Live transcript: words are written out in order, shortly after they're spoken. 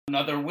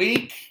Another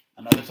week,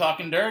 another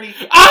Talking Dirty.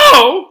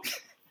 Oh!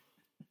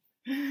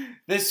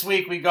 This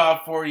week we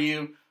got for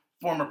you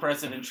former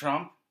President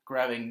Trump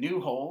grabbing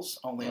new holes,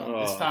 only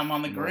this time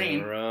on the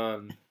green.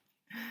 Run.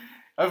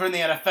 Over in the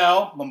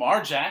NFL,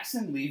 Lamar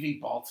Jackson leaving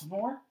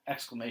Baltimore, ! And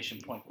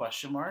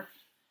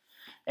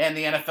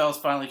the NFL is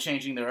finally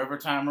changing their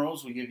overtime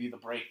rules. We give you the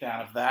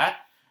breakdown of that.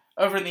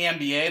 Over in the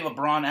NBA,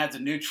 LeBron adds a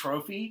new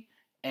trophy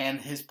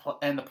and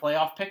the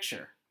playoff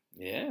picture.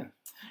 Yeah.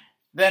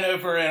 Then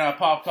over in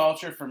pop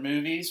culture for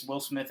movies, Will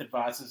Smith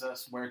advises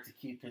us where to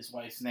keep his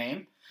wife's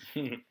name.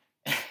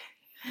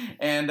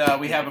 And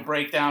we have a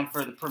breakdown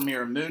for the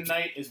premiere of Moon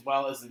Knight, as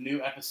well as the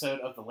new episode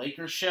of The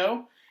Lakers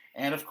Show.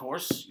 And, of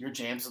course, your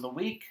jams of the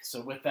week.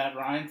 So with that,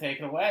 Ryan, take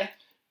it away.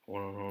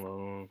 Hold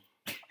on.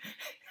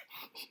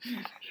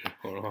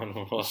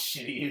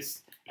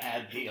 Shittiest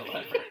ad deal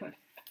ever.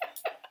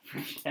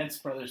 Kent's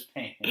Brothers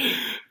Painting.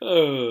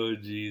 Oh,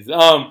 jeez.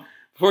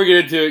 Before we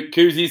get into it,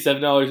 koozie,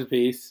 $7 a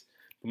piece.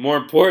 More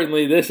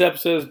importantly, this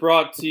episode is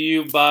brought to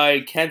you by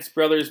Kent's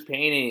Brothers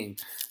Painting.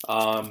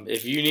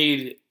 If you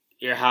need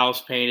your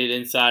house painted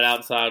inside,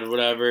 outside, or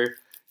whatever,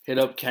 hit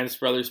up Kent's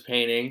Brothers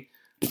Painting.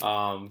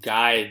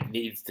 Guy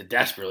needs to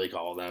desperately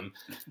call them.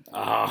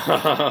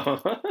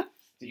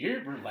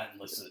 You're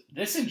relentless.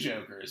 This and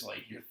Joker is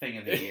like your thing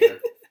of the year.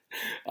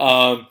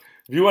 If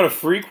you want a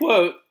free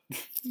quote,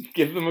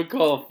 give them a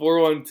call,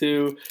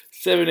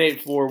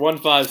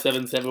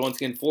 412-784-1577. Once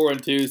again,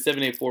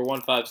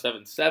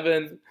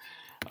 412-784-1577.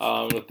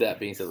 With that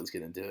being said, let's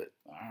get into it.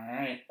 All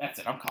right. That's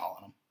it. I'm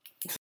calling them.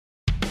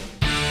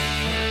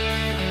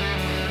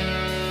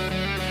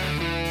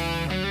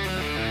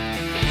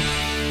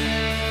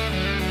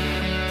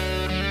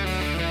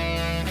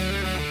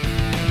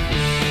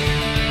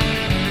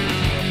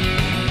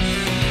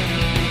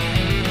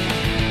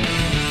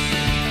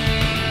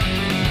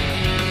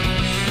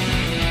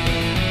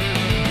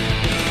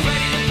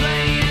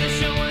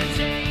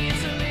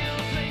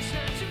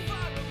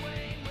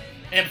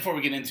 And before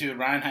we get into it,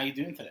 Ryan, how you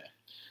doing today?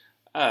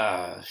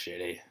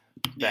 Shitty.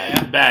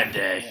 Bad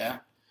day.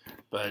 Yeah.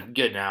 But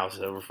good now,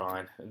 so we're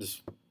fine. I'm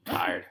just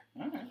tired.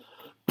 All right.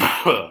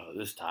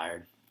 Just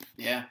tired.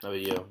 Yeah. How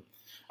about you?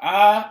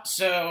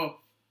 So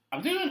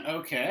I'm doing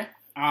okay.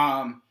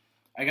 I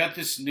got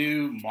this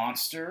new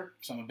Monster,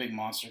 so I'm a big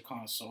Monster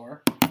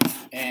connoisseur,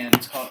 and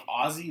it's called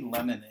Aussie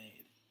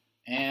Lemonade.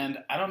 And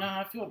I don't know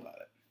how I feel about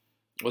it.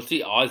 What's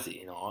the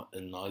Aussie in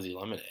Aussie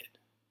lemonade?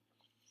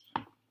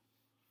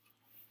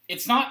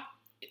 It's not.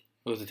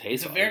 What does it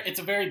taste like? It's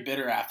a very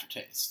bitter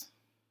aftertaste.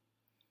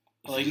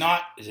 Is Like it,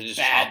 not. Is it just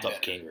bad chopped up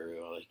bitter.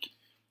 kangaroo? Like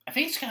I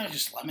think it's kind of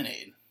just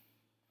lemonade.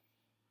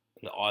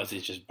 the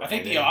Aussie's just. I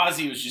think the branded.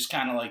 Aussie was just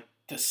kind of like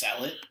to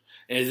sell it.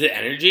 Is it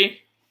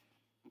energy?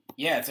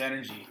 Yeah, it's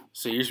energy.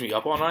 So you used to be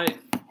up all night?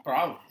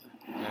 Probably.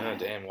 Oh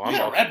damn! Well, You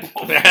got up. Red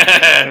Bull.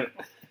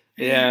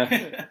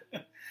 Yeah.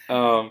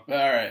 All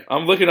right.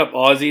 I'm looking up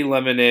Aussie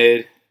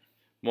lemonade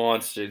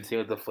Monster and see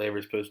what the flavor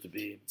is supposed to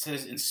be. It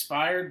says,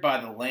 inspired by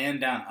the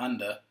land down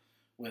under,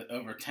 with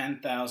over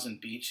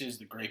 10,000 beaches,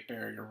 the Great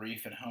Barrier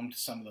Reef, and home to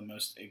some of the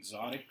most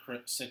exotic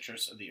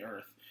citrus of the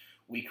earth,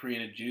 we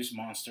created Juice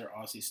Monster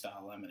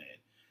Aussie-style lemonade.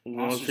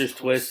 Monster's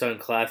twist on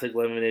classic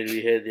lemonade.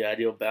 We hit the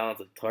ideal balance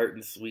of tart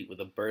and sweet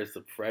with a burst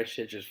of fresh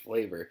citrus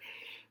flavor.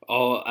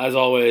 As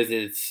always,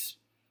 it's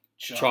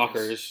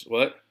Chalkers.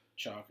 What?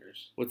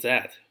 Chalkers. What's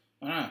that?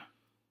 I don't know.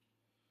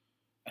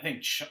 I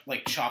think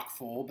like chock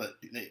full, but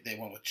they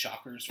went with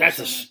Chalkers. That's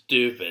the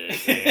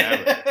stupidest thing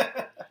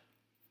ever.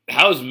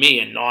 How's me,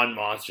 a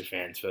non-Monster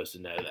fan, supposed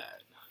to know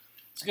that?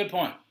 It's a good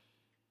point.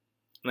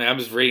 Like, I'm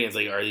just reading. It's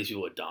like, are these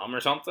people dumb or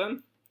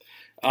something?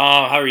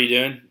 How are you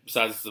doing?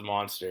 Besides the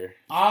Monster.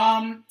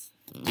 Doing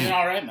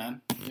all right,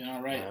 man. Doing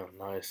all right. Oh,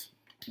 nice.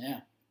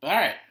 Yeah. All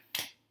right.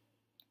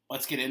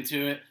 Let's get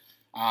into it.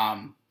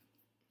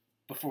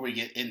 Before we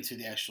get into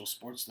the actual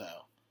sports,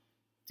 though,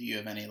 do you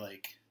have any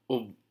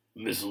Well,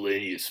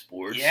 miscellaneous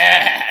sports.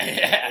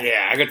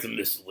 Yeah. I got some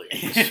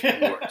miscellaneous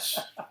sports.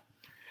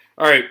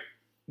 All right,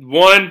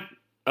 one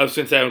I was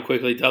gonna say one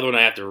quickly. The other one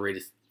I have to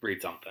read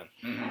something.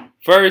 Mm-hmm.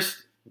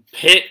 First,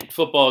 Pitt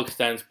football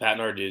extends Pat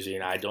Narduzzi,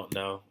 and I don't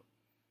know.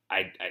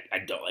 I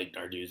don't like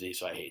Narduzzi,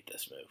 so I hate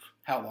this move.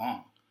 How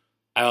long?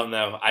 I don't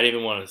know. I didn't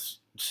even want to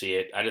see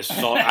it. I just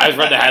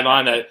read the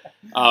headline that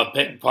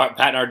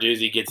Pat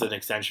Narduzzi gets an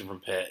extension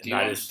from Pitt. Do you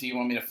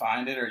want me to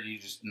find it, or do you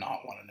just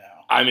not want to know?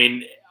 I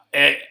mean,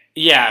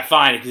 yeah,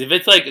 fine. Because if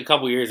it's like a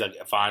couple years, like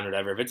fine,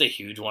 whatever. If it's a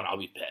huge one, I'll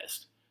be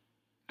pissed.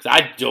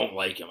 Because I don't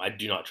like him. I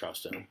do not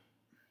trust him.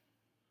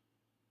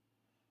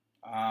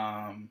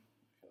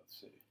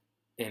 Let's see.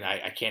 And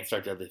I can't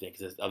start the other thing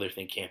because this other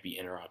thing can't be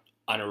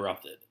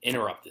interrupted.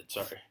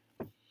 Sorry.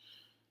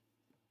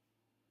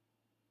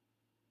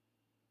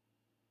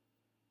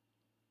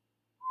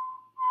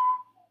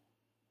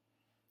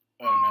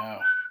 Oh no.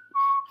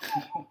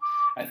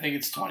 I think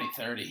it's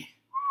 2030.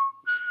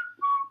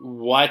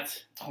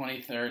 What?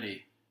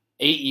 2030.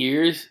 8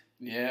 years?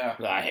 Yeah.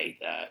 I hate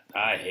that.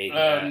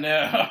 Oh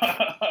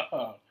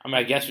no. I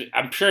mean,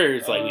 I'm sure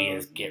it's like we can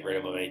just get rid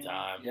of him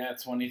anytime. Yeah,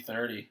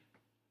 2030.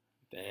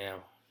 Damn.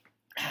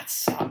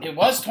 It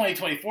was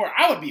 2024.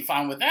 I would be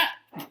fine with that.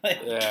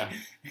 Yeah.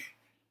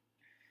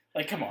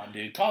 Like, come on,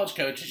 dude. College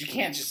coaches, you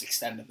can't just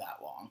extend it that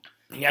long.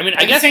 Yeah, I mean,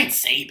 Like, I guess.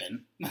 this ain't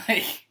Saban.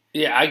 Like,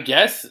 Yeah, I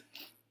guess.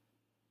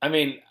 I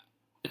mean,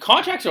 the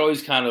contracts are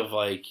always kind of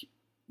like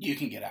you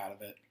can get out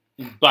of it.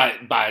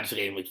 by just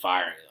like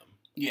firing them.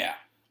 Yeah.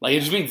 Like,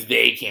 it just means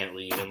they can't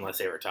leave unless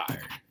they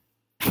retire.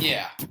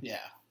 Yeah.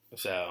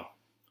 So,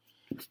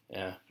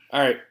 yeah. All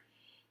right.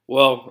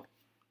 Well,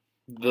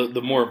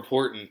 the more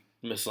important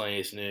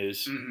miscellaneous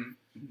news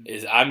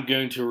is I'm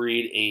going to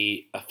read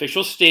a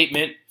official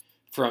statement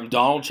from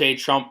Donald J.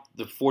 Trump,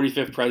 the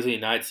 45th President of the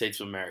United States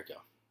of America.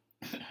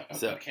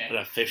 So, Okay. an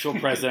official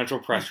presidential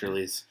press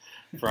release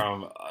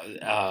from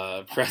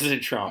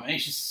President Trump. I'm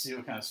anxious to see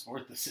what kind of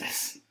sport this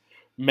is.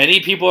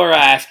 Many people are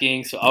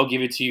asking, so I'll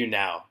give it to you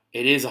now.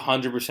 It is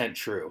 100%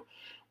 true.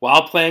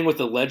 While playing with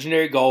the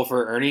legendary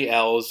golfer Ernie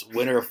Els,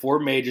 winner of 4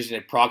 majors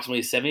and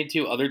approximately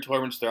 72 other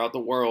tournaments throughout the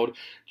world,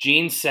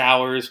 Gene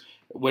Sowers,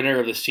 winner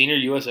of the Senior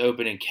U.S.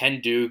 Open, and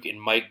Ken Duke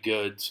and Mike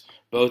Goods,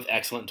 both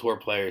excellent tour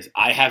players,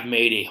 I have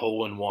made a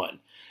hole-in-one.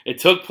 It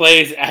took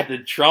place at the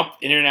Trump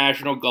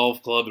International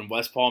Golf Club in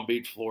West Palm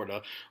Beach,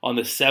 Florida, on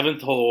the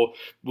 7th hole,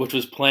 which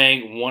was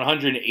playing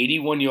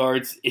 181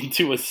 yards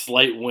into a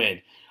slight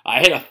wind.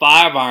 I hit a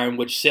 5-iron,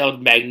 which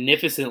sailed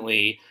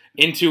magnificently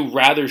into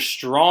rather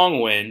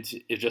strong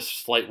wind, it's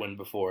just slight wind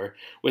before,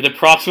 with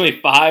approximately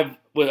 5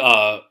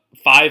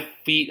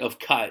 feet of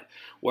cut,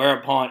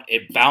 whereupon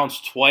it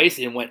bounced twice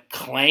and went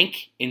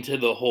clank into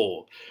the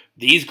hole.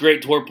 These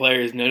great tour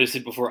players noticed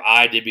it before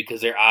I did because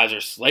their eyes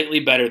are slightly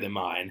better than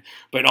mine,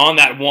 but on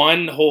that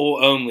one hole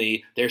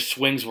only, their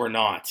swings were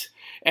not.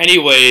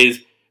 Anyway,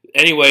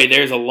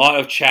 there's a lot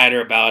of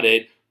chatter about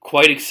it,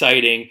 quite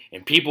exciting,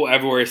 and people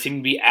everywhere seem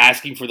to be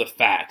asking for the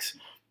facts.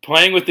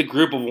 Playing with the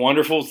group of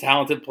wonderful,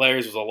 talented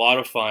players was a lot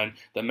of fun.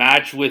 The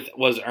match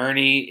was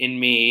Ernie and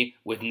me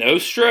with no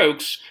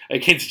strokes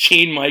against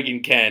Gene, Mike,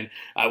 and Ken.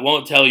 I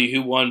won't tell you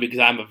who won because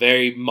I'm a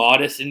very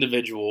modest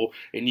individual,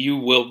 and you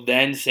will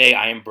then say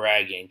I am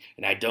bragging,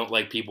 and I don't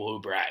like people who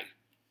brag.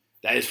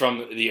 That is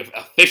from the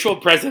official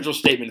presidential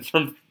statement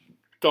from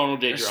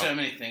Donald J. Trump. There's so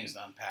many things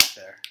to unpack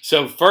there.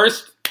 So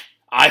first,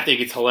 I think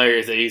it's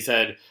hilarious that he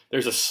said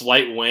there's a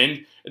slight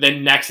wind. And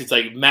then next, it's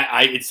like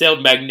it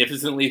sailed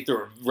magnificently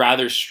through a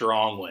rather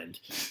strong wind.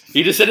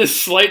 He just said a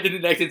slight. Then the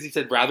next, he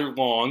said rather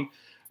long.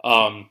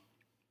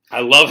 I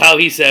love how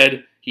he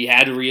said he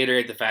had to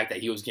reiterate the fact that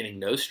he was getting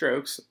no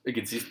strokes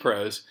against these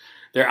pros.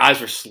 Their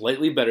eyes were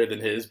slightly better than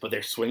his, but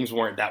their swings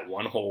weren't that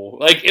one hole.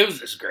 Like, it was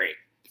just great.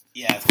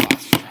 Yeah, it's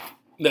classic Trump.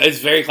 It's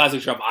very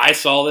classic Trump. I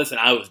saw this and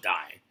I was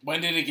dying.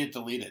 When did it get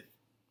deleted?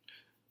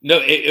 No,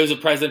 it was a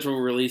presidential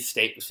release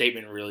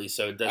statement release,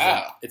 so it doesn't.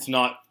 Oh. It's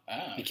not.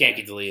 Oh, It can't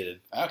get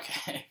deleted.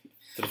 Okay.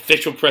 It's an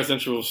official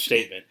presidential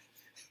statement.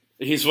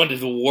 He just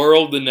wanted the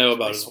world to know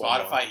about his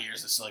Spotify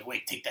hears this, like,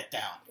 wait, take that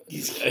down.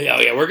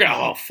 Yeah, we're gonna.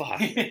 Oh fuck!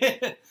 I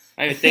didn't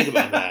even think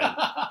about that.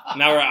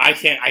 Now I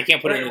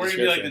can't put it in the We're gonna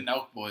be like the description.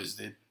 Nelk Boys,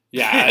 dude.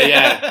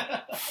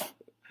 Yeah.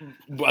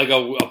 Like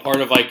a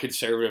part of like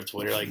conservative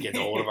Twitter like gets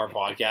hold of our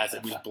podcast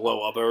and we just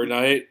blow up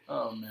overnight.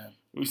 Oh man.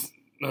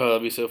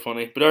 That'd be so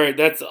funny. But all right,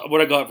 that's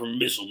what I got from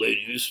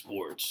miscellaneous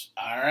sports.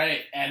 All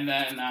right, and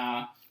then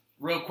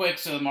real quick,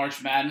 so the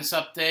March Madness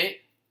update.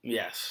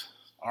 Yes.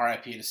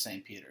 R.I.P. to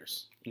St.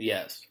 Peter's.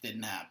 Yes.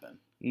 Didn't happen.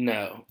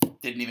 No.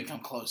 Didn't even come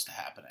close to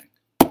happening.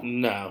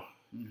 No.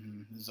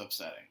 This is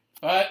upsetting.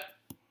 But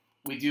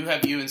we do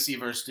have UNC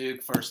versus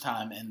Duke, first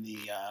time in the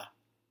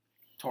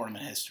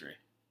tournament history.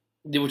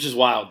 Which is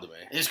wild to me.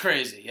 It's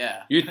crazy,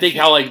 yeah. You'd think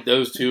how like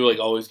those two like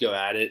always go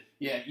at it.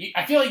 Yeah,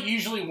 I feel like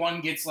usually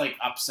one gets like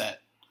upset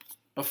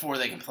before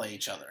they can play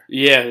each other.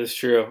 Yeah, that's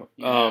true.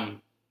 Yeah.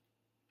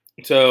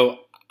 So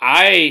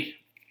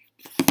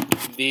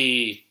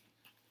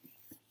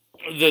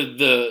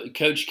the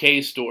Coach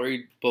K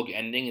storybook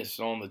ending is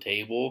still on the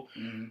table,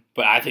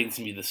 but I think it's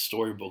gonna be the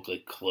storybook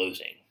like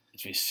closing.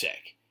 It's gonna be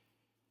sick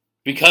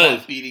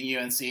because beating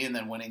UNC and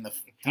then winning the.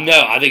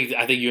 No, I think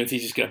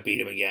UNC's just gonna beat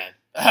him again.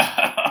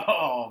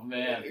 Oh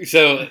man!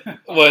 So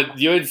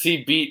what? UNC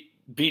beat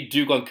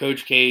Duke on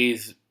Coach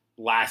K's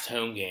last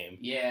home game.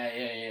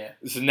 Yeah.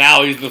 So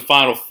now he's in the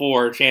Final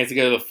Four, chance to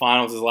go to the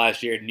finals his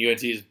last year, and UNC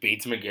just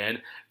beats him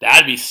again.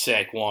 That'd be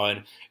sick,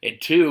 one.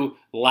 And two,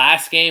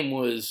 last game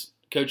was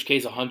Coach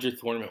K's 100th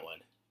tournament win.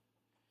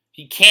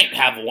 He can't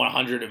have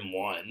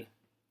 101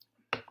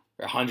 or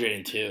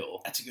 102.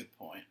 That's a good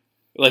point.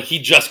 Like, he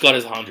just got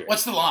his 100.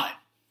 What's the line?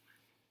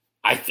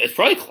 It's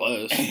probably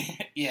close.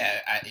 yeah,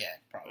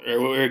 probably.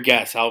 Or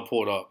guess. I'll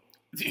pull it up.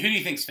 Who do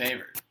you think's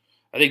favored?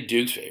 I think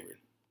Duke's favored.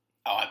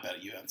 Oh, I bet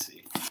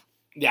UNC.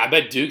 Yeah, I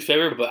bet Duke's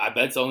favored, but I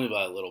bet it's only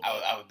by a little bit.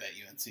 I would bet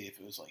UNC if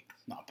it was, like,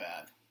 not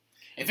bad.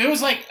 If it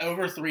was, like,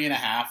 over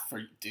 3.5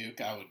 for Duke,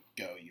 I would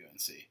go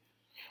UNC.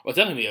 Well, it's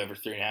definitely be over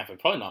 3.5, but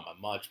probably not by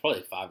much. Probably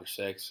like 5 or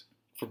 6.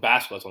 For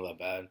basketball, it's not that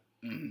bad.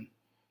 Mm-hmm.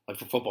 Like,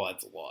 for football,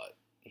 that's a lot.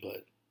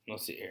 But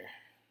let's see here.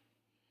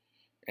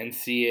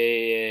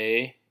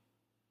 NCAA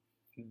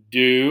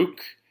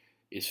Duke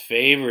is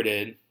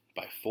favorited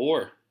by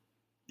 4.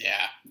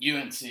 Yeah,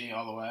 UNC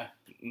all the way.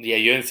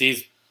 Yeah,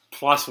 UNC's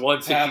plus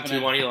 162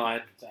 happening. money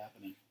line. It's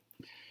happening.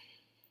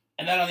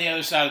 And then on the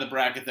other side of the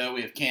bracket, though,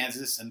 we have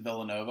Kansas and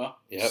Villanova.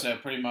 Yep. So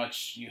pretty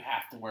much you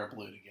have to wear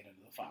blue to get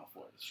into the Final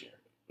Four this year.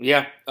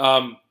 Yeah.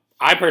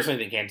 I personally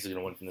think Kansas is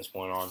going to win from this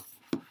point on.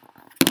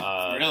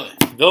 Really?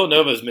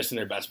 Villanova's missing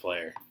their best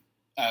player.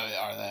 Oh,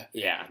 are they?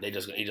 Yeah, he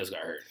just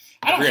got hurt.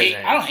 I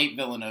don't hate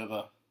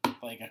Villanova.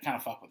 Like, I kind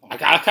of fuck with them. I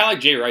kind of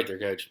like Jay Wright, their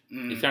coach.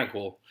 He's kind of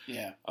cool.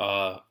 Yeah.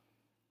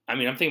 I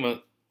mean, I'm thinking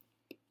about.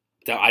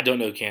 I don't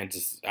know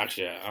Kansas.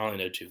 Actually, I only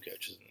know 2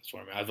 coaches in this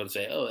tournament. I was about to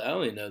say, I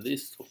only know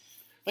these.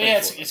 But yeah,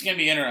 it's going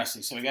to be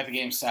interesting. So we got the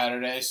game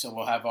Saturday, so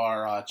we'll have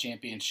our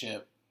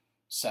championship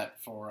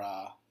set for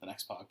the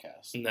next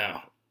podcast. No.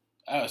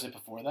 Oh, is it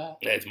before that?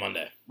 Yeah, it's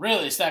Monday.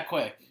 Really? It's that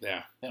quick?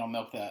 Yeah. They don't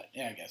milk that.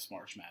 Yeah, I guess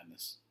March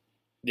Madness.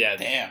 Yeah.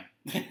 Damn.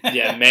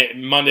 Yeah,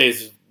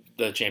 Monday's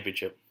the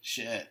championship.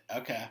 Shit.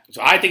 Okay.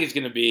 So I think it's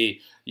going to be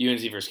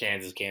UNC versus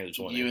Kansas. Kansas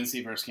winning.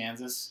 UNC versus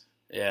Kansas?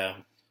 Yeah.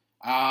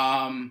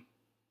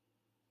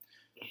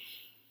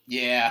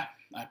 Yeah,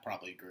 I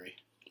probably agree.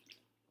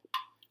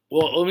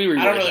 Well, let me reword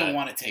that. I don't really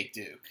want to take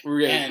Duke.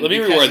 Let me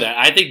reword that.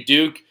 I think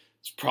Duke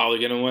is probably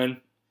going to win.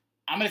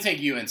 I'm going to take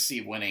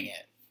UNC winning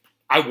it.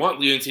 I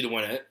want UNC to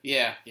win it.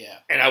 Yeah.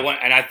 And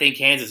I think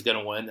Kansas is going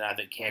to win, and I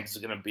think Kansas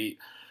is going to beat.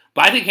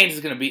 But I think Kansas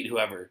is going to beat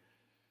whoever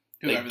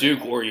like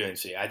Duke or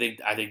UNC. I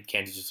think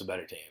Kansas is a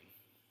better team.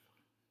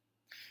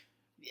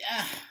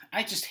 Yeah,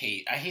 I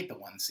hate the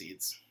 1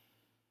 seeds.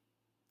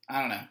 I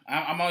don't know.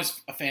 I'm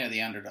always a fan of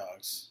the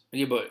underdogs.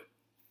 Yeah, but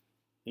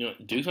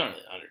Duke's not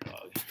an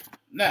underdog.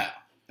 No,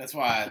 that's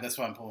why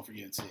I'm pulling for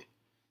UNC.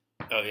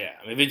 Oh yeah,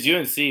 I mean, if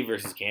it's UNC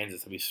versus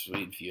Kansas, it'd be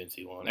sweet if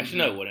UNC won. Actually,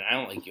 no, it wouldn't. I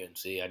don't like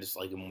UNC. I just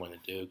like them more than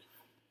Duke.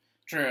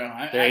 True.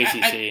 They're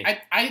ACC.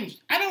 I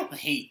don't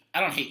hate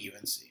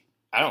UNC.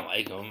 I don't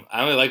like them.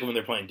 I only like them when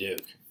they're playing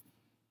Duke.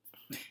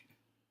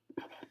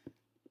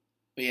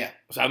 But yeah,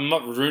 so I'm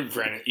not rooting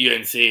for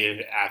UNC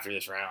after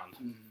this round.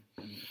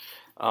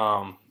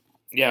 Mm-hmm.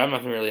 Yeah, I have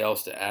nothing really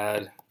else to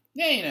add.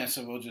 Yeah,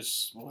 so we'll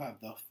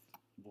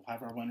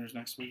have our winners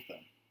next week then.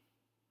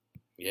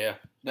 Yeah.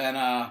 Then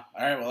all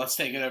right, well let's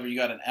take it over. You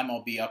got an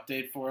MLB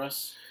update for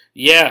us?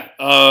 Yeah.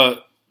 I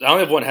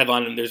only have one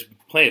headline, and there's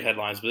plenty of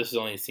headlines, but this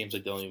seems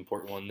like the only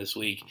important one this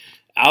week.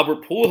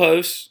 Albert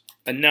Pujols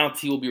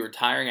announced he will be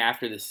retiring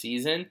after the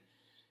season.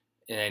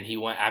 And he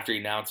went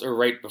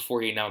right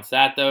before he announced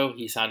that, though,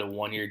 he signed a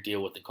 1-year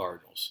deal with the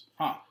Cardinals.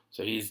 Huh.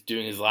 So he's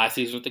doing his last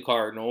season with the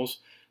Cardinals.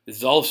 This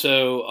is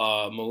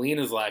also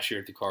Molina's last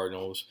year at the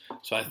Cardinals.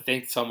 So I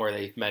think somewhere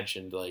they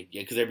mentioned,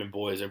 because they've been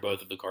boys, they're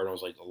both at the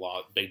Cardinals,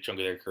 big chunk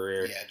of their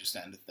career. Yeah, just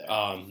ended there.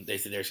 They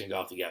said they're just going to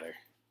go off together.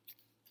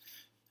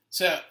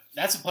 So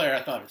that's a player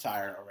I thought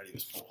retired already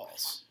was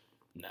Pujols.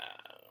 No.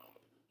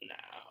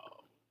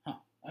 Huh.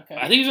 Okay.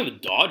 I think he was on the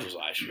Dodgers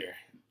last year.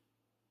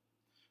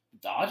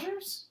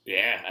 Dodgers?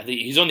 Yeah, I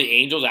think he's on the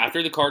Angels.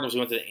 After the Cardinals, he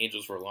went to the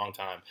Angels for a long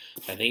time.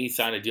 I think he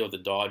signed a deal with the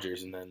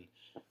Dodgers, and then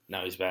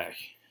now he's back.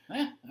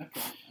 Yeah,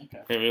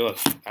 okay. I mean, look,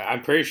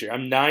 I'm pretty sure.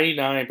 I'm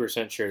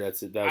 99% sure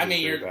that's it. I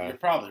mean, you're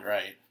probably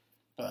right,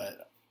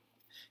 but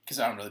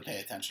because I don't really pay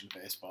attention to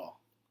baseball.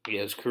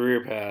 Yeah, his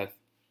career path,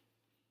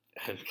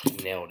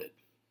 nailed it.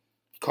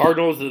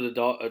 Cardinals to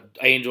the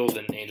Angels,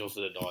 and Angels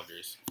to the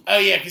Dodgers. Oh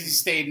yeah, because he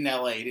stayed in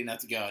LA. He didn't have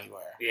to go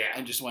anywhere. Yeah,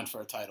 and just went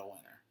for a title winner.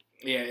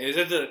 Yeah,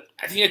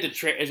 I think at the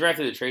trade. It's right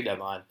after the trade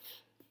deadline.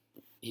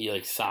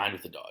 He signed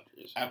with the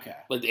Dodgers. Okay.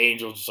 The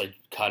Angels just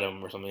cut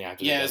him or something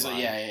after. The deadline.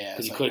 Yeah.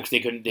 Because they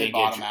couldn't. They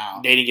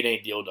didn't get any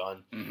deal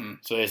done. Mm-hmm.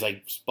 So they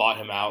just bought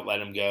him out, let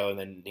him go, and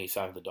then he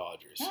signed with the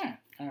Dodgers.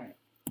 All right.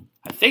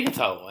 I think that's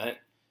how it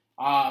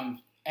went.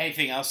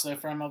 Anything else there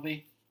for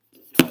MLB?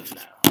 No.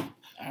 All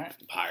right.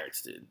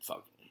 Pirates, dude.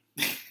 Fuck.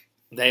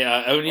 They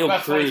O'Neal what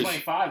about Cruz.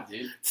 2025,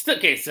 dude.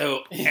 Okay,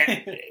 so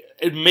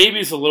maybe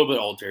it's a little bit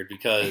altered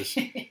because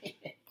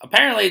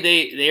apparently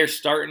they are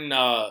starting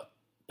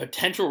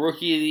potential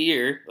rookie of the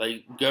year.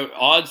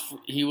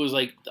 He was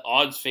the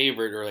odds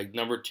favorite or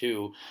number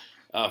 2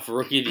 for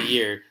rookie of the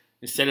year.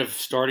 Instead of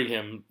starting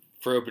him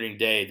for opening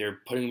day, they're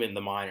putting him in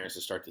the minors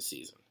to start the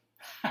season.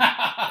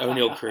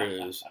 O'Neal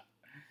Cruz.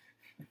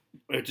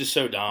 It's just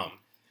so dumb.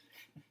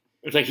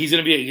 It's he's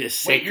going to be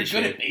sick. Wait, you're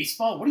good at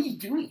baseball? What are you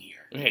doing here?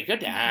 Okay, go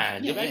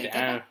down. Get back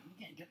down.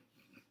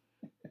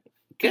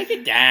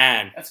 Get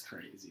down. That's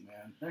crazy,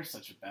 man. They're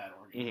such a bad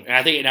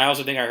organization. And I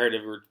also think I heard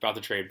they were about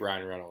to trade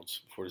Brian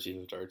Reynolds before the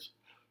season starts.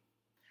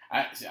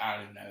 I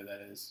don't even know who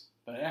that is,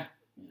 but yeah.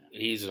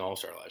 He's an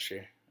all-star last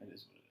year. It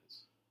is what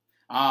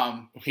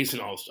it is. He's an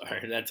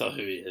all-star. That's all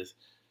who he is.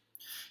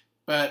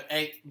 But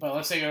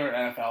let's take over to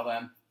NFL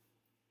then.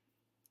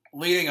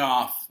 Leading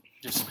off,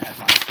 just some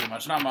headlines, pretty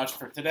much. Not much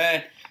for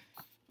today.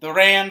 The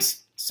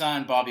Rams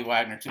signed Bobby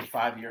Wagner to a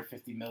 5-year,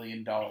 $50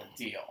 million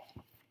deal.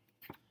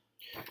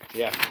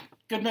 Yeah.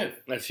 Good move.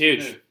 That's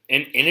huge.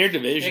 In their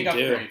division, big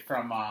too. Upgrade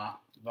from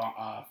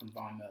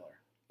Von Miller.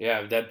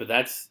 Yeah, but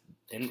that's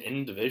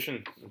in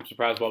division. I'm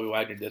surprised Bobby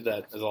Wagner did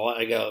that. It was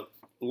a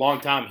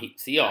long time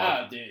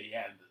Seahawks. Oh, dude,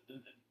 yeah.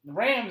 The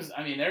Rams,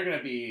 I mean, they're going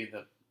to be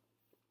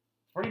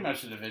pretty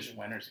much the division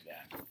winners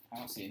again. I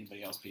don't see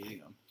anybody else beating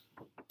them.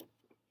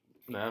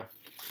 No.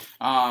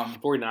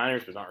 49ers,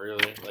 49ers, but not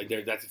really. Like,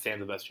 that's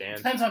the best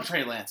chance. Depends on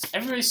Trey Lance.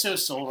 Everybody's so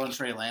sold on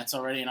Trey Lance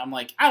already, and I'm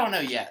like, I don't know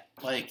yet.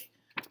 Like,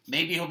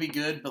 maybe he'll be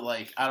good, but,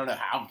 like, I don't know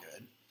how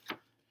good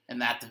in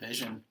that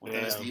division with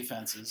those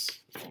defenses.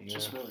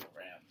 Just really the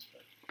Rams.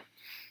 But.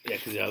 Yeah,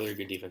 because the other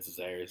good defense is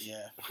theirs.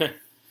 Yeah.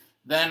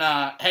 Then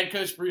head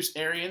coach Bruce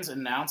Arians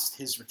announced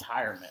his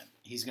retirement.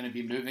 He's going to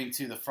be moving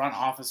to the front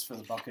office for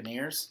the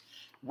Buccaneers,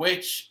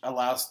 which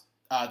allows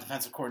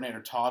defensive coordinator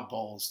Todd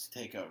Bowles to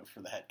take over for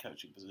the head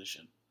coaching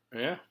position.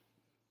 Yeah.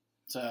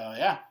 So,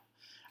 yeah.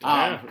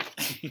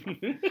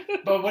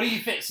 But what do you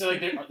think? So,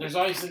 like, there's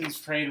obviously these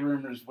trade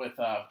rumors with,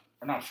 or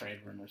not trade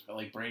rumors, but,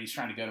 like, Brady's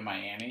trying to go to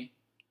Miami.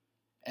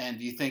 And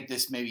do you think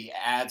this maybe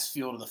adds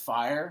fuel to the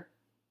fire?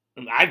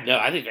 I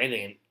think if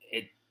anything,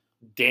 it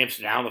damps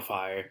down the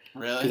fire.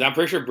 Really? Because I'm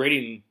pretty sure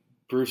Brady and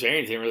Bruce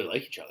Arians didn't really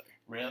like each other.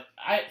 Really?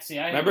 I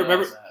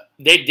remember that.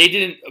 They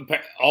didn't the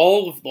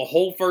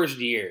whole first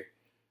year.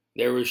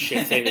 There was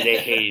shit saying that they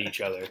hated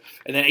each other,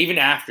 and then even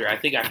after, I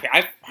think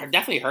I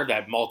definitely heard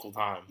that multiple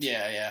times.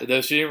 Yeah.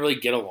 Those two didn't really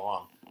get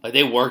along. Like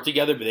they worked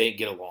together, but they didn't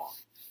get along.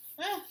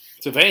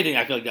 So if anything,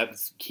 I feel like that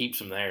keeps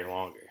them there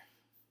longer.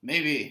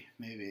 Maybe.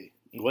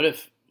 What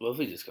if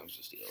he just comes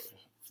to Steelers?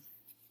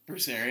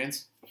 Bruce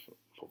Arians?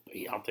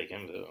 Yeah, I'll take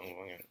him too.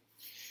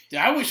 Dude,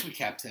 I wish we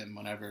kept him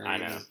whenever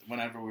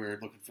we were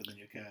looking for the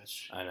new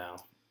coach. I know.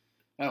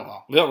 Oh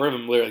well. We got rid of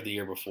him literally like the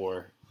year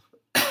before.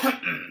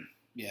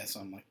 Yeah,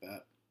 something like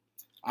that.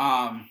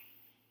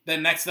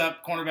 Then next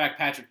up, cornerback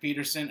Patrick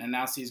Peterson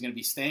announced he's going to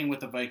be staying with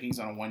the Vikings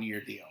on a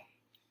 1-year deal.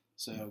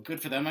 So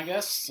good for them, I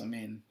guess. I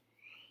mean,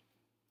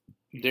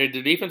 their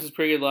defense was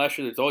pretty good last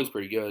year. It's always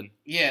pretty good.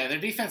 Yeah, their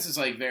defense is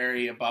like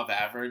very above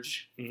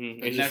average.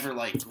 Mm-hmm. It's never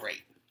like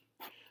great.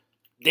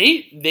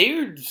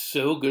 They're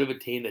so good of a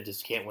team that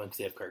just can't win because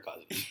they have Kirk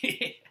Cousins.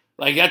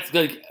 Like that's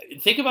like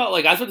think about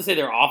like I was about to say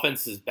their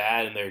offense is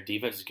bad and their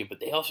defense is good,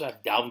 but they also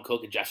have Dalvin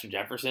Cook and Justin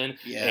Jefferson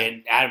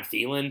and Adam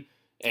Thielen,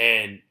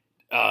 and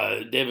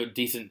they have a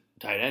decent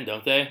tight end,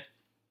 don't they?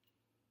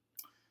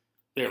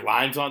 Their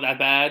line's not that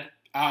bad.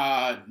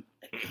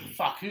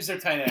 Fuck, who's their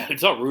tight end?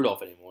 It's not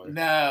Rudolph anymore.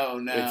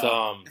 No.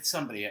 It's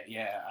somebody.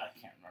 Yeah, I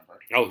can't remember.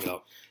 Oh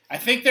no. I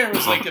think there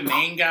was like the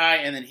main guy,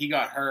 and then he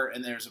got hurt,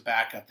 and there's a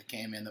backup that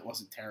came in that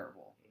wasn't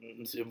terrible.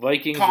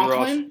 Vikings.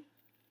 Conklin?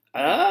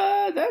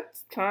 That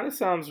kind of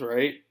sounds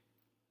right.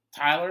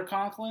 Tyler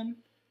Conklin?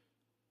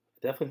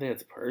 Definitely think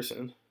it's a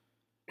person.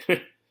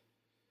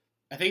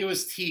 I think it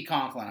was T.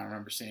 Conklin I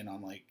remember seeing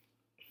on, like,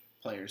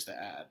 players to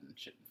add and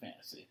shit in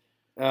fantasy.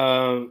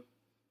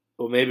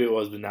 Well, maybe it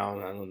was, but now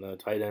I don't know.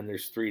 Tight end,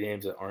 there's 3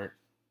 names that aren't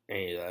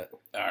any of that.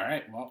 All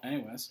right. Well,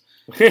 anyways.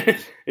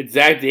 It's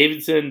Zach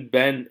Davidson,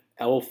 Ben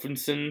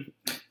Elfinson,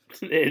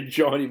 and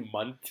Johnny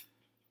Munt.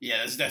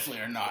 Yeah, those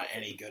definitely are not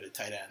any good at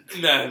tight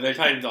end. No, their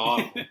tight end's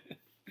awful.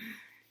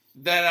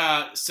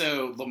 Then,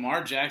 so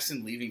Lamar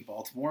Jackson leaving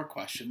Baltimore, ?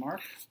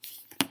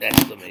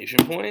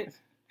 Exclamation point.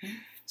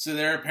 So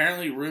there are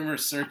apparently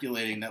rumors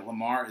circulating that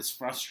Lamar is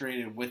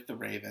frustrated with the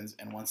Ravens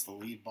and wants to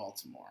leave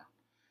Baltimore.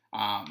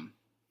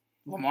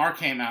 Lamar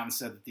came out and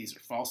said that these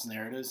are false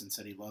narratives and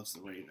said he loves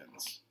the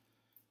Ravens.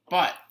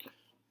 But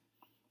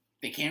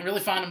they can't really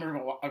find him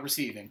a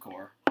receiving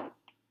core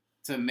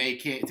to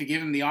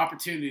give him the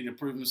opportunity to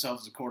prove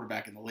himself as a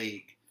quarterback in the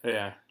league.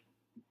 Yeah.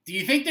 Do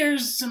you think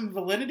there's some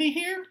validity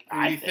here?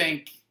 Or do you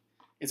think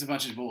it's a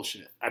bunch of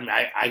bullshit? I mean,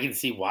 I can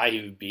see why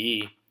he would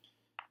be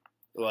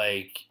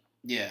like.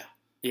 Yeah.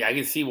 Yeah, I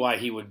can see why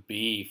he would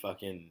be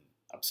fucking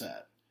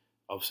upset.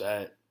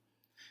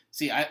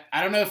 See, I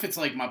don't know if it's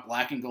like my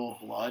black and gold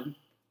blood,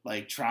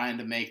 like trying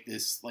to make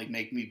this, like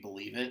make me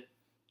believe it.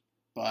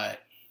 But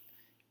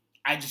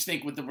I just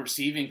think with the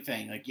receiving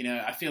thing, like, you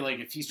know, I feel like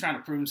if he's trying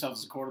to prove himself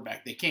as a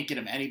quarterback, they can't get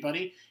him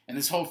anybody. And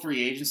this whole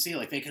free agency,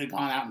 like they could have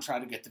gone out and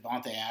tried to get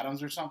Devontae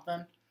Adams or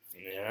something.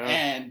 Yeah.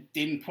 And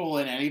didn't pull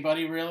in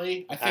anybody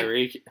really. I think,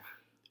 Tyreek.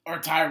 Or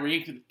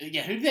Tyreek.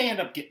 Yeah, who did they end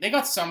up getting? They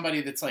got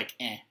somebody that's like,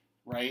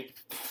 right?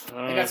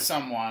 They got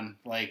someone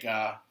like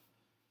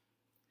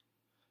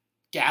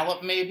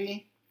Gallup,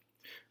 maybe?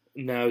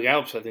 No,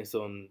 Gallup's, I think,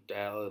 still in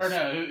Dallas. Or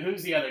no,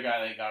 who's the other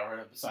guy they got rid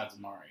of besides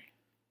Amari?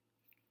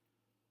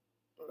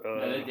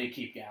 No, they did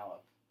keep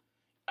Gallup.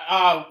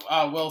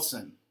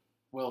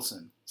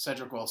 Wilson.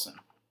 Cedric Wilson.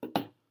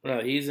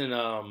 No, he's in,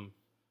 Or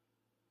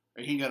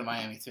he can go to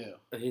Miami, too.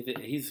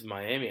 He's in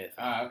Miami, I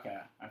think.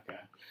 Okay.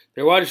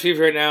 Their wide receivers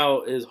right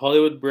now is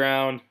Hollywood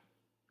Brown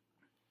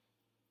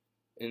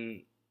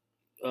and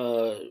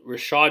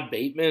Rashad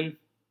Bateman.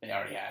 They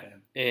already had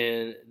him.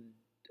 And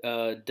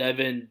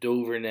Devin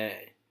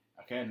Duvernay.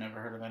 Okay, I've never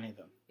heard of any of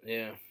them.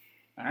 Yeah.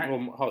 All right.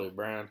 Well, Hollywood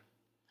Brown.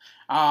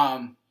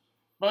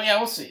 But yeah,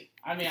 we'll see.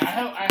 I mean,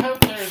 I hope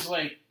there's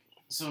like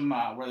some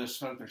where there's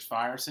smoke, there's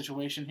fire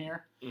situation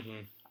here.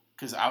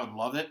 Because I would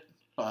love it,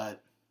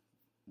 but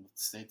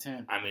let's stay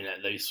tuned. I mean,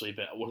 they sleep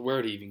it. Where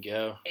would he even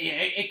go? Yeah,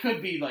 it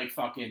could be like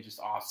fucking just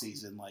off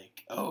season.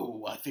 Like,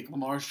 oh, I think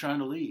Lamar's trying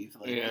to leave.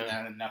 Like,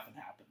 and nothing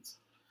happens.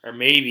 Or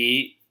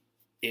maybe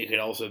it could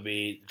also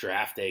be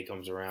draft day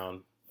comes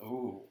around.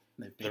 Ooh,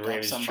 The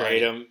Ravens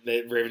trade him.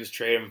 The Ravens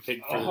trade him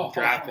for the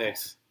draft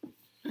picks.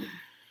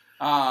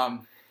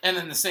 And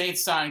then the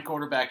Saints signed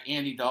quarterback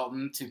Andy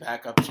Dalton to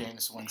back up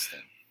Jameis Winston.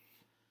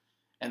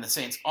 And the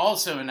Saints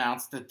also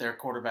announced that their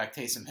quarterback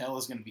Taysom Hill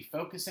is going to be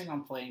focusing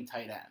on playing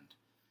tight end.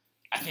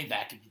 I think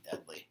that could be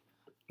deadly.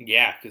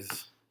 Yeah,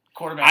 because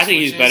quarterback. I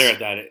think he's better at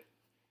that.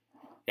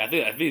 Yeah, I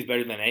think he's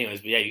better than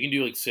anyways. But yeah, you can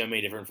do like so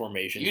many different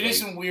formations. You do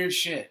some weird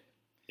shit.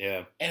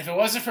 Yeah. And if it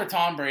wasn't for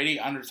Tom Brady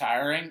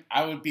unretiring,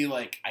 I would be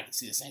like, I could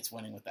see the Saints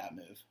winning with that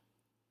move.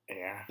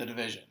 Yeah. The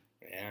division.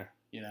 Yeah.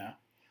 You know?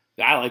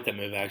 I like that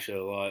move actually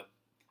a lot.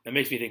 That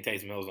makes me think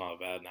Taysom Hill's not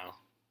bad now.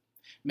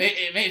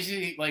 It makes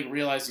you like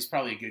realize he's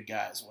probably a good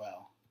guy as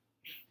well.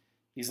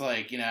 He's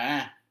like,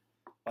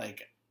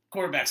 like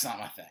quarterback's not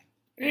my thing.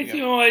 You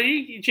know what,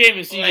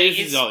 Jameis, like, this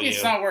is all you.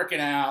 It's not working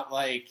out.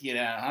 Like,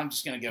 I'm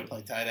just gonna go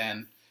play tight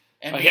end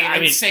and be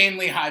an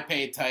insanely high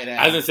paid tight end.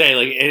 I was gonna say,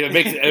 like, it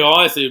makes it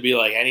honestly would be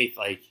like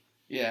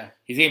yeah,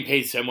 he's getting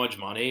paid so much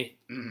money.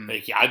 Mm-hmm.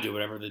 Like, yeah, I'd do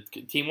whatever the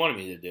team wanted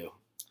me to do,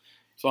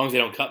 as long as they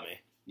don't cut me.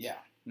 Yeah.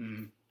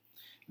 Mm-hmm.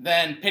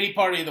 Then pity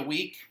party of the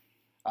week.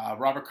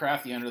 Robert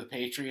Kraft, the owner of the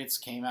Patriots,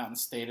 came out and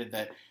stated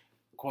that,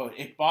 quote,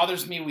 "It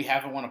bothers me we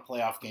haven't won a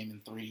playoff game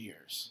in 3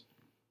 years."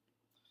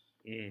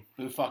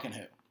 Who fucking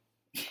who?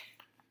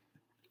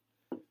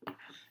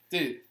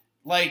 Dude,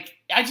 like,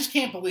 I just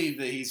can't believe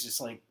that he's just,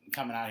 like,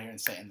 coming out here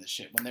and saying this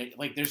shit. When they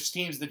like, there's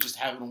teams that just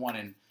haven't won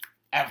in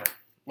ever.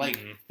 Like,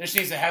 there's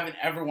teams that haven't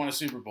ever won a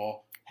Super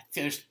Bowl.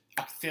 There's,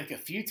 I feel like, a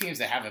few teams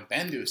that haven't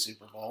been to a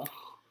Super Bowl.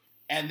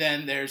 And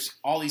then there's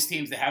all these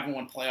teams that haven't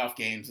won playoff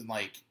games in,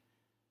 like,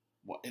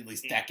 at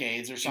least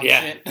decades or some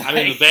shit. I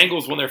mean, the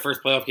Bengals won their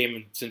first playoff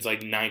game since, like,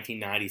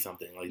 1990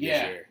 something, like, this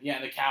year.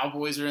 Yeah, the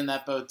Cowboys are in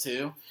that boat,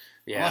 too.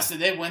 Yeah. Unless, did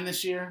they win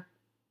this year?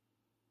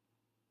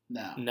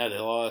 No, they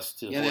lost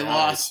to the 49ers. They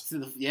lost to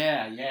the...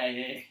 Yeah.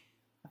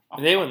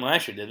 They won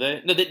last year, did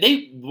they? No,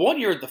 they 1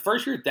 year, the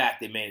first year with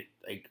Dak, they made,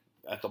 like,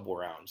 a couple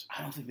rounds.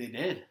 I don't think they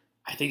did.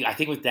 I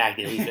think with Dak,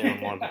 they at least they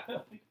won.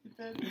 All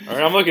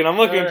right, I'm looking. All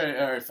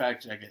right,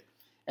 fact check it.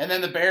 And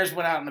then the Bears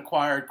went out and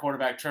acquired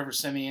quarterback Trevor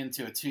Siemian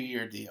to a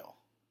 2-year deal.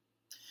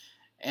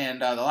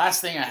 And the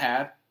last thing I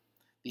had,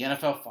 the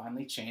NFL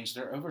finally changed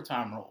their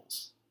overtime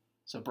rules.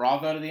 So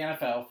bravo to the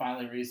NFL,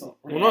 finally realizing...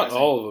 Well, not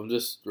all of them,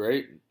 just,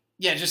 right?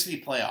 Yeah, just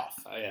the playoff.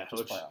 Yeah,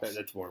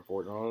 that's more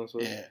important,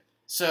 honestly. Yeah.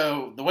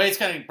 So the way it's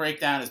going to break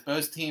down is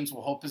both teams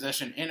will hold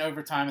possession in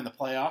overtime in the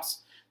playoffs.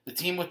 The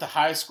team with the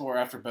highest score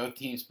after both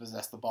teams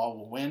possess the ball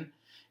will win.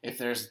 If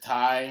there's a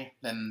tie,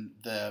 then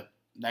the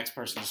next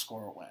person to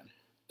score will win.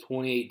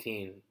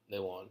 2018, they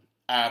won.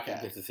 Okay.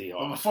 Against the Seahawks.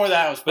 But before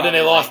that, it was then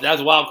they lost. That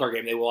was a wild card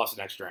game. They lost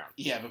the next round.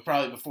 Yeah, but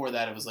probably before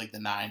that, it was like the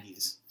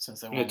 90s.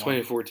 Since they won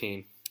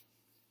 2014.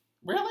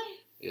 Really?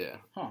 Yeah.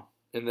 Huh.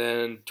 And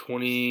then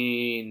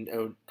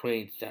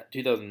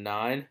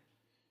 2009.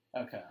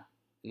 Okay.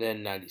 And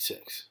then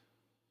 96.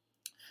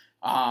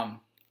 The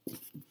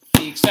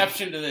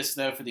exception to this,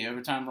 though, for the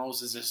overtime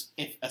rules is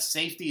if a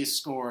safety is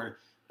scored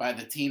by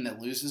the team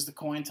that loses the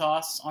coin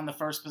toss on the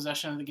first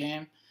possession of the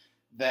game,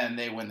 then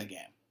they win the game.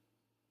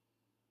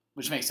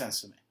 Which makes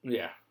sense to me.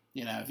 Yeah.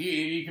 If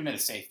you commit a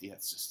safety,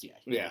 that's just,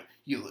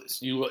 you lose.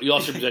 You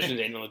lost your possessions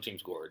and another team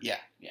scored. Yeah,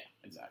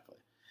 exactly.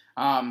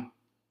 But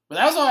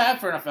that was all I had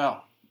for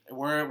NFL.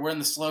 We're in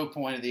the slow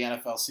point of the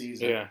NFL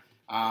season. Yeah.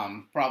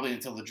 Probably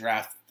until the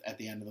draft at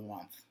the end of the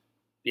month.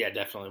 Yeah,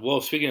 definitely.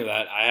 Well, speaking of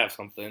that, I have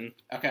something.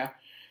 Okay.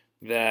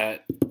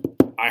 That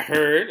I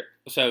heard.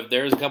 So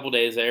there was a couple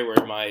days there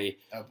where my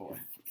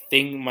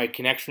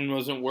connection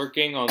wasn't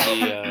working on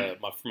the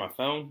for my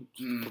phone,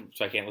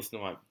 so I can't listen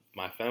to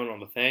my phone on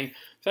the thing.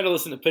 So I had to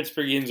listen to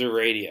Pittsburgh Yinzer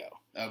radio.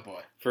 Oh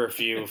boy. For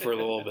a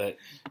little bit,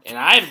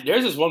 and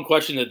there's this one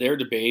question that they're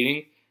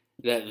debating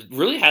that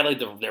really had like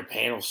their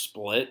panel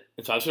split,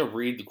 and so I was gonna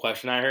read the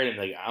question I heard, and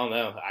like I don't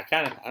know,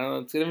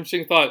 it's an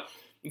interesting thought.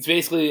 It's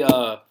basically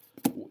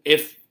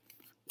if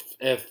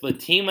the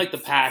team like the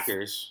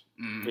Packers,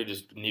 who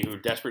are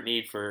desperate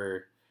need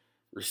for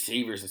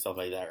receivers and stuff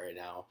like that right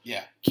now,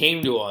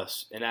 came to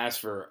us and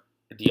asked for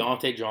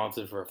Deontay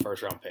Johnson for a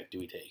first-round pick, do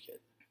we take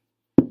it?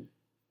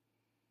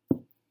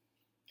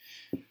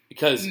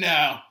 Because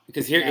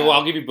here, well,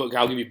 I'll give you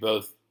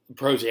both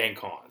pros and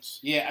cons.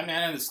 Yeah, I mean,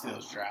 I know the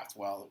Steelers draft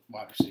well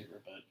wide receiver,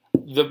 but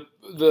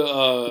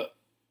the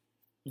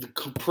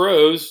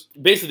pros,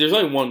 basically, there's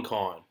only one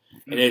con,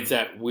 and it's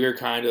that we're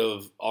kind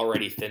of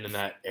already thin in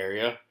that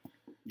area.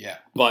 Yeah.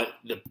 But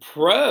the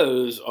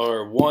pros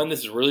are, one, this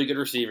is a really good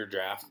receiver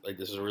draft. Like,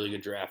 this is a really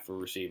good draft for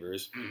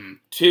receivers. Mm-hmm.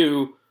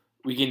 Two,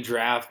 we can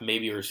draft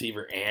maybe a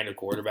receiver and a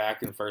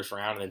quarterback in the first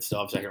round and then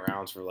still have second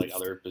rounds for, like,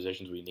 other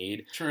positions we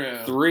need. True.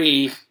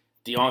 Three,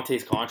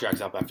 Deontay's contract's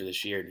up after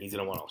this year, and he's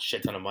going to want a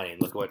shit ton of money.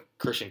 And look at what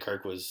Christian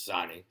Kirk was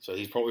signing. So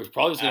he's probably just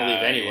going to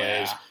leave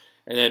anyways. Yeah.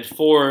 And then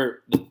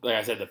four, like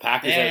I said, the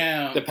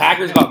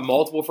Packers got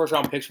multiple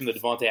first-round picks from the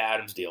Devontae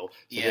Adams deal.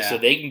 So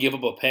they can give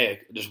up a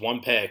pick, just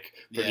one pick,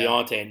 for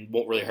Deontay and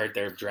won't really hurt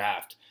their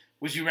draft.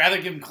 Would you rather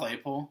give him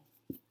Claypool?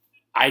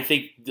 I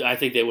think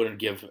they wouldn't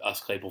give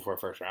us Claypool for a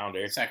first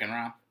rounder. Second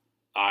round.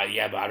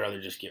 Yeah, but I'd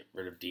rather just get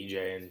rid of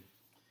DJ and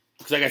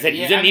because, like I said,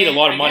 he's gonna need a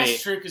lot of money.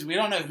 That's true because we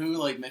don't know who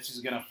like Mitch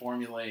is gonna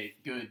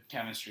formulate good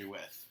chemistry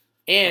with.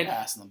 And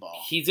passing the ball.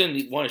 He's going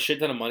to want a shit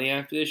ton of money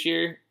after this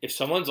year. If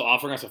someone's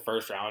offering us a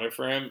first rounder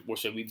for him,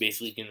 so we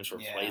basically can just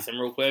replace him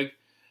real quick,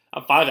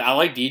 I'm fine with it. I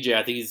like DJ.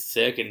 I think he's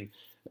sick, and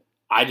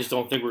I just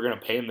don't think we're going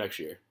to pay him next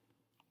year.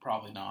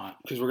 Probably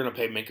not. Because we're going to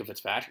pay Minkah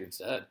Fitzpatrick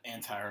instead.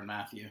 And Tyrann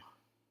Mathieu.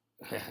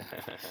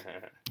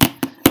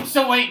 I'm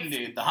still waiting,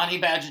 dude. The Honey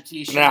Badger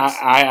t-shirts. Nah,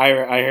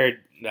 I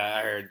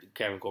heard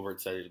Kevin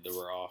Colbert said they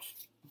were off.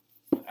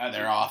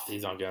 They're off.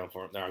 He's not going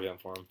for him. They're not going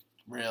for him.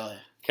 Really?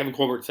 Kevin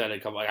Colbert said a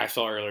couple. Like I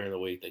saw earlier in the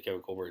week that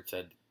Kevin Colbert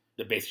said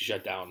they basically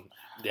shut down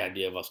the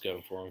idea of us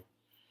going for him.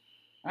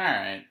 All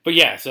right. But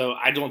yeah, so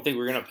I don't think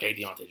we're gonna pay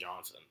Deontay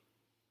Johnson.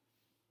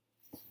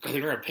 I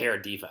think we're gonna pay our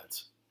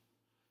defense.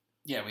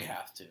 Yeah, we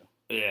have to.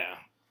 Yeah.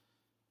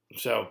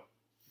 So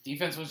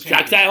defense was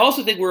changing. I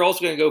also think we're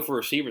also gonna go for a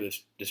receiver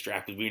this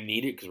draft because we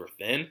need it because we're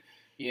thin.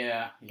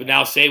 Yeah. But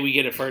now, say we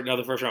get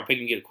another first round pick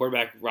and get a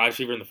quarterback, wide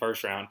receiver in the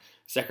first round.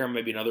 Second round,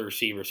 maybe another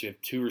receiver. So we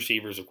have two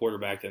receivers, a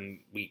quarterback. Then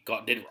we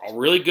did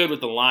really good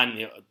with the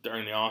line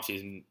during the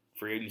offseason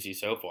free agency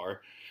so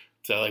far.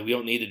 So like we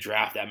don't need to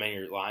draft that many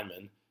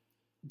linemen.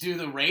 Do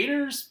the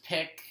Raiders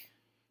pick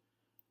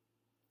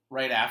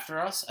right after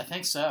us? I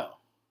think so.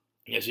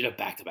 Yeah, so you'd have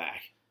back to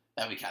back.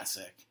 That'd be kind of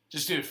sick.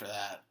 Just do it for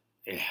that.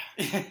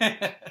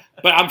 Yeah.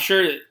 But I'm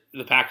sure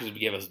the Packers would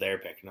give us their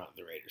pick, not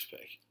the Raiders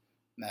pick.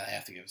 No, they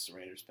have to give us the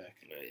Raiders pick.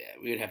 Yeah,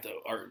 we would have to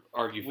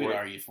argue for it. We'd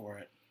argue for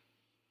it.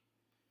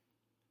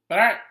 But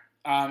all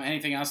right.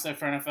 Anything else there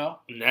for NFL?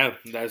 No,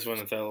 that's when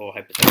it's a little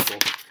hypothetical.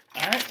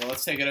 All right. Well,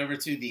 let's take it over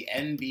to the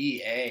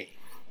NBA.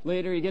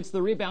 Later, he gets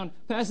the rebound,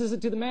 passes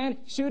it to the man,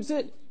 shoots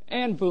it,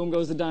 and boom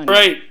goes the dynamite.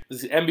 Right.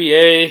 This is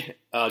NBA.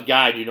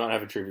 Guy, I do not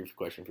have a trivia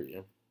question for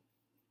you.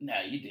 No,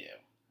 you do.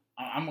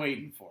 I'm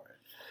waiting for it.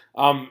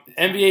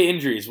 NBA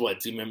injuries.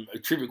 What? A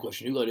trivia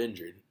question. Who got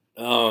injured?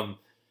 The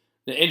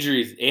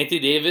injuries. Anthony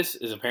Davis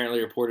is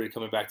apparently reported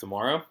coming back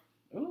tomorrow.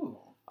 Ooh.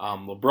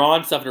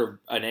 LeBron suffered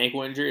an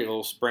ankle injury, a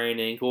little sprained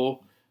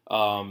ankle.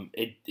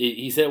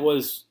 He said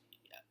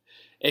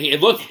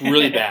it looked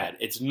really bad.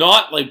 It's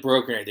not like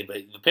broken or anything, but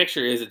the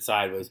picture is it's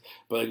sideways.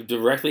 But like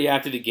directly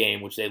after the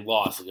game, which they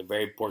lost, like a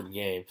very important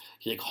game,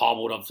 he like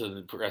hobbled up to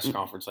the press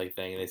conference like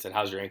thing, and they said,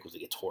 "How's your ankles?"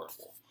 Like, it's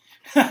horrible.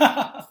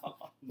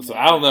 So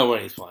I don't know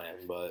when he's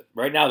playing, but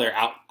right now they're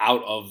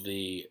out of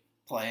the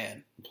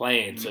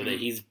playing, so that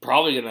he's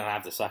probably going to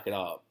have to suck it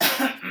up.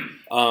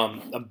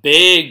 A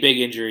big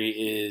injury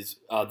is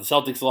the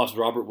Celtics lost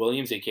Robert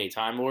Williams, a.k.a.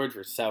 Time Lord,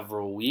 for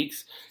several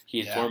weeks.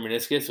 He had torn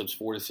meniscus, so it's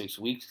 4 to 6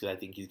 weeks because I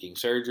think he's getting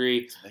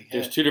surgery.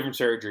 There's two different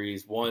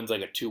surgeries. One's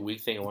like a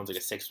 2-week thing and one's like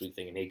a 6-week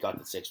thing, and he got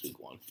the 6-week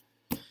one.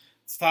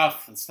 It's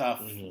tough.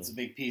 Mm-hmm. It's a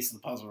big piece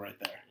of the puzzle right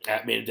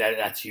there. I mean,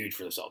 that's huge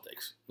for the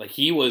Celtics. Like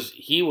he was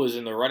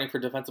in the running for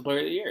Defensive Player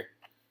of the Year.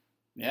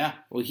 Yeah.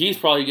 Well, would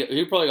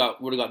have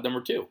got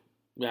number 2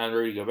 behind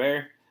Rudy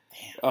Gobert.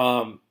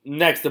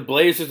 Next, the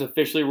Blazers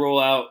officially roll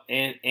out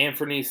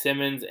Anthony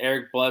Simmons,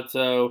 Eric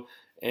Bledsoe,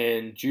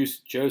 and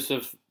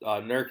Joseph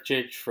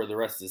Nurkic for the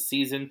rest of the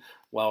season,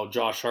 while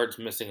Josh Hart's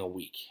missing a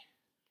week.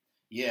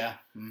 Yeah.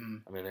 Mm-hmm.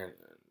 I mean, they're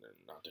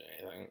not doing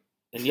anything.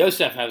 And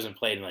Yosef hasn't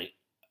played in like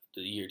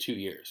 2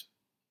 years.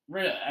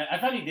 Really? I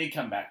thought he did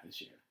come back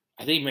this year.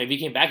 I think maybe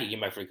he came back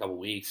for a couple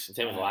weeks.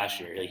 Same with last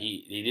year. Like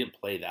he didn't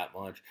play that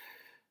much.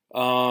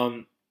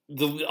 A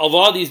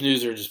lot of these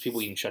news are just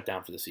people getting shut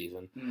down for the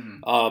season.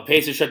 Mm-hmm.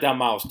 Pacers shut down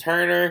Miles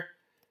Turner.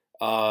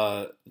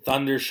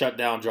 Thunder shut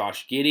down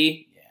Josh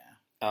Giddey.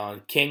 Yeah.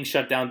 Kings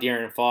shut down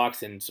De'Aaron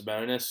Fox and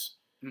Sabonis,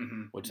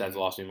 which has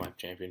lost me my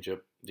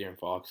championship. De'Aaron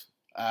Fox.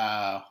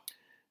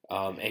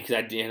 And because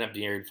I didn't have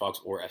De'Aaron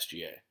Fox or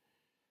SGA.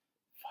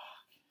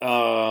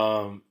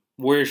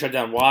 Warriors shut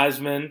down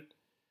Wiseman.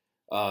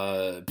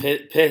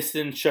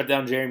 Pistons shut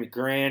down Jeremy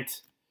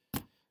Grant.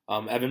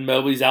 Evan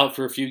Mobley's out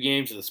for a few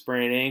games with a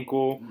sprained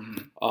ankle.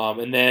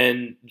 And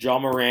then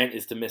John Morant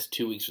is to miss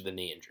 2 weeks with a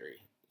knee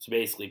injury. So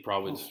basically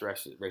probably the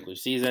rest of the regular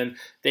season.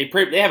 They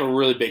have a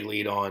really big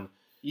lead on.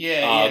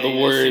 The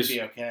Warriors should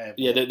be okay.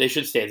 Yeah, they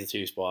should stay at the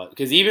 2 spot.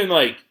 Because even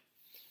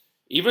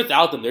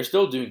without them, they're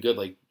still doing good.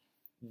 Like,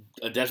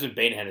 Desmond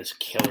Bane had his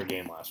killer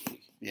game last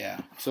week.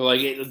 Yeah. So,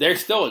 they're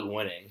still,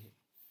 winning.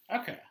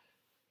 Okay.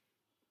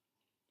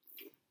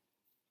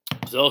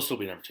 So they'll still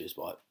be number 2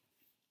 spot.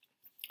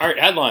 All right,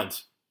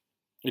 headlines.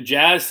 The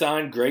Jazz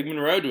signed Greg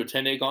Monroe to a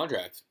 10-day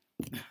contract.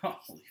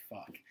 Holy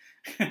fuck.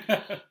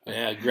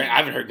 Yeah, I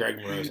haven't heard Greg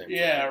Monroe's name.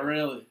 Yeah,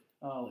 really.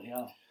 Holy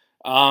hell.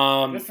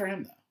 Good for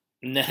him,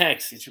 though.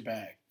 Next. Get your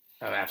bag.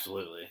 Oh,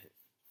 absolutely.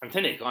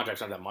 10-day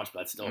contract's not that much,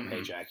 but that's still a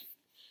paycheck.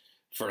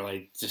 For,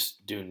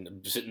 just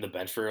sitting the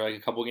bench for, a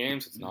couple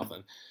games, it's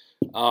nothing.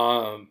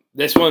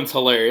 This one's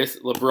hilarious.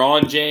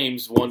 LeBron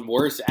James won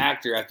Worst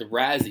Actor at the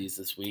Razzies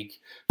this week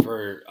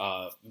for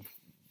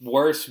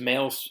Worst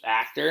Male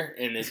Actor,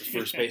 and this is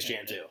for Space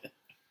Jam 2.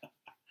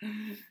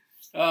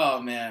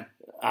 Oh, man.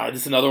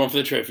 This is another one for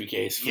the trophy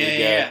case.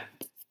 Yeah.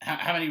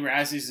 How many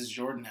Razzies does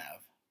Jordan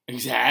have?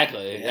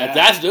 Exactly.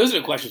 Yeah. Those are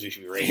the questions we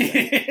should be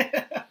raising.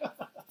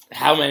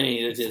 How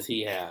many does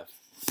he have?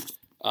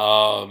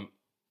 All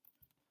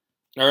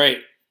right.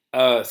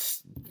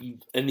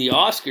 In the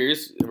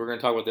Oscars, we're going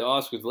to talk about the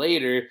Oscars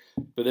later,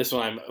 but this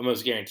one I'm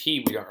almost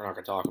guaranteed we're not going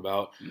to talk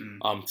about.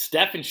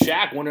 Steph and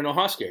Shaq won an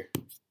Oscar.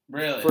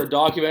 Really? For a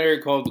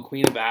documentary called The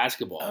Queen of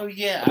Basketball. Oh,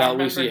 yeah. About I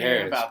remember Lucy hearing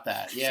Harris. about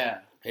that. Yeah.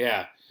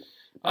 Yeah.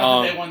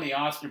 Not that they won the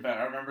Oscar, but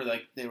I remember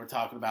they were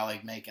talking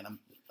about making a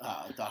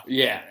documentary.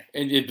 Yeah,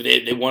 and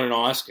they won an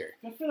Oscar.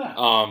 Good for them.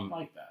 I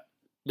like that.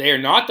 They are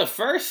not the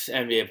first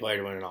NBA player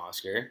to win an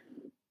Oscar.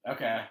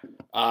 Okay.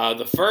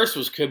 The first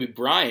was Kobe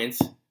Bryant.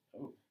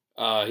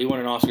 He won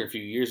an Oscar a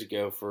few years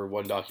ago for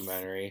one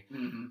documentary.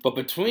 Mm-hmm. But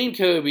between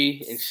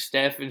Kobe and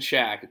Steph and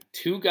Shaq,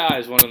 two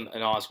guys won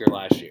an Oscar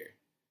last year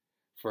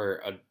for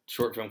a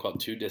short film called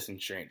Two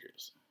Distant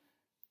Strangers.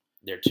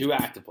 They're two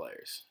active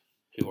players.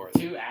 Who are they?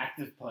 Two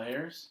active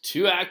players?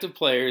 Two active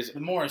players. The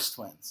Morris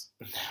twins.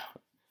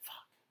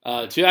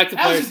 Two active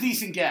That players. was a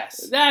decent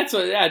guess. That's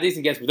a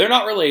decent guess, but they're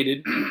not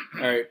related.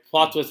 All right,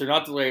 plot twist, they're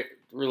not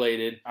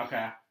related.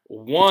 Okay.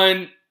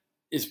 One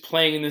is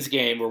playing in this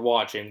game we're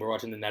watching. We're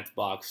watching the Nets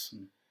Bucks.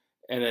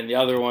 And then the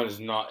other one is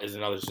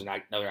another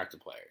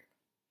active player.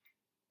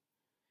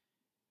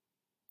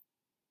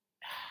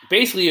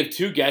 Basically, you have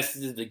two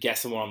guesses to guess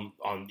someone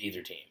on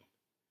either team.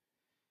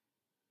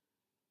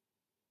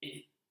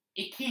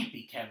 It can't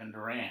be Kevin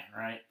Durant,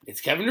 right? It's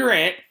Kevin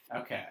Durant,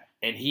 Okay.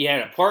 and he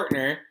had a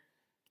partner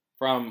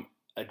from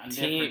a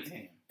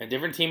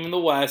different team in the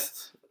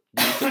West,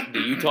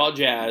 the Utah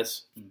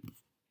Jazz.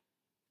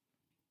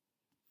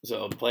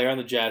 So a player on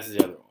the Jazz is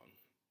the other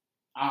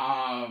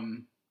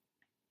one.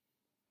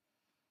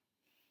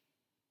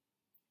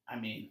 I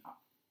mean,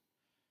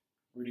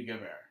 Rudy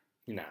Gobert.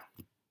 No.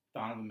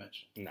 Donovan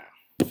Mitchell. No.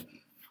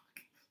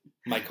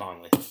 Mike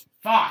Conley.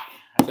 Fuck.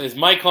 So it's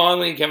Mike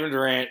Conley and Kevin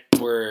Durant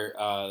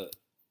were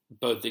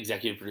both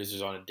executive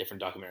producers on a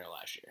different documentary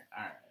last year.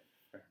 All right.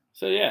 Fair enough.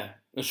 So yeah,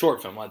 a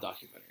short film, not a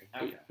documentary.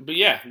 Okay. But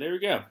yeah, there we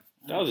go.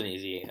 That was an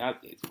easy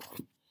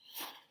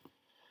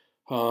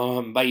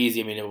one. By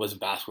easy, I mean it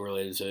wasn't basketball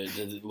related, so it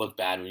doesn't look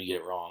bad when you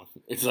get it wrong.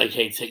 It's like,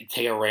 hey, take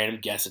a random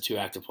guess of two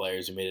active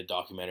players who made a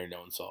documentary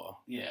no one saw.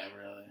 Yeah,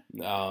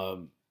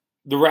 really.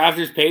 The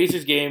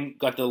Raptors-Pacers game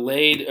got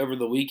delayed over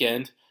the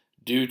weekend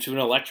due to an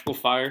electrical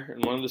fire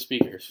in one of the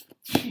speakers.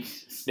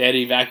 Jesus. They had to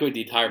evacuate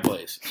the entire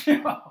place.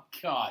 Oh,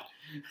 God.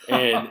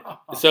 And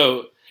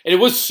so it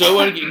was so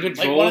in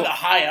control. Like one of the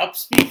high-up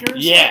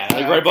speakers? Yeah,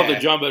 like right above the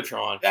Okay.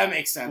 Jumbotron. That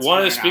makes sense. One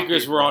of the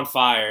speakers were on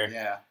fire.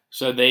 Yeah.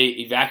 So they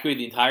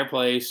evacuated the entire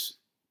place,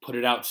 put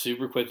it out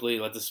super quickly,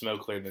 let the smoke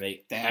clear. Then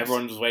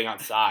everyone was waiting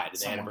outside, and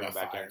they had to bring it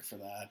back in. For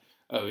that.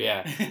 Oh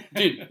yeah,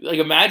 dude! Like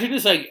imagine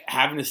just like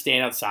having to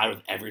stand outside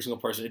with every single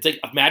person. It's like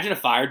imagine a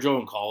fire drill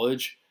in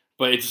college,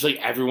 but it's just like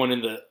everyone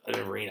in the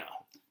arena.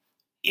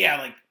 Yeah,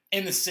 like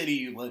in the city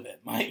you live in,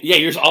 Mike. Yeah,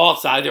 you're just all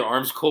outside, their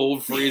arms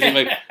cold, freezing.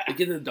 Like,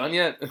 get it done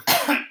yet?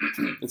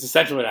 It's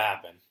essentially what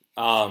happened.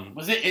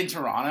 Was it in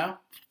Toronto?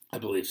 I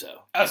believe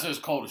so. Oh, so it was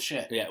cold as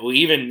shit. Yeah, well,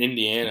 even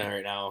Indiana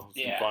right now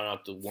is Yeah. probably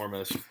not the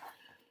warmest.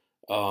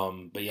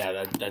 But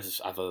yeah, that's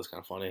just, I thought it was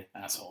kind of funny.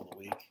 Asshole of the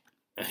week.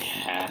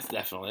 Yeah,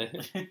 definitely.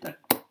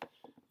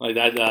 Like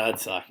that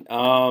sucked.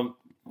 I'm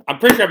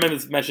pretty sure I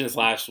mentioned this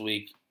last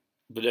week,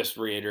 but just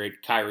to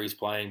reiterate, Kyrie's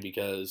playing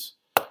because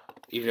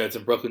even though it's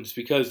in Brooklyn, just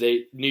because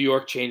New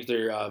York changed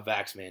their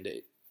vax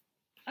mandate.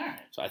 All right.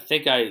 So I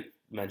think I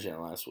mentioned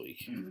it last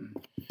week.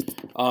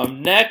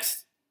 Mm-hmm.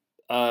 Next,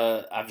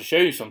 I have to show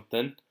you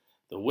something.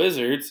 The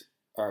Wizards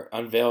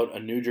unveiled a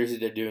new jersey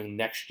they're doing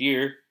next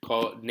year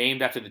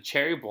named after the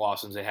cherry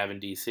blossoms they have in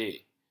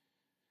DC.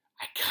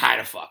 I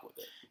kind of fuck with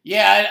it.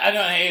 Yeah, I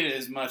don't hate it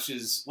as much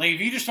as like if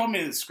you just told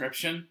me the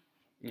description,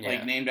 Yeah.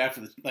 like named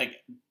after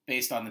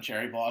based on the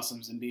cherry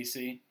blossoms in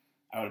DC,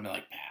 I would have been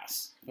like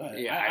pass. But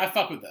Yeah, I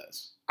fuck with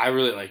those. I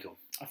really like them.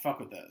 I fuck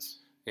with those.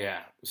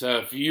 Yeah. So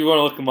if you want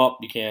to look them up,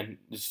 you can.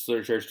 Just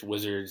search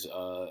Wizards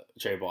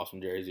cherry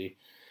blossom jersey.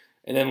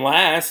 And then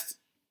last,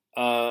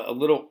 a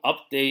little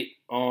update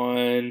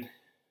on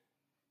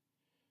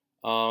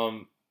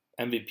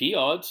MVP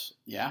odds.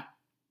 Yeah.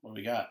 What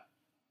do we got?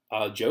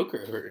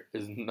 Joker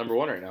is number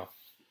one right now.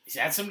 He's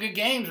had some good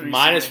games recently.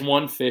 Minus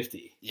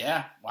 150.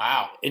 Yeah.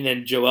 Wow. And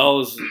then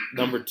Joel is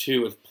number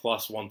two with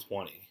plus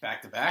 120.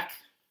 Back to back.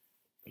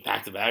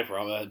 Back to back,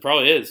 probably. It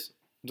probably is.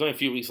 There's only a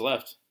few weeks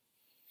left.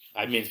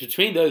 I mean, it's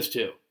between those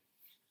two.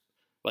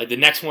 Like, the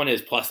next one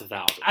is plus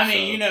 1,000. I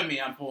mean, so. you know me,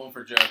 I'm pulling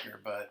for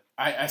Joker, but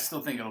I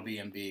still think it'll be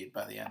Embiid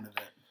by the end of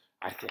it.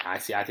 I think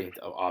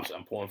obviously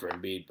I'm pulling for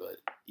Embiid, but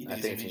You I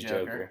think it's gonna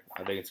be Joker.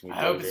 I think it's going to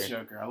I be hope Joker. it's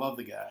Joker. I love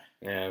the guy.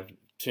 Yeah,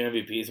 2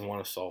 MVPs and 1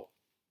 assault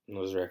in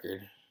his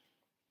record.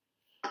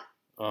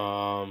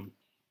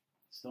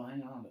 Still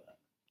hanging on to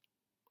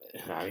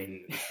that. I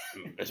mean,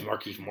 has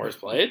Marquise Morris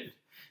played?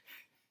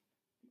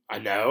 I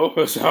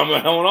know, so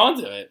I'm holding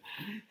on to it.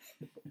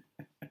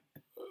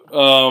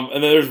 And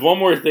then there's one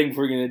more thing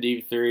for getting to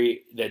Deep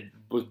 3 that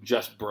was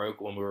just broke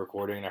when we were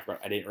recording, and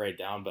I didn't write it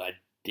down, but I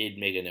did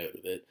make a note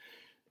of it.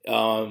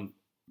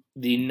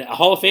 The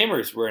Hall of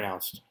Famers were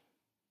announced.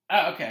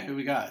 Oh, okay. Who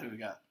we got?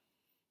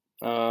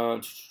 Uh,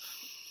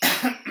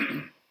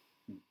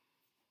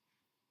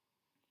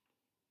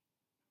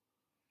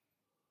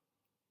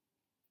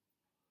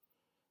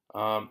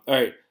 all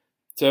right.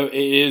 So it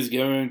is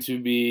going to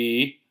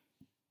be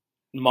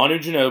Manu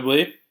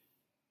Ginobili,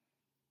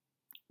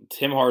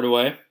 Tim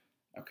Hardaway,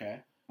 Okay.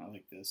 I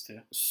like this too.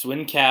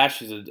 Swin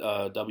Cash is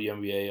a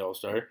WNBA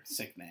All-Star.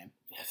 Sick name.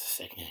 That's a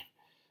sick name.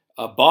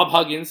 Bob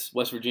Huggins,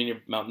 West Virginia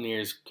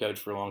Mountaineers coach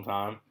for a long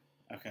time.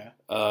 Okay.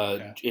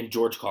 And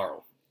George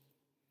Karl.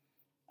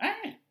 All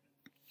right.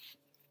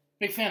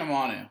 Big fan of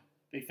Manu.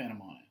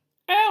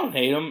 I don't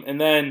hate him.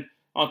 And then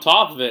on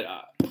top of it,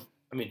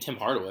 I mean, Tim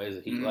Hardaway is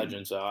a Heat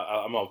legend, so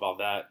I'm all about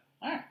that.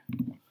 All right.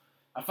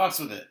 I fucks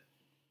with it.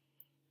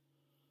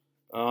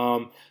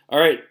 All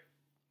right.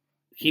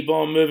 Keep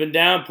on moving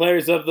down.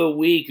 Players of the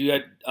week.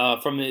 We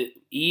got from the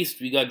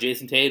East. We got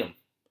Jason Tatum.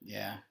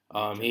 Yeah.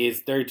 He has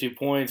 32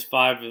 points,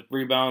 5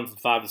 rebounds, and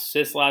 5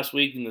 assists last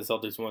week, and the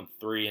Celtics went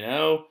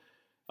 3-0.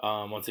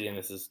 Once again,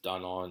 this is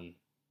done on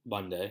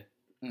Monday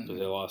because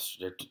they lost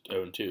their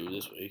 0-2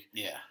 this week.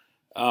 Yeah.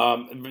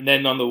 And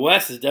then on the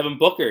West is Devin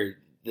Booker.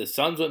 The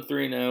Suns went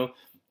 3-0.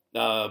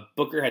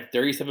 Booker had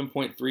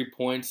 37.3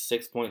 points,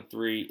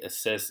 6.3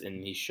 assists,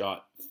 and he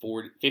shot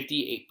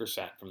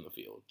 58% from the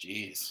field.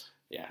 Jeez.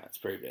 Yeah, that's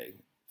pretty big.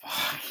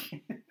 Fuck.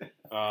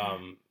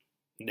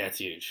 That's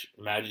huge.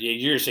 Imagine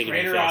you're shaking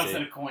Greater odds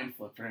than a coin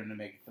flip for him to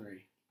make a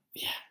 3.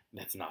 Yeah,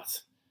 that's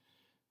nuts.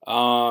 But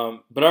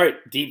all right,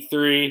 deep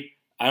 3.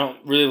 I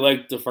don't really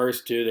like the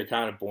first 2. They're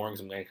kind of boring.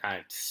 So I'm kind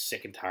of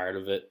sick and tired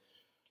of it.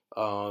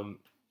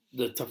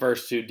 The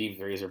first 2 deep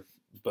 3s are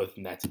both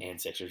Nets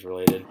and Sixers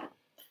related.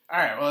 All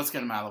right, well, let's get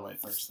them out of the way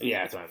first. Then.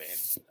 Yeah, that's what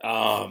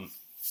I mean.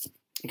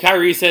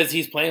 Kyrie says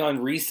he's planning on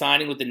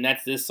re-signing with the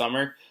Nets this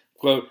summer.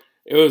 Quote,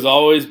 "It was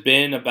always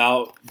been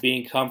about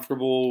being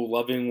comfortable,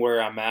 loving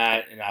where I'm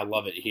at, and I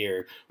love it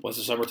here. Once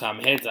the summertime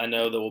hits, I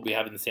know that we'll be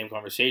having the same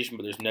conversation,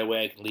 but there's no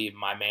way I can leave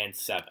my man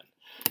 7.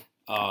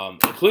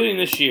 Including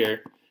this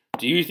year,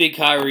 do you think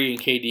Kyrie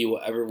and KD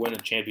will ever win a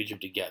championship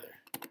together?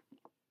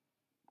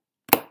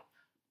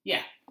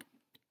 Yeah.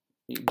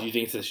 Do you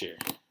think it's this year?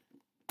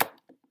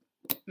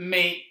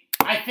 Mate,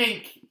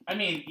 I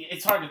mean,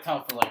 it's hard to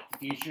tell for, like, the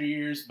future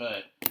years,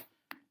 but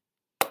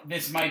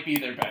this might be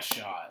their best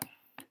shot.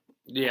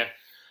 Yeah.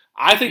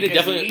 I think because they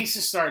definitely... the East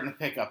is starting to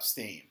pick up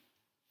steam.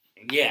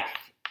 Yeah.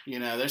 You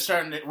know, we're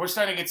starting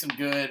to get some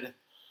good...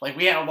 Like,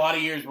 we had a lot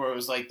of years where it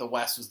was like the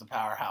West was the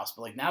powerhouse,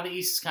 but, like, now the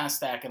East is kind of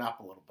stacking up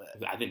a little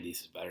bit. I think the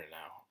East is better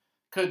now.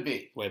 Could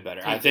be. Way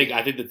better. I think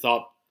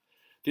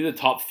the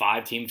top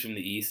 5 teams from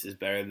the East is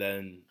better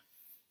than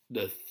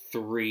the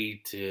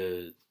 3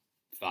 to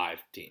 5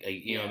 team.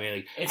 Like, you know what I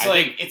mean?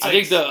 Like, I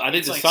think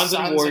the Suns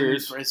and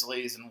Warriors, and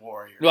Grizzlies and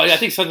Warriors. Well, I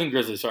think Suns and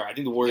Grizzlies. Sorry, I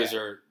think the Warriors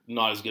are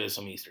not as good as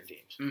some Eastern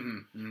teams.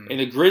 Mm-hmm. And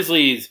the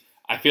Grizzlies,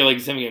 I feel like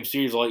in 7-game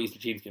series, a lot of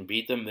Eastern teams can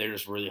beat them. They're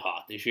just really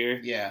hot this year.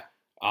 Yeah.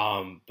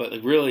 But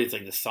like really, it's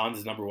like the Suns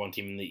is number 1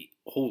 team in the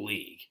whole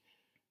league,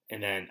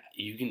 and then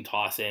you can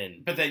toss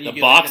in but then you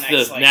the Bucks, like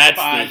the Nets,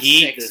 5, the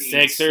Heat, 6 the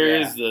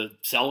Sixers, yeah. the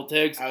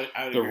Celtics.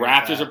 I would the agree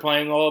Raptors with that. are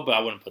playing well, but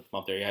I wouldn't put them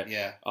up there yet.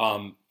 Yeah.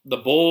 The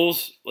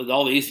Bulls, like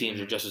all these teams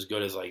are just as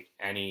good as like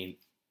any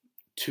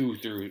 2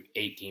 through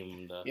 8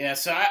 team. Yeah,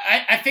 so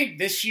I think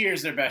this year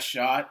is their best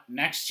shot.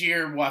 Next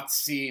year, we'll have to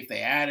see if they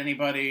add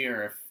anybody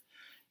or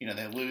if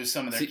they lose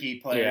some of their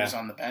key players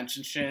on the bench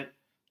and shit.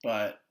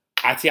 But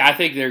I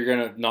think they're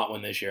gonna not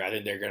win this year. I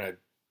think they're gonna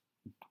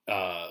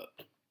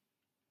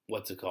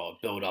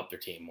build up their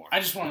team more. I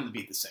just want them to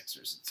beat the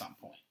Sixers at some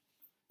point.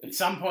 At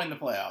some point in the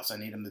playoffs, I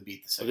need them to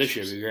beat the Sixers. This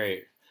year would be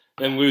great.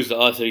 Then lose to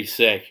us, he's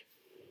sick.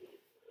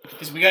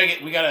 Because we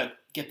gotta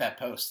get that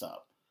post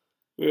up.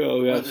 Yeah,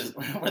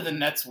 where the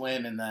Nets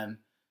win and then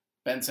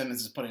Ben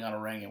Simmons is putting on a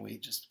ring and we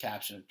just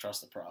caption and trust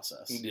the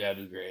process. Yeah,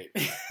 that'd be great.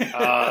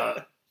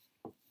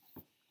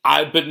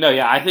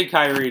 I think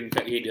Kyrie and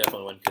he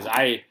definitely win because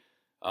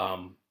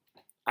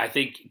I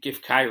think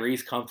if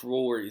Kyrie's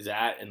comfortable where he's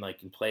at and like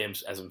can play him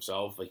as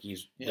himself, like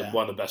he's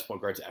one of the best point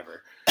guards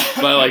ever.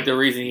 But like the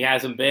reason he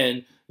hasn't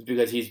been is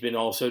because he's been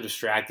also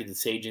distracted and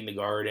saging the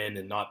garden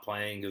and not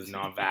playing because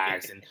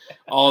non-vax and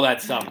all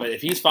that stuff. But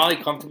if he's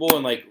finally comfortable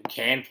and like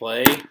can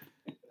play,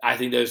 I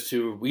think those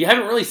two we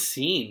haven't really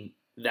seen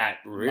that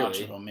really much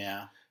of them,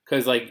 yeah.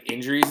 Because like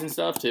injuries and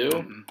stuff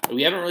too,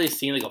 we haven't really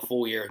seen like a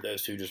full year of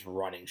those two just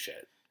running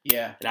shit.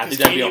 Yeah, and I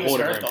think that'd be a whole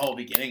different. The whole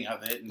beginning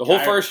of it, the whole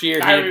first year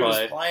Kyrie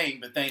was playing,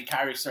 but then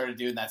Kyrie started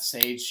doing that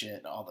sage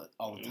shit all the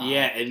time.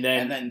 Yeah, and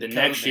then the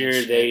next year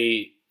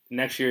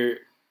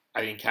I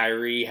think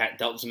Kyrie had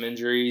dealt some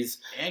injuries,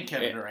 and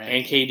Kevin Durant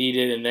and KD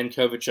did, and then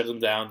COVID shut them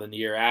down. Then the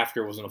year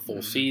after wasn't a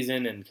full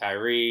season, and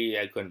Kyrie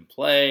couldn't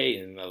play,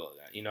 and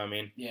you know what I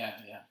mean? Yeah.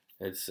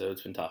 It's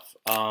been tough.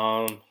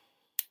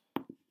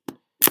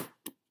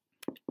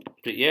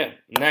 But yeah,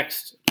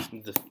 next,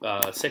 the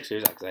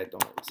Sixers, because I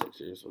don't like the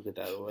Sixers. We'll get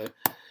that out of the way.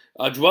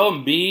 Joel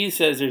Embiid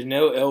says there's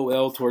no ill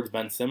will towards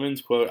Ben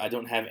Simmons. Quote, I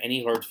don't have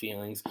any hard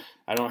feelings.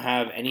 I don't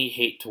have any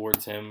hate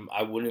towards him.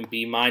 I wouldn't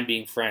mind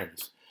being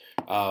friends.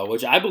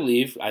 which I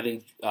believe. I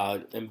think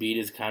Embiid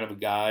is kind of a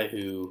guy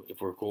who,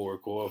 if we're cool, we're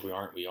cool. If we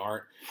aren't, we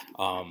aren't.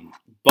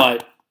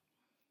 But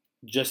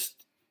just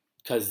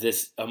because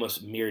this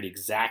almost mirrored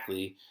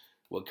exactly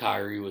what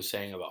Kyrie was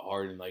saying about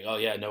Harden, like, oh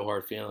yeah, no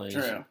hard feelings.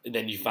 True. And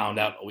then you found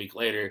out a week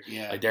later,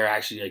 Yeah. like they're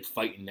actually like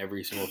fighting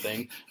every single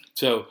thing.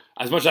 So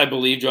as much as I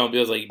believe Joel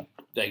Embiid's like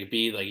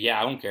be like, yeah,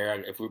 I don't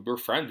care. If we're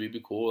friends, we'd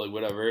be cool, like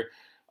whatever.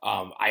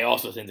 I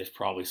also think there's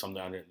probably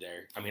something under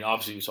there. I mean,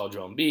 obviously we saw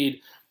Joel Embiid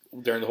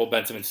during the whole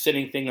Ben Simmons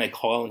sitting thing, like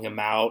calling him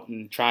out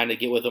and trying to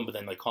get with him, but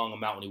then like calling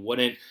him out when he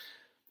wouldn't.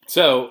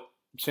 So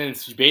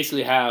since you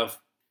basically have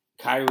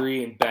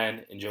Kyrie and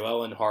Ben and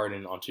Joel and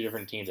Harden on two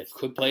different teams that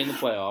could play in the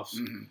playoffs,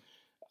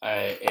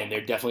 and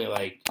they're definitely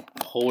like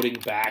holding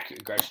back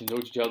aggression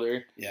towards each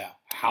other. Yeah.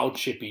 How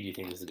chippy do you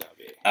think this is gonna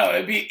be? Oh,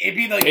 it'd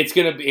be like It's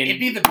gonna be. it'd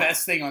be the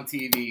best thing on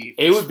TV.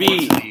 It would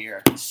be of the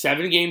year.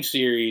 7-game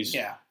series.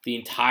 Yeah. The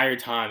entire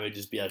time it'd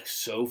just be like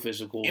so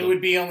physical. It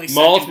would be only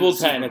multiple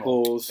second to the Super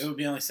Bowl. technicals. It would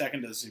be only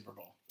second to the Super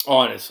Bowl.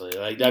 Honestly,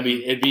 like that'd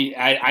be it'd be.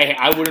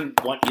 I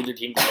wouldn't want either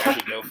team to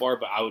actually go for it,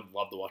 but I would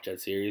love to watch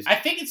that series. I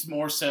think it's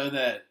more so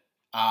that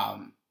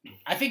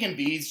I think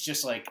Embiid's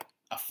just like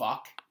a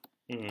fuck,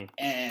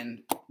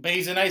 but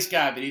he's a nice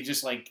guy, but he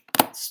just like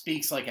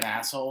speaks like an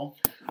asshole.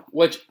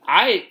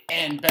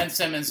 And Ben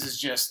Simmons is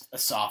just a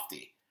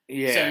softie.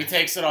 Yeah. So he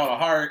takes it all to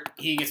heart.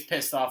 He gets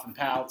pissed off and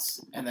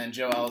pouts, and then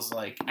Joel's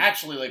like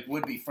actually like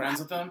would be friends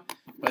with him,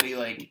 but he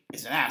like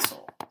is an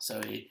asshole.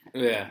 So he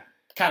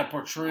kind of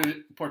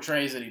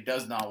portrays that he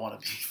does not want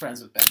to be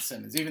friends with Ben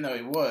Simmons, even though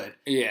he would.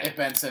 Yeah. If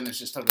Ben Simmons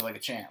just took it like a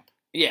champ.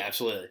 Yeah,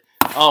 absolutely.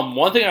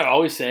 One thing I'd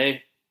always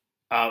say,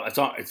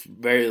 it's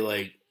very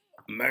like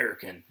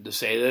American to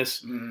say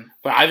this,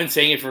 but I've been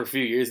saying it for a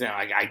few years now.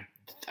 I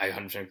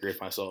 100% agree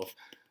with myself.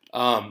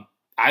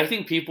 I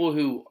think people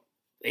who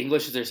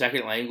English is their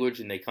second language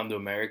and they come to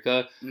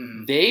America,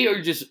 they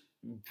are just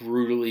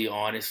brutally,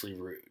 honestly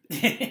rude.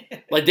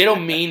 Like they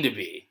don't mean to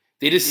be.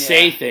 They just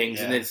say things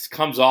and it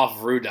comes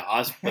off rude to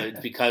us, but it's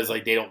because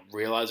like they don't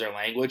realize our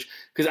language.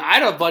 Because I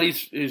had a buddy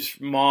whose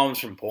mom's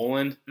from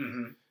Poland,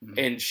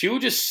 and she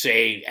would just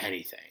say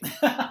anything.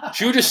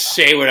 She would just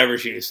say whatever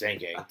she was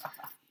thinking,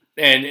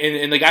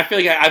 and like I feel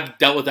like I've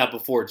dealt with that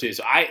before too.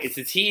 So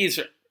he's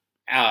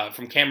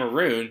from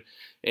Cameroon,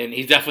 and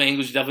he's definitely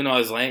English, definitely not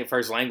his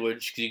first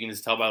language because you can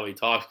just tell by the way he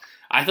talks.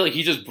 I feel like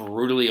he's just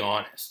brutally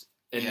honest.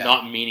 And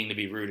not meaning to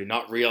be rude and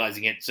not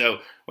realizing it. So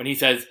when he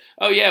says,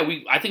 "Oh yeah,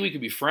 I think we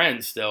could be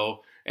friends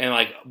still," and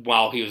like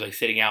while he was like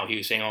sitting out, he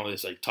was saying all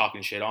this like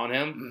talking shit on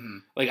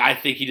him. Like I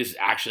think he just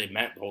actually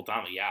meant the whole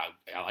time. Like, yeah,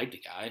 I like the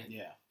guy.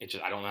 Yeah, it's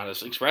just I don't know how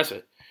to express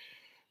it.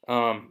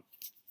 And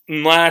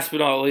last but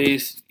not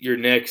least, your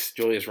Knicks,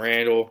 Julius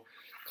Randle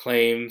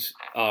claims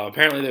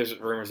apparently there's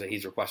rumors that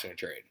he's requesting a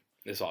trade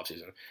this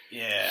offseason.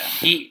 Yeah,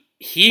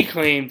 he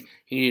claimed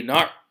he did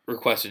not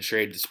request a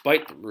trade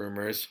despite the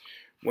rumors.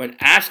 When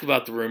asked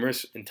about the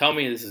rumors, and tell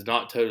me this is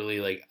not totally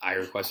like I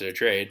requested a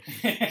trade,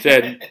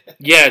 said,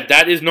 yeah,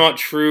 that is not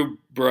true,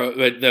 bro.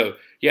 But no,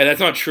 yeah,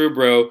 that's not true,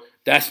 bro.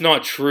 That's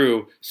not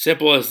true.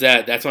 Simple as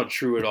that. That's not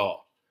true at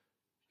all.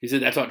 He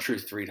said that's not true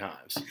 3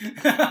 times.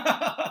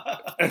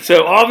 And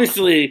so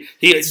obviously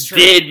he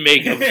did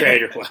make a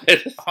trade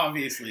request.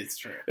 Obviously it's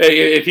true.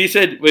 If he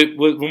said, wait,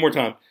 one more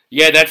time,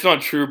 yeah, that's not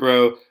true,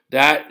 bro.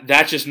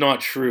 That's just not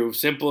true.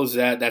 Simple as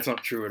that. That's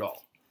not true at all.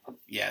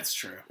 Yeah, it's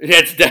true. Yeah,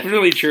 it's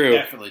definitely true.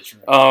 Definitely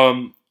true.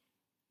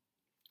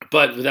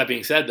 But with that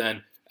being said,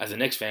 then as a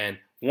Knicks fan,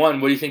 one,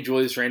 what do you think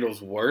Julius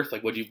Randle's worth?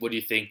 Like, what do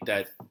you think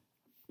that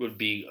would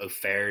be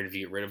fair to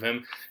get rid of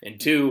him? And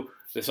two,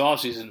 this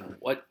offseason,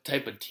 what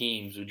type of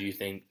teams would you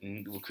think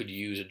could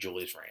use a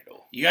Julius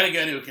Randle? You got to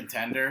go to a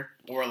contender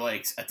or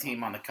like a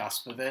team on the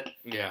cusp of it.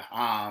 Yeah.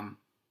 I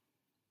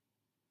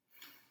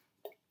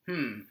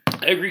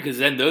agree because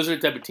then those are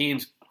the type of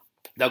teams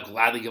they'll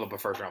gladly give up a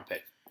first round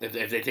pick.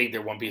 If they think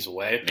they're one piece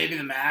away. Maybe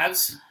the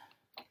Mavs?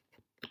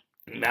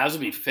 The Mavs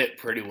would be fit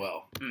pretty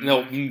well.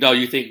 No,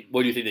 you think?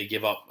 What do you think they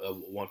give up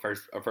a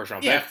first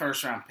round pick? Yeah,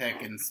 first round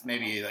pick and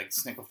maybe like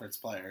Snickleford's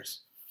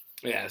players.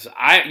 Yeah, so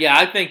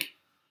I think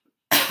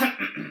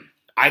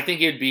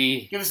it'd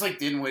be give us like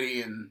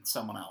Dinwiddie and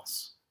someone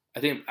else.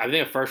 I think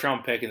a first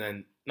round pick and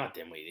then not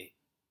Dinwiddie.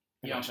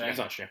 That's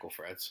not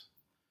Snickleford's.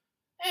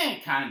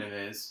 It kind of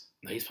is.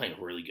 No, he's playing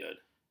really good.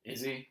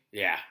 Is he?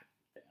 Yeah.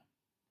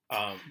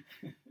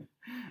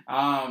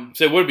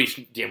 So it would be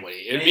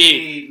Dinwiddie. It'd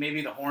be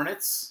maybe the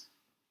Hornets.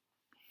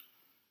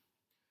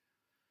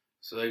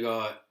 So they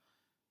got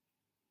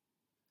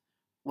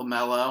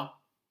LaMelo,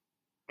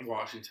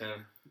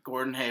 Washington,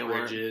 Gordon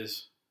Hayward,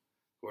 Bridges,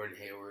 Gordon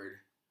Hayward.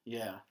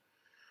 Yeah.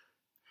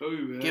 Oh,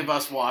 man. Give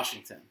us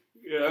Washington.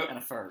 Yeah. And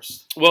a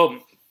first. Well,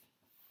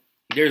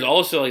 there's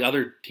also like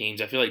other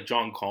teams. I feel like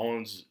John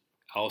Collins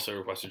also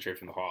requested a trade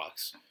from the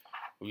Hawks.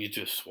 We could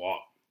just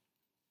swap.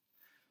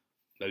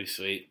 That'd be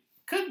sweet.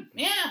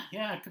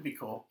 Yeah, it could be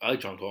cool. I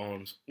like John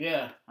Collins.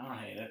 Yeah, I don't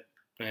hate it.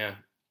 Yeah.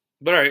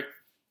 But all right,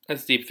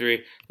 that's deep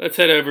 3. Let's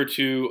head over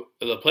to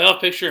the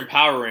playoff picture and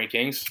power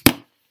rankings.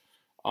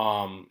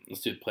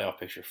 Let's do the playoff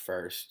picture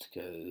first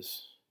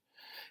because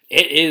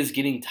it is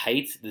getting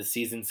tight. The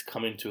season's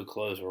coming to a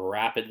close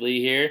rapidly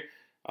here.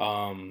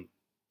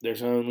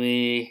 There's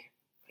only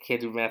I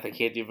can't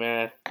do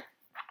math.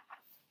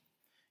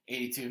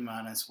 82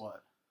 minus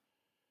what?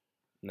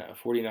 No,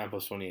 49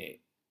 plus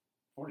 28.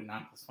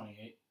 49 plus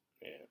 28.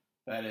 Yeah.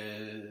 That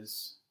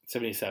is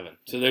 77.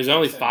 So there's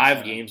only 5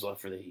 77. games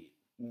left for the Heat.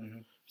 Mm-hmm.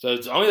 So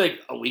it's only like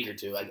a week or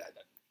two.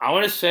 I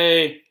want to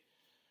say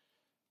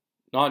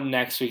not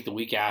next week, the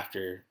week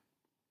after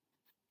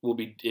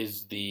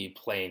is the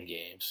playing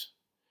games.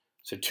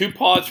 So 2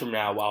 pods from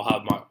now,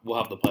 we'll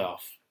have the playoff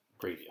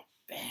preview.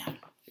 Damn.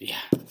 Yeah,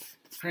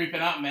 It's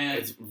creeping up, man.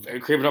 it's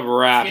creeping up It's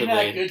rapidly.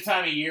 getting that good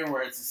time of year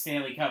where it's the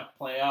Stanley Cup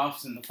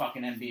playoffs and the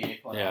fucking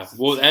NBA playoffs. Yeah. at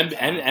the Well, same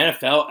time.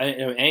 NFL,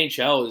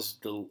 NHL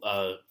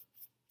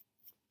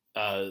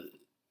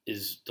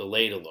is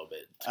delayed a little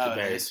bit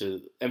compared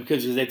to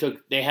because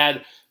they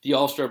had the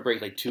All-Star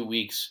break like 2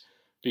 weeks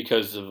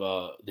because of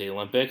the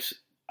Olympics.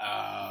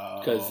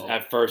 Because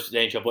at first the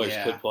NHL players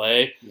could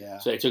play, Yeah.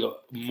 so they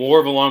took more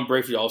of a long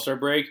break for the All-Star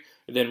break.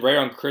 And then right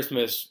on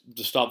Christmas,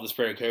 to stop the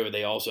spread of COVID,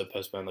 they also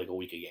postponed like a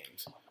week of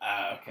games.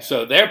 Okay.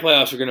 So their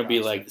playoffs are going to be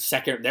Gotcha. like the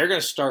second. They're going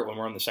to start when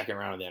we're on the second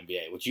round of the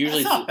NBA, which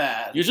usually That's not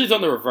bad. usually it's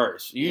on the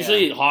reverse.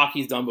 Usually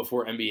hockey's done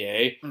before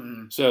NBA.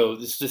 Mm-hmm. So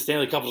the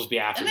Stanley Cup will just be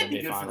after That the might be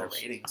NBA good for the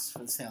finals. ratings for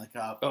the Stanley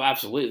Cup. Oh,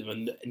 absolutely.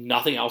 When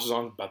nothing else is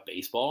on but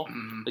baseball.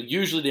 Mhm. Like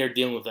usually they're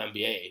dealing with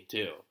NBA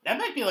too. That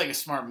might be like a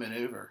smart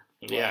maneuver.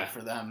 Yeah.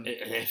 For them.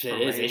 If For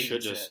it is, they ratings should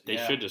and just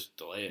shit. Yeah.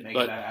 delay it. Make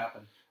But that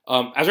happen.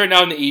 as right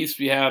now in the East,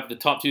 we have the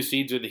top 2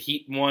 seeds are the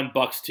Heat 1,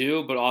 Bucks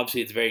 2, but obviously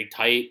it's very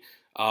tight.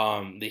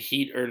 The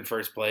Heat are in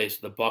first place,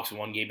 the Bucks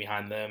 1 game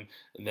behind them,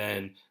 and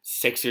then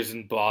Sixers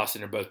and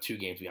Boston are both 2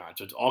 games behind.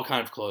 So it's all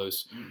kind of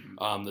close.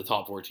 Mm-hmm. The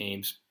top 4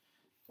 teams.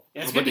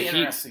 Yeah, it's But going to be the Heat-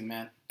 interesting,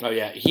 man. Oh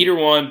yeah, Heat are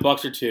 1,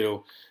 Bucks are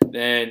 2.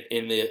 Then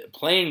in the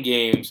playing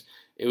games,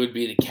 it would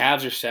be the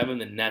Cavs are 7,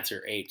 the Nets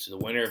are 8. So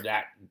the winner of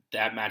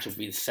that match will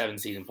be the 7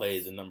 seed and play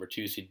the number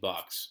 2 seed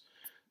Bucks,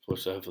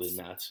 which so hopefully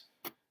the Nets.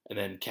 And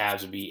then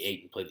Cavs would be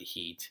 8 and play the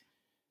Heat.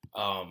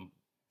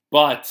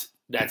 But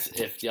that's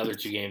if the other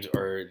 2 games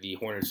are the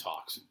Hornets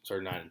Hawks, so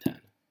 9 and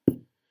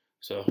 10.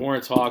 So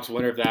Hornets Hawks,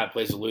 winner of that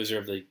plays the loser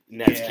of the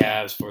Nets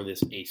Cavs for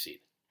this 8 seed.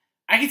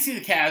 I can see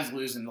the Cavs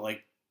losing.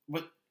 Like,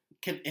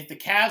 if the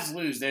Cavs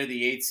lose, they're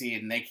the 8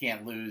 seed, and they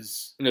can't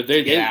lose No,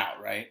 to get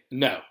out, right?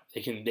 No,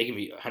 they can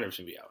be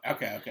 100% be out.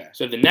 Okay.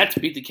 So if the Nets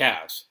beat the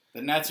Cavs,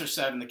 The Nets are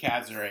 7, the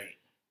Cavs are 8.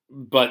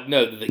 but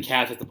no, the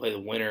Cavs have to play the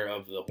winner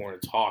of the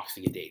Hornets Hawks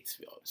to get the 8th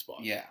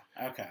spot. Yeah,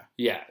 okay.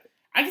 Yeah.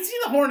 I can see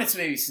the Hornets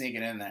maybe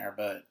sneaking in there,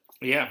 but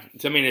Yeah.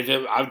 So, I mean,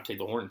 I would take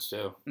the Hornets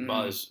too.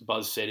 Mhm.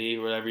 Buzz City,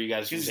 whatever you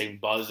guys can say,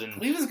 Buzz and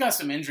Cleveland's got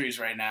some injuries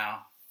right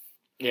now,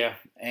 yeah.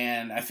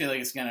 and I feel like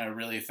it's going to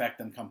really affect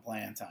them come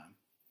playing time.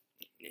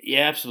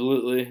 Yeah,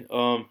 absolutely.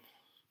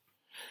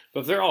 But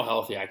if they're all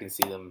healthy, I can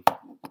see them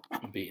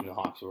beating the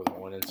Hawks or the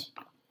Hornets.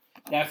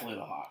 Definitely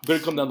the Hawks. But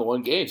it come down to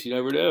one game, so you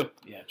never know.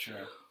 Yeah,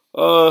 true.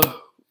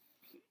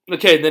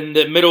 Okay, then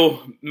the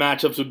middle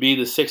matchups would be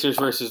the Sixers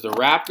versus the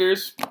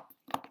Raptors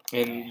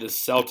and the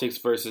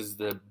Celtics versus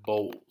the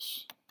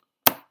Bulls.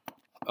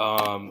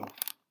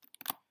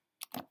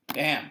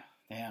 Damn.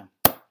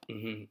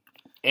 Mm-hmm.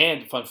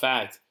 And fun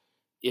fact,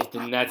 if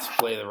the Nets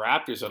play the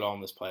Raptors at all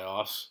in this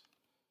playoffs,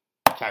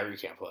 Kyrie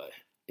can't play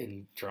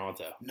in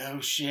Toronto No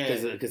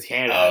shit. because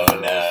Canada. Oh,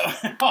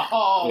 no.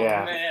 Oh,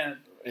 Yeah. man.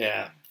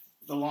 Yeah,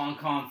 The long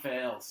con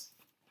fails.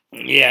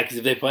 yeah, because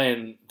if they play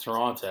in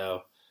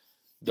Toronto,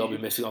 they'll be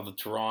missing all the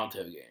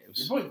Toronto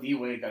games. Your boy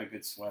D-Wade got a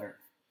good sweater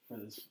for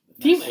this.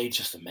 D-Wade's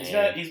just a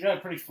man. He's got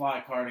a pretty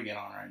fly cardigan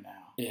on right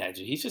now. Yeah,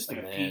 dude, he's just Like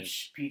a a man.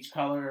 peach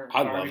color.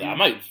 I love cardigan. that. I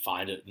might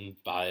find it and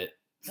buy it.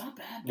 It's not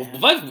bad, Well,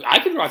 man. I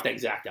could rock that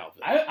exact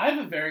outfit. I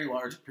have a very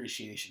large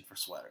appreciation for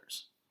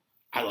sweaters.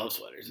 I love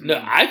sweaters. Mhm.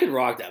 No, I could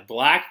rock that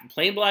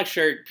plain black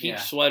shirt, peach Yeah.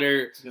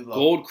 sweater, It's a good look.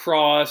 gold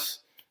cross.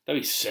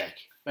 That'd be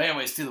sick. But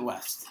anyways, to the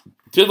West.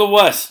 To the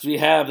West, we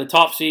have the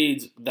top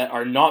seeds that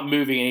are not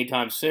moving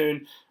anytime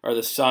soon are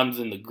the Suns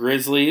and the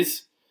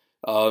Grizzlies.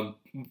 On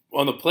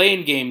the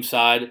playing game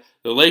side,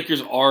 the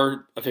Lakers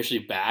are officially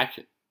back.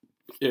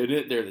 They're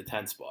the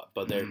 10th spot,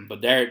 but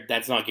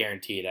that's not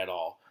guaranteed at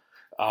all.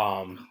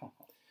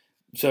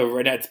 So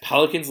right now it's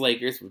Pelicans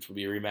Lakers, which will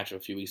be a rematch of a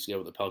few weeks ago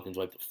where the Pelicans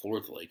wiped the floor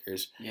with the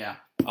Lakers. Yeah.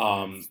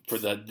 For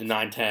the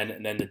 9-10,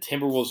 and then the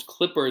Timberwolves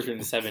Clippers are in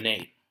the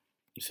 7-8.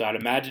 So I'd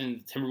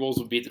imagine the Timberwolves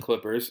would beat the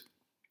Clippers,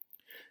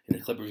 and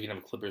the Clippers are gonna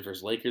have a Clippers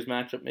versus Lakers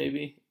matchup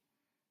maybe.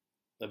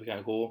 That'd be kind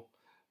of cool.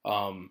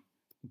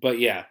 But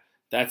yeah,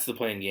 that's the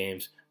playing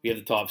games. We have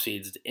the top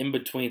seeds in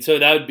between. So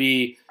that would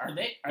be Are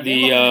they The,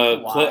 looking at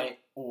Kawhi Clip-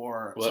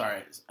 or What?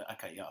 sorry, I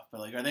cut you off. But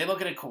like, are they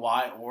looking at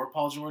Kawhi or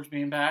Paul George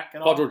being back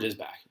at all? Paul George is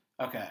back.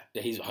 Okay.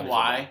 Yeah, he's 100%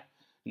 Kawhi. back.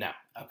 No,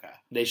 Okay.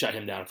 they shut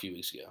him down a few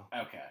weeks ago.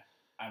 Okay.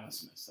 I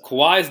must have missed that.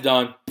 Kawhi's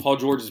done. Paul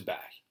George is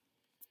back.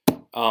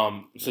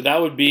 So that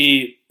would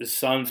be the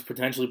Suns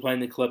potentially playing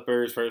the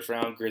Clippers first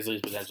round,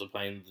 Grizzlies potentially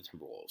playing the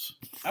Timberwolves.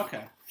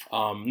 Okay.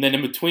 And then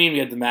in between we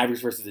have the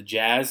Mavericks versus the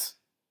Jazz.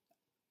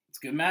 It's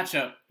a good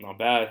matchup. Not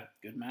bad.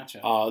 Good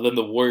matchup. Then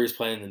the Warriors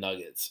playing the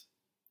Nuggets.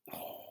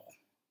 Oh,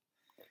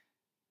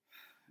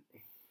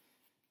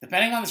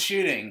 Depending on the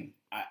shooting,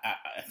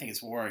 I think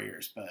it's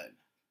Warriors, but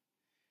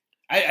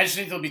I just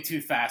think they'll be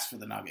too fast for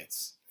the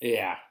Nuggets.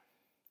 Yeah.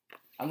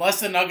 Unless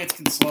the Nuggets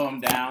can slow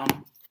them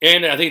down.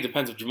 And I think it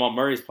depends if Jamal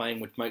Murray's playing,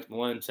 which Mike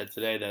Malone said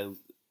today that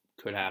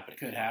could happen.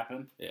 Could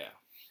happen. Yeah.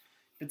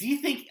 But do you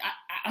think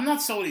I'm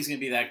not sold he's going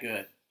to be that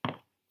good?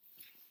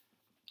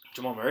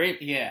 Jamal Murray?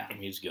 Yeah. I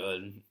mean, he's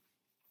good.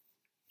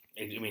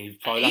 I mean, he's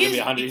probably not going to be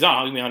 100. He's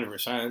not going to be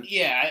 100%.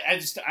 Yeah,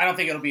 I don't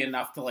think it'll be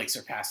enough to like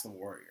surpass the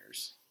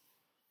Warriors.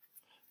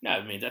 No,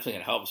 I mean, definitely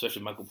going to help,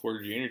 especially Michael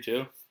Porter Jr.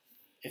 too.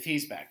 If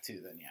he's back too,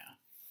 then yeah.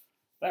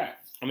 All right.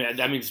 I mean,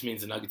 that just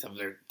means the Nuggets have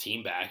their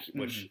team back,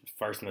 which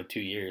first in like 2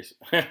 years.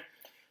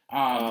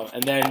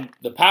 And then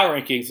the power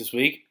rankings this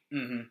week.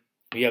 Mm-hmm.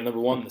 We have number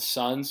 1, the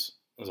Suns,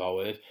 as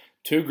always.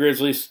 2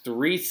 Grizzlies,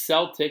 3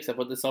 Celtics. I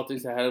put the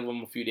Celtics ahead of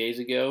them a few days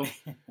ago.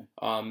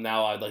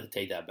 Now I'd like to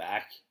take that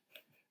back.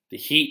 The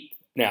Heat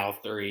now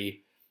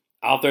 3.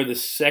 Out there,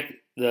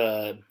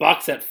 the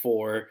Bucks at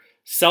 4.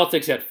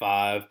 Celtics at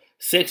 5.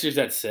 Sixers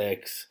at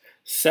 6.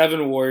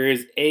 7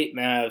 Warriors. 8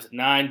 Mavs.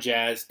 9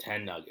 Jazz.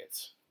 10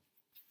 Nuggets.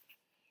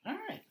 All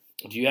right.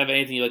 Do you have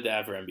anything you'd like to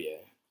add for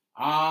NBA?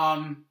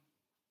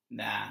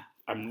 Nah.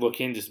 I'm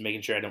looking, just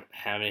making sure I don't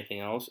have anything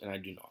else, and I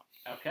do not.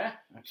 Okay.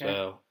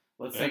 So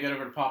Let's take it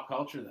over to pop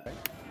culture then.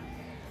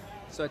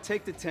 So I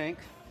take the tank,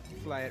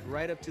 fly it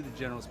right up to the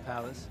general's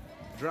palace,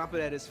 drop it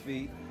at his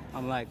feet.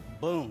 I'm like,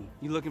 boom,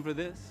 you looking for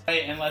this?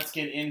 Right, and let's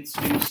get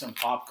into some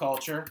pop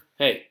culture.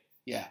 Hey,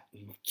 Yeah.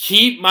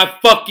 keep my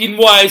fucking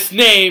wife's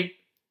name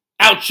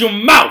out your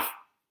mouth.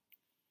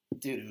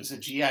 Dude, it was a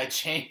G.I.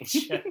 Jane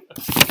show.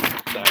 Sorry,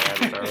 I had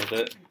to start with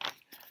it.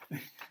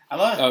 I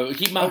love it. Oh,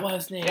 keep my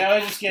wife's name. Yeah,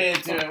 let's just get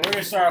into it. We're going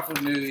to start off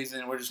with movies,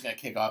 and we're just going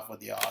to kick off with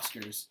the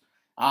Oscars.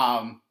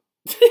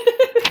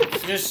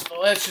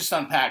 Let's just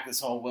unpack this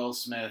whole Will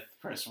Smith,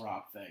 Chris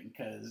Rock thing,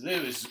 because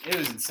it was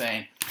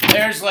insane.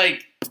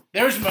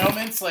 There's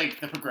moments, like,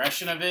 the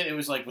progression of it, it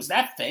was like, was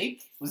that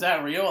fake? Was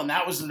that real? And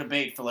that was the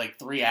debate for, like,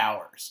 3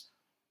 hours.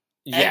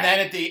 Yeah.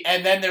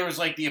 And then there was,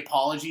 like, the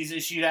apologies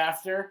issued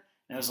after,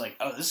 and it was like,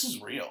 oh, this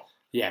is real.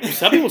 Yeah, but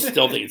some people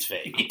still think it's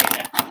fake.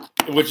 Yeah.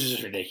 Which is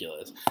just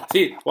ridiculous.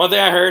 See, one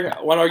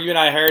argument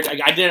I heard,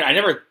 I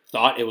never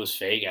thought it was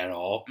fake at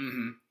all.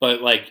 Mm-hmm.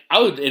 But, like, I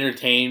would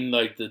entertain,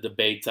 like, the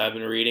debates I've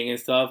been reading and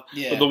stuff.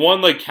 Yeah. But the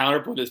one, like,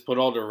 counterpoint that's put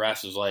all to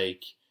rest is,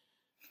 like,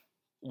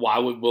 why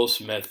would Will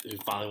Smith, who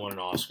finally won an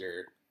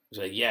Oscar, was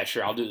like, yeah,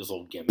 sure, I'll do this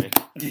little gimmick.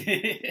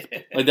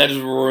 Like, that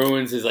just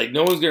ruins his, like,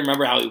 no one's going to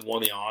remember how he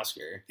won the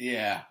Oscar.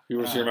 Yeah.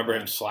 People just remember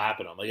him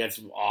slapping him. Like, that's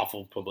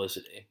awful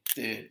publicity.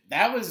 Dude,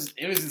 it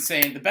was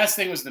insane. The best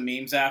thing was the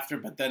memes after,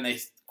 but then they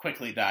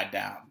quickly died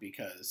down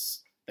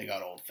because they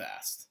got old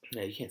fast.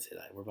 Yeah, you can't say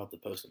that. We're about to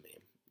post a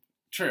meme.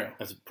 True.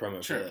 That's a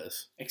promo True. for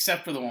this.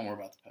 Except for the one we're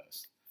about to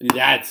post.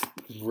 That's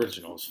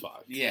original as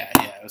fuck. Yeah,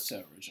 it was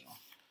so original.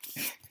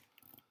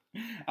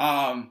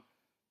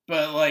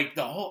 But like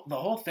the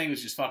whole thing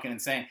was just fucking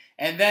insane.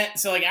 And then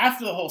so like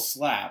after the whole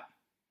slap,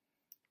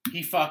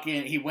 he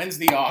wins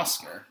the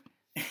Oscar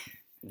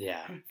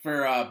Yeah.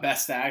 for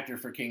best actor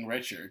for King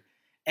Richard.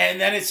 And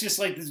then it's just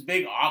like this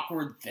big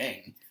awkward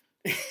thing.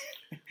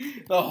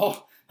 The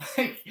whole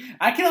like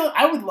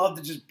I would love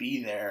to just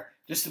be there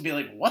just to be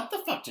like, what the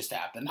fuck just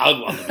happened? I would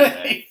love to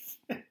be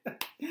there.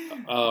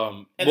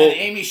 And then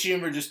Amy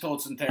Schumer just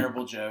told some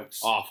terrible jokes.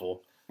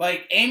 Awful.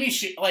 Like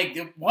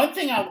the one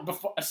thing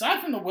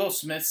aside from the Will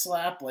Smith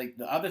slap, like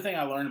the other thing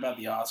I learned about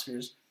the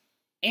Oscars,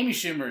 Amy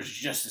Schumer is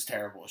just as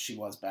terrible as she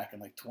was back in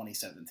like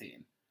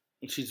 2017.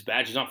 She's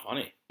bad. She's not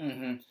funny.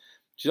 Mm-hmm.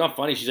 She's not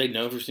funny. She's like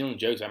known for stealing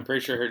jokes. I'm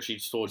pretty sure she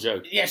stole a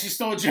joke. Yeah, she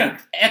stole a joke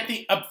at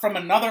the from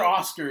another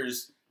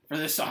Oscars for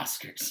this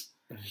Oscars.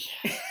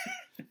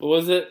 What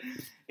was it?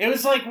 It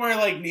was like where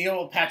like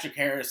Neil Patrick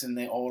Harris in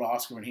the old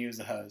Oscar when he was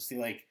the host. He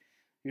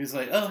was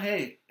like, oh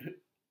hey,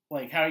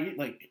 like how are you?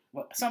 Like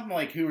something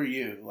like who are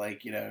you?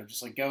 Like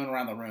just like going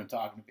around the room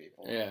talking to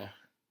people. Yeah.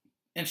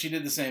 And she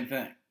did the same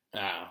thing.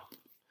 Oh.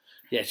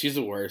 Yeah, she's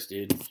the worst,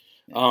 dude.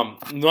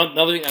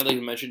 Another thing I'd like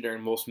to mention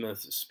during Will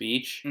Smith's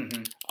speech,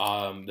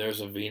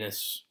 there's a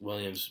Venus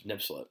Williams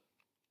nip slip.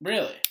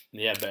 Really?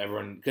 Yeah, but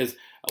because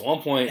at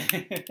one point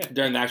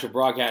during the actual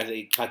broadcast,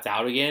 it cuts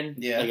out again.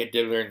 Yeah. Like it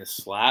did during the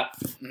slap.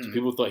 So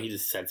people thought he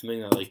just said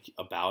something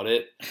about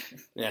it.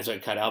 And that's why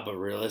it cut out, but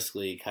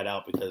realistically it cut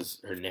out because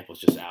her nip was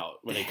just out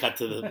when they cut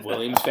to the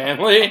Williams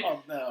family.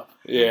 Oh, no.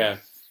 Yeah.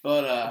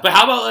 But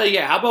how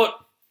about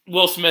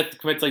Will Smith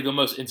commits like the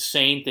most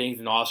insane things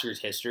in Oscars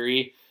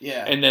history.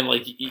 Yeah. And then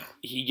like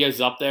he goes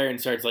up there and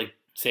starts like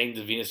saying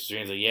to Venus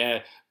Williams, like, yeah,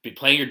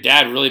 playing your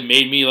dad really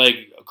made me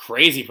like a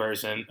crazy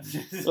person.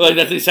 Like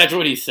that's essentially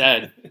what he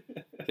said.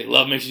 Like,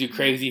 love makes you do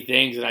crazy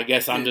things, and I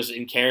guess I'm just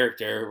in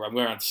character. I'm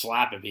going around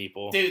slapping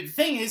people. Dude, the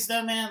thing is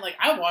though, man, like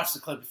I watched the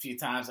clip a few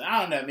times. And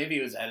I don't know, maybe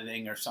it was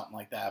editing or something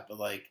like that, but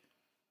like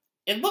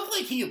it looked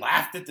like he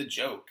laughed at the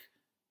joke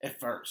at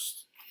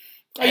first.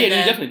 Oh yeah, he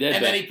definitely did.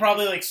 And then he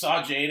probably like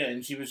saw Jada,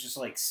 and she was just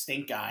like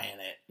stink eyeing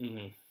it,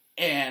 Mm-hmm.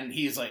 and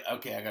he's like,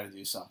 "Okay, I got to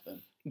do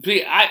something."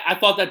 I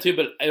thought that too,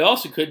 but it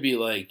also could be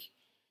like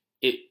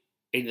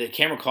the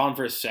camera caught him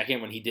for a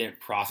second when he didn't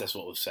process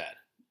what was said.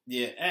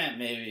 Yeah,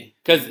 maybe.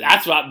 Because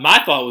that's what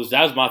my thought was.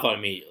 That was my thought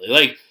immediately.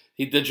 Like,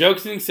 the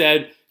joke's being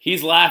said,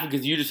 he's laughing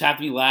because you just have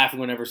to be laughing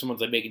whenever someone's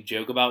like making a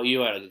joke about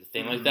you at a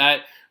thing like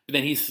that. But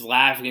then he's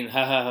laughing and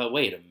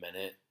wait a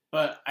minute.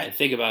 But I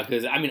think about it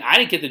because I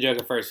didn't get the joke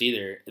at first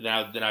either.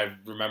 Then I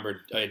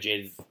remembered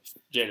Jada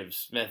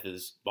Smith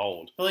is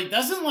bold. But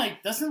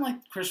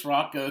doesn't Chris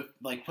Rock go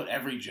put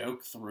every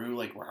joke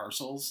through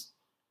rehearsals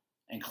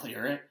and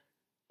clear it?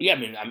 Yeah,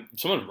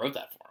 someone wrote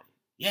that for him.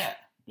 Yeah.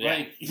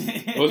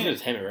 It wasn't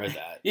just him who wrote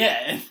that.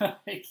 Yeah,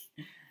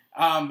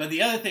 but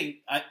the other thing,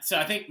 I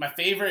think my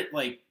favorite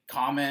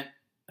comment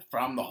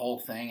from the whole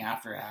thing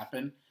after it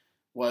happened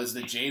was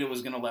that Jada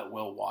was gonna let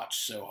Will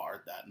watch so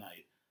hard that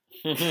night.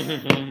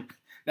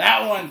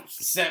 That one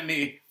sent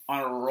me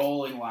on a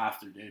rolling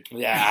laughter, dude.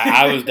 Yeah,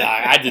 I was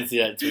dying. I did see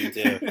that tweet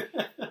too.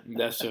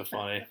 That's so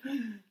funny.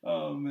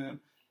 Oh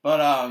man, but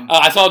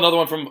I saw another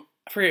one from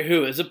I forget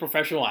who. It's a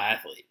professional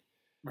athlete,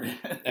 like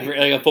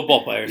a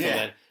football player or something.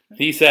 Yeah.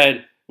 He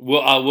said,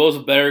 Will's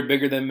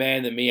bigger than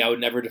man than me. I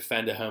would never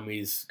defend a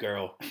homie's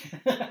girl.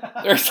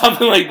 Or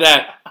something like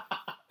that.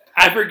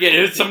 I forget.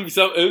 It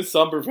was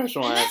some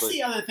professional athlete. That's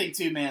the other thing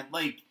too, man.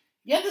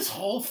 You had this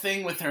whole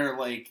thing with her,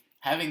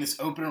 having this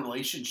open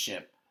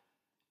relationship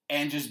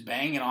and just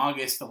banging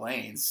August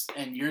Lanes.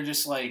 And you're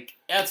just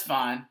that's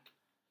fine.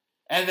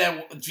 And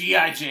then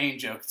G.I. Jane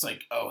joke. It's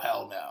oh,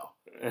 hell no.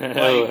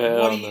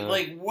 What do you,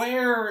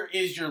 where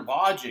is your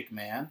logic,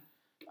 man?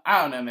 I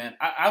don't know, man.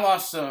 I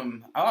lost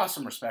some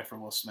respect for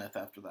Will Smith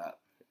after that.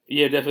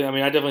 Yeah,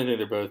 definitely. I definitely think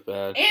they're both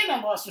bad. And I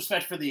lost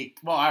respect for I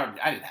didn't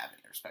have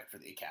any respect for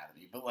the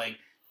Academy, but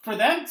for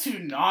them to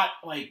not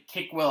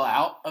kick Will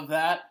out of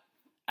that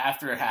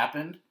after it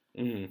happened,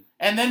 and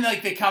then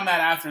they come out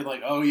after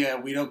oh yeah,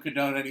 we don't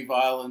condone any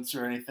violence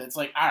or anything. It's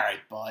all right,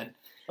 bud.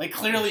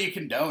 Clearly you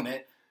condone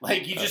it.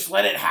 You just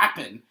let it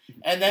happen.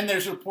 And then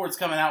there's reports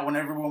coming out when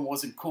everyone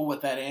wasn't cool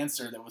with that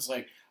answer that was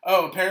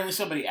oh, apparently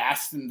somebody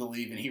asked him to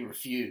leave and he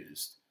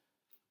refused.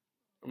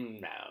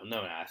 No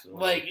one asked him.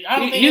 I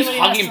don't think he was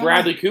hugging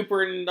Bradley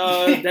Cooper and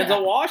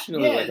Denzel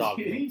Washington.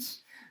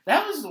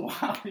 That was the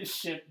wildest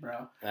shit,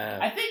 bro.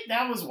 I think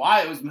that was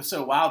why it was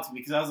so wild to me,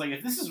 because I was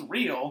if this is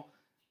real,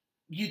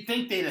 you'd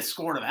think they'd have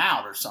scored him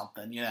out or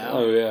something, you know?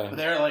 Oh, yeah. But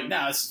they're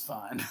no, this is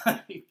fine.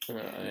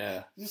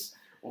 Yeah. Just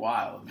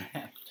wild,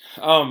 man.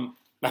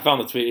 I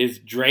found the tweet. It's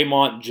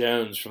Draymond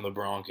Jones from the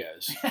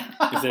Broncos.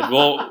 He said,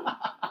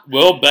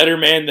 Will, better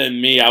man than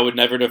me. I would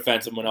never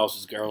defend someone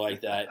else's girl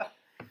like that.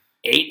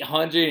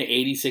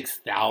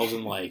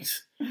 886,000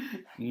 likes.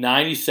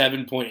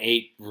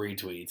 97.8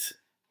 retweets.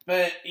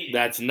 But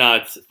that's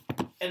nuts.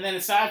 And then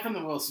aside from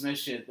the Will Smith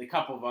shit, a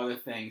couple of other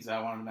things I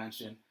wanted to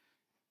mention.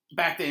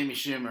 Back to Amy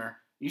Schumer.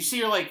 You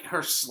see her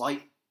her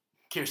slight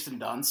Kirsten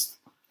Dunst?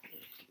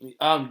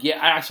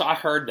 Yeah, I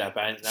heard that,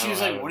 but she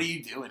was what are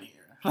you doing here?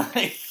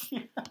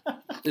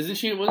 Wasn't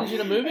she in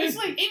a movie? It's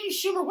Amy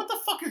Schumer, what the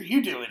fuck are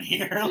you doing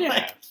here?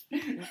 Yeah.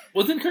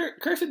 Wasn't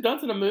Kirsten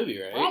Dunst in a movie,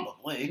 right?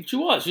 Probably. She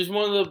was. She's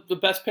one of the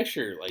best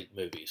picture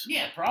movies.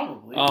 Yeah,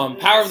 probably.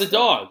 Power of the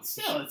Dog.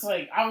 Still, it's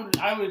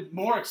I would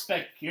more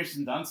expect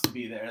Kirsten Dunst to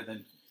be there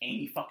than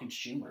Amy fucking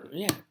Schumer.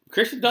 Yeah.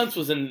 Kirsten Dunst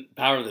was in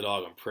Power of the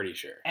Dog, I'm pretty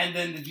sure. And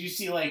then did you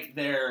see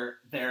their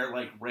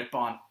rip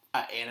on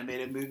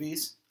animated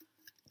movies?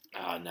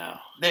 Oh no.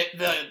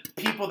 The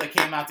people that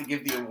came out to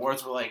give the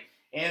awards were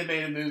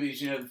animated movies,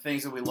 the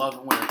things that we loved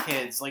when we were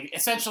kids,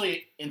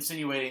 essentially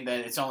insinuating that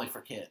it's only for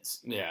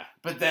kids. Yeah.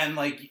 But then,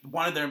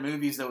 one of their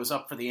movies that was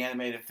up for the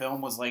animated film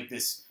was,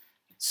 this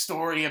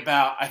story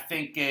about, I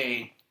think,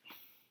 a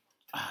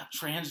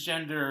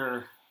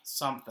transgender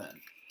something.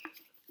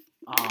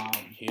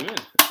 Human?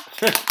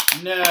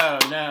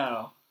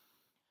 No.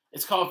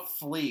 It's called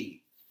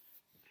Flea.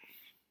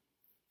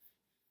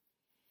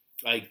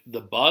 The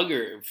bug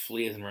or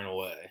Flea and Run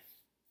Away?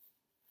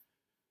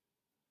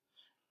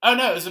 Oh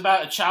no, it was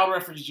about a child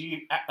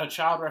refugee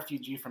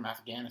from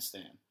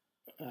Afghanistan.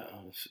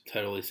 It's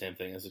totally same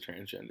thing as a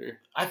transgender.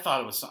 I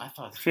thought it was something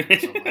I'm just like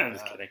kidding.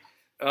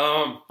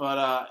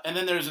 But and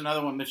then there's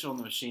another one, Mitchell and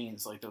the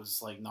Machines, that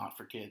was not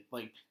for kids,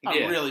 not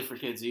really for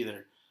kids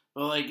either.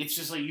 But it's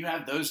just you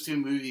have those two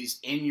movies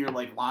in your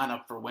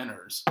lineup for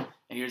winners,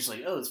 and you're just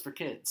oh, it's for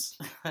kids.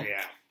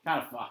 Yeah,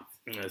 kind of fucked.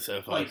 That's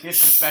so funny.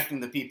 Disrespecting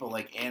the people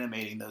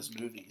animating those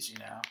movies,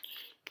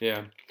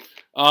 Yeah.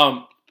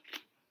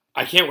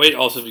 I can't wait.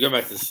 Also, to go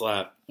back to the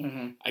slap,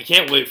 I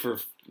can't wait for a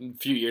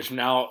few years from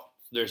now.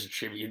 There's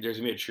gonna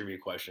be a trivia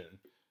question.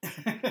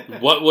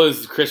 What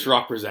was Chris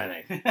Rock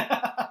presenting,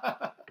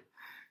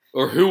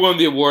 or who won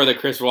the award that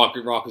Chris Rock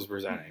was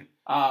presenting?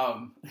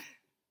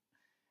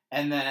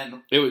 And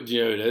then do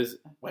you know what it is?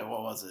 Wait,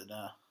 what was it?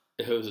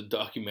 It was a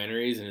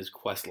documentaries and his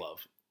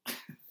Questlove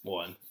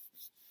won.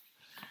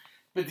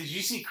 But did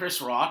you see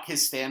Chris Rock?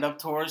 His stand-up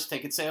tours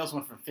ticket sales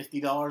went from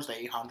 $50 to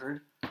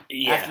 $800.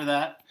 Yeah. After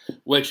that,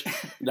 which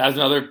that's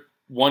another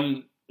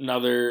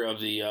of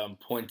the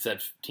points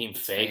that Team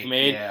Fake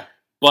made. Yeah.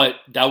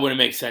 But that wouldn't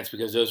make sense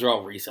because those are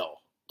all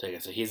resale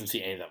tickets, so he doesn't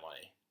see any of that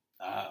money.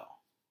 Oh,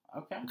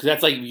 Okay. Because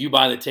that's like you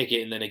buying the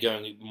ticket and then it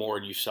going more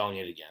and you selling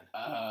it again.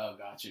 Oh,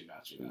 got you.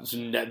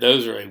 So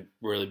those are like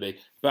really big.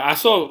 But I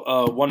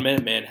saw 1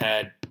 Minute Man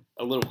had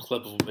a little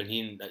clip of him, and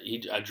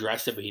he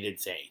addressed it, but he didn't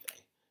say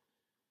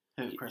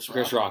anything. Who, Chris Rock?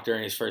 Chris Rock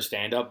during his first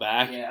stand up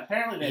back. Yeah,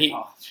 apparently they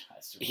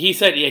apologized. He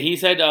said,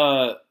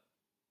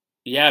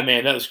 yeah,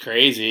 man, that was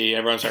crazy.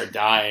 Everyone started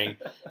dying.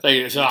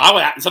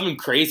 Something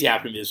crazy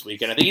happened to me this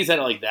weekend. I think he said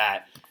it like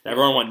that.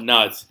 Everyone went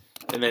nuts.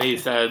 And then he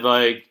said,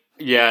 like,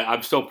 yeah,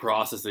 I'm still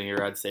processing it,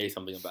 or I'd say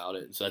something about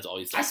it. So that's all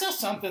he said. I saw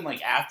something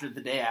like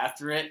the day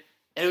after it.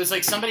 It was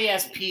like somebody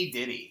asked P.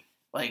 Diddy,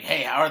 like,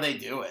 hey, how are they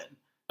doing?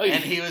 Oh, yeah.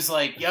 And he was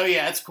like, yo,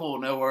 yeah, it's cool,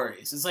 no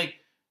worries. It's like,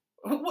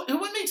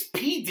 what makes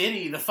P.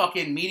 Diddy the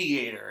fucking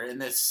mediator in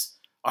this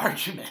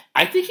argument?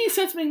 I think he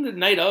said something the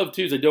night of,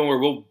 too. He's like, don't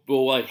worry,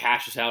 we'll like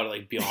hash this out at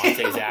like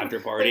Beyonce's after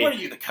party. What are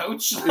you, the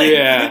coach? Like,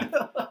 Yeah.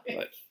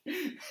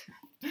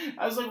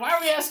 I was like, why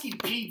are we asking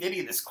P.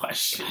 Diddy this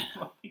question?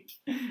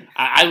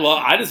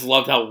 I just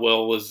loved how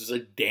Will was just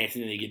like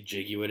dancing and he get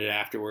jiggy with it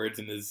afterwards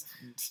in his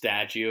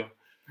statue.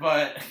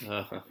 But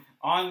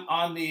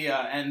on the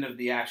end of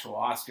the actual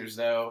Oscars,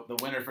 though, the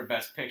winner for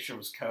Best Picture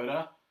was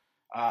Coda.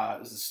 It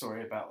was a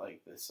story about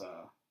like this.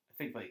 I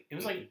think like it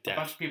was like a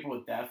bunch of people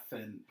with deaf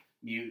and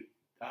mute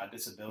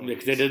disabilities.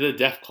 Because they did the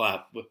death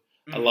clap.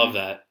 I love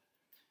that.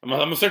 I'm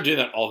gonna start doing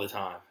that all the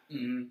time.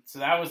 Mm-hmm. So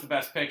that was the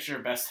Best Picture.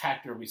 Best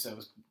Actor we said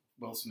was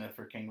Will Smith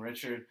for King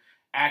Richard.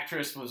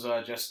 Actress was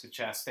Jessica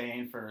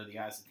Chastain for The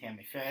Eyes of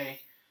Tammy Faye.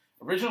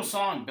 Original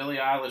song, Billie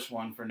Eilish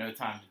won for No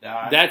Time to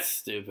Die. That's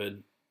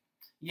stupid.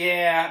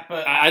 Yeah,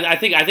 but I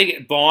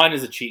think Bond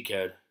is a cheat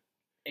code.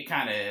 It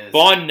kind of is.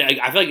 Bond,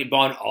 I feel like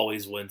Bond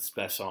always wins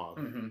Best Song.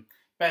 Mm-hmm.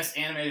 Best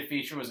Animated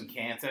Feature was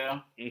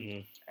Encanto.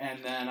 Mm-hmm.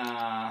 And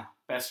then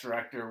Best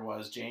Director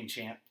was Jane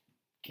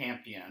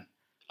Campion,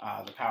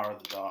 The Power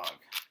of the Dog.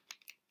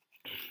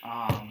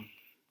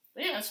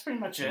 Yeah, that's pretty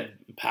much it.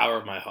 Power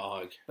of my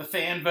hog. The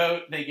fan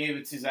vote, they gave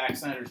it to Zack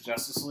Snyder's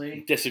Justice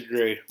League.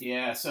 Disagree.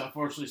 Yeah, so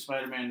unfortunately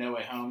Spider-Man No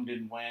Way Home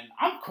didn't win.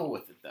 I'm cool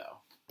with it, though.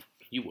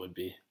 You would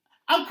be.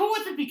 I'm cool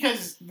with it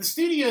because the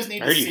studios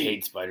need I heard to you see.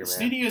 hate Spider-Man. The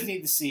studios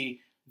need to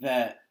see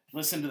that,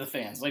 listen to the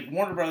fans. Like,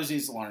 Warner Brothers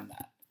needs to learn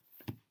that.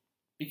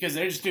 Because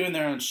they're just doing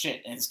their own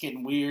shit, and it's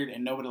getting weird,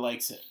 and nobody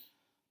likes it.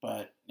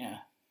 But, yeah,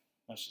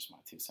 that's just my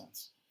 2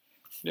 cents.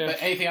 Yeah.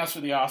 But anything else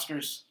for the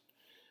Oscars?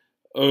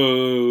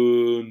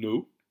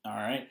 No. All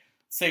right.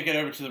 Let's take it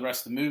over to the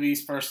rest of the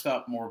movies. First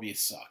up, Morbius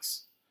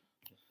sucks.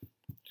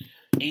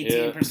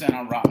 18%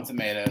 on Rotten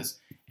Tomatoes.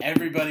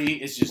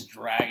 Everybody is just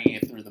dragging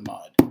it through the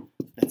mud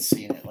that's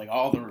seen it. Like,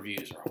 all the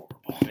reviews are horrible.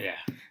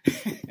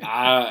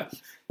 Yeah.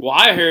 Well,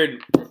 I heard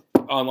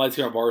on Lights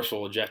Go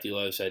Barstool, Jeff D.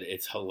 Lowe said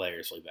it's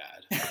hilariously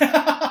bad.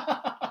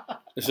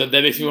 So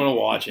that makes me want to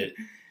watch it.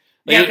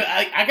 Like, yeah, but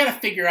I got to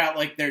figure out,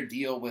 like, their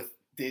deal with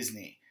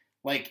Disney.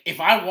 Like, if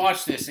I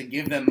watch this and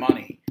give them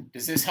money,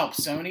 does this help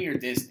Sony or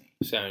Disney?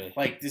 Sony.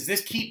 Like, does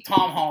this keep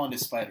Tom Holland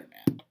as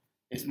Spider-Man?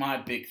 Is my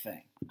big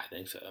thing. I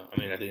think so. I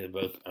mean, I think they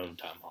both own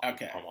Tom Holland.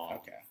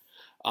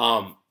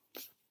 Okay.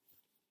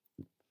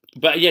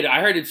 But yeah,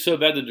 I heard it's so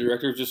bad the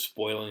director was just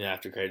spoiling the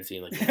after credit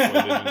scene like before the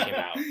movie came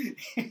out.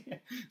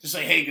 Just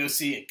like, hey, go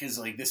see it because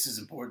like this is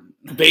important.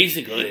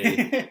 Basically,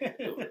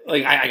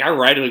 like I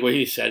read like what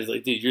he said is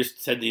like, dude, you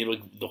just said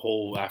the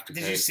whole after.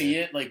 Did you see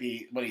it? Like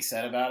what he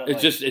said about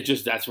it? It's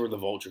just that's where the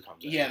vulture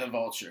comes in. Yeah, the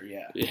vulture.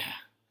 Yeah. Yeah.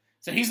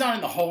 So he's not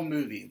in the whole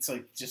movie. It's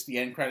like just the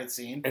end credit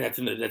scene. And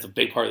that's a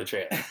big part of the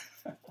trailer.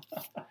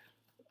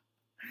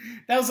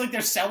 That was like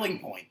their selling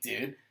point,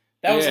 dude.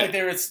 That was like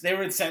they were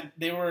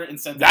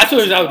incentivized. That's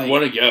where I would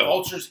want to go.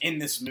 Vultures in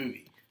this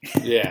movie.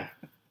 Yeah.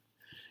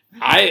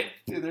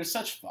 Dude, they're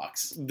such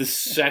fucks. The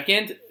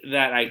second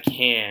that I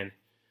can,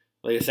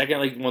 like the second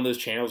like one of those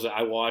channels that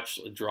I watch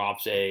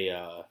drops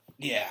a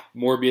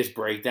Morbius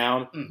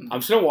breakdown, I'm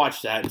just gonna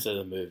watch that instead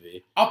of the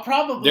movie. I'll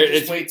probably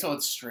just wait till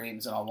it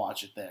streams and I'll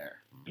watch it there.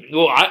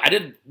 Well, I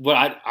did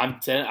what I'm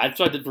saying. That's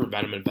what I did for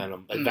Venom and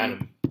Venom, like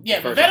Venom. Yeah,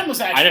 but Venom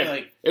was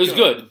actually it was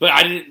good, but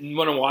I didn't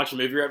want to watch the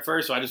movie at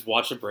first, so I just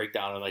watched the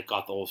breakdown and like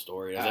got the whole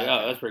story. I was like,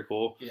 oh, that's pretty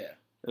cool. Yeah.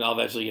 And I'll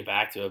eventually get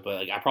back to it, but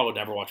like I probably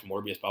never watch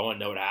Morbius, but I want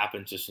to know what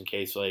happens just in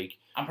case. Like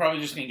I'm probably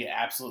just gonna get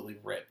absolutely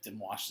ripped and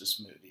watch this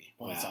movie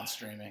when it's on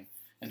streaming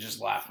and just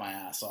laugh my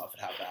ass off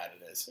at how bad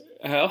it is.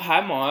 Oh,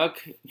 hi,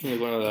 Mark. Like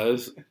one of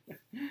those.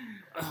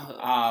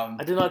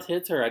 I did not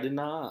hit her. I did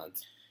not.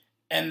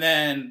 And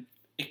then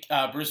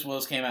Bruce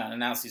Willis came out and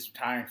announced he's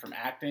retiring from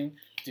acting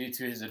due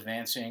to his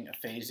advancing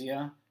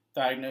aphasia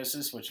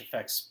diagnosis, which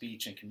affects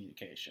speech and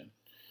communication.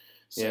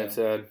 So, yeah, it's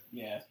sad.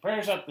 Yeah,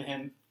 prayers up to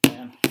him,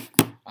 man.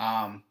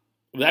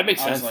 That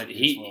makes sense. Like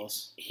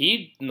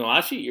he in the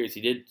last few years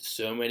he did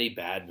so many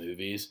bad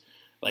movies,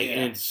 like an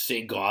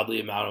insane godly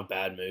amount of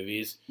bad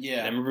movies.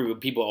 Yeah, and I remember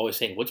people always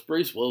saying, "What's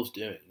Bruce Willis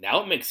doing?"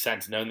 Now it makes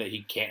sense knowing that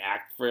he can't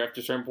act for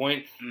after a certain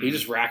point. He's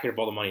just racking up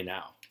all the money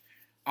now.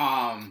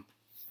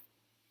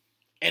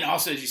 And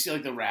also, did you see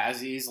like the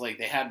Razzies? Like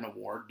they had an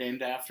award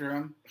named after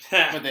him,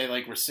 but they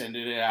like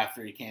rescinded it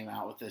after he came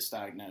out with this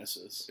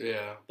diagnosis.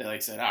 Yeah, they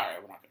like said, "All right,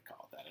 we're not going to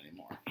call it that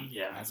anymore."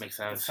 Yeah, that makes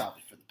sense. It's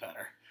probably for the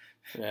better.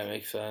 Yeah,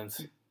 makes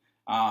sense.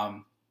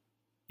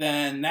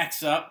 Then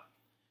next up,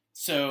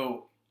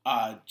 so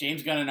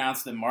James Gunn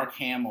announced that Mark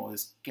Hamill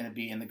is going to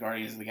be in the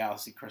Guardians of the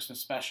Galaxy Christmas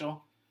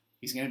special.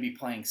 He's going to be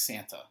playing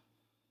Santa.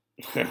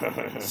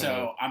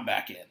 So I'm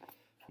back in.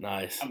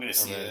 Nice. I'm going to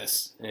see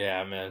this.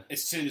 Yeah, man.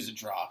 As soon as it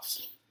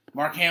drops.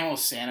 Mark Hamill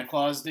is Santa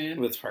Claus,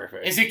 dude. That's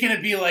perfect. Is it going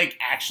to be like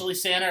actually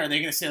Santa, or are they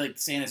going to say like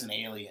Santa's an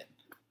alien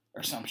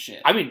or some shit?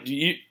 I mean,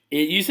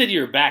 you said you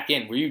were back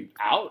in. Were you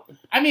out?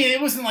 I mean, it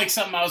wasn't like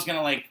something I was going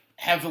to like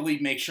heavily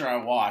make sure I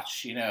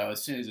watch,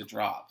 as soon as it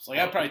drops. Like,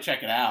 I'd probably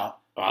check it out.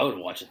 Oh, I would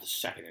watch it the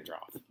second it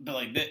dropped. But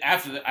like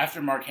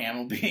after Mark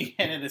Hamill being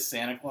in it as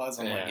Santa Claus,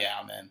 I'm like, yeah,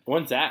 I'm in.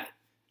 When's that?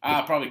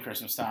 Probably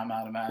Christmas time,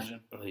 I'd imagine.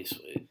 Really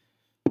sweet.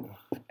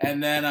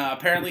 And then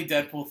apparently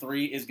Deadpool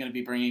 3 is going to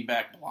be bringing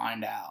back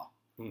Blind Owl.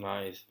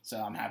 Nice. So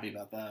I'm happy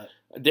about that.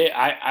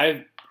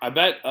 I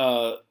bet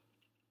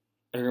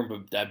they're gonna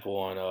put Deadpool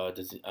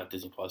on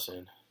Disney Plus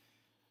soon.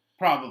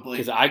 Probably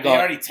because they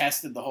already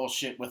tested the whole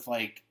shit with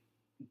like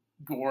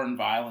gore and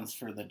violence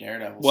for the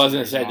Daredevil. Well, I was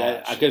gonna say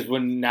that because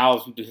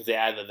since they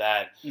added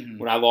that,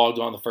 when I logged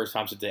on the first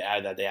time since they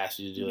added that, they asked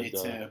you to do like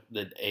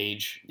the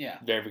age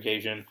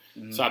verification.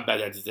 Mm-hmm. So I bet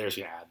that they're just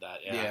gonna add that.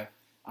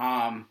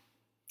 Yeah.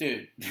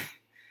 Dude,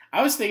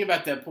 I was thinking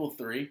about Deadpool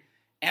 3,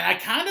 and I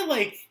kind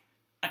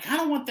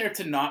of want there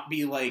to not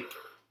be like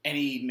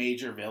any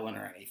major villain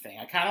or anything.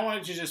 I kind of want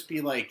it to just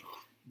be like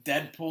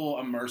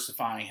Deadpool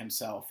immersifying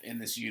himself in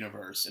this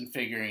universe and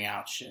figuring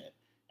out shit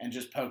and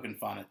just poking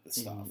fun at the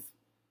stuff.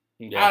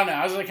 Yeah. I don't know.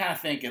 I was like kind of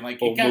thinking like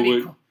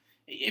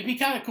it'd be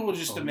kind of cool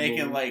just to make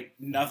it like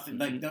nothing,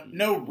 like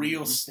no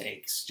real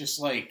stakes. Just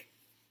like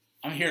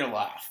I'm here to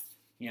laugh.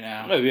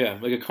 Oh yeah,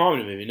 like a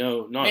comedy movie.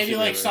 No, not maybe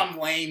like some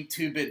lame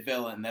 2-bit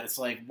villain that it's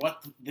like,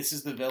 what? This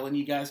is the villain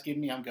you guys give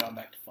me. I'm going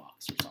back to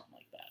Fox or something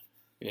like that.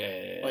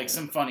 Yeah. Like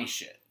some funny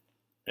shit.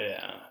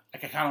 Yeah.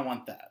 Like I kind of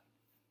want that.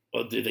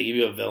 Well, did they give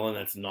you a villain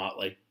that's not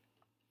like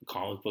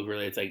comic book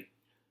related? It's like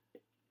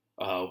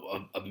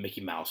a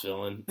Mickey Mouse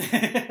villain,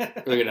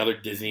 or like another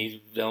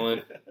Disney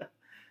villain.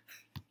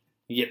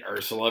 You get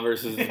Ursula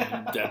versus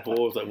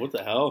Deadpool. It's like, what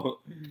the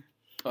hell?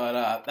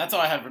 But that's all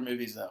I have for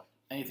movies, though.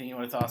 Anything you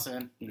want to toss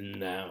in?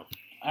 No.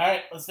 All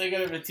right, let's take it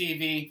over to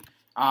TV.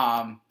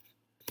 I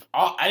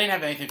didn't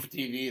have anything for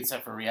TV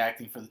except for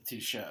reacting for the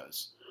 2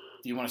 shows.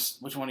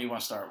 Which one do you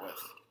want to start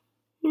with?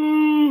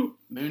 Moon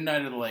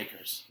Knight or the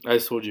Lakers? I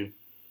just told you.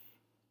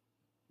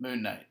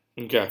 Moon Knight.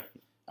 Okay.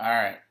 All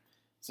right.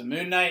 So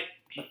Moon Knight,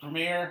 the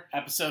premiere,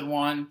 episode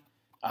 1,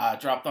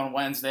 dropped on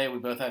Wednesday. We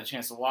both had a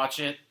chance to watch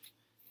it.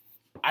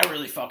 I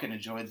really fucking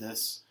enjoyed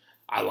this.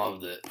 I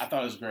loved it. I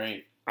thought it was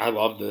great. I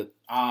loved it.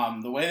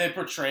 The way they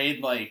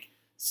portrayed like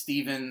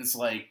Steven's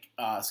like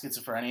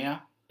schizophrenia,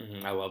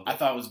 I loved it. I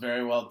thought it was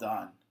very well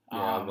done. Yeah,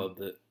 I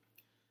loved it.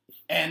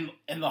 And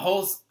the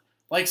whole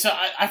like, so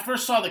I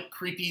first saw the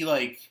creepy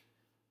like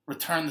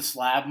Return the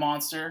Slab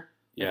monster.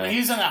 Yeah. When he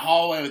was in that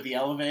hallway with the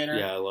elevator.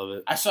 Yeah, I love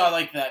it. I saw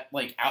like that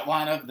like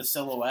outline of the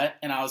silhouette,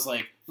 and I was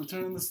like,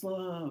 Return the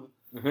Slab.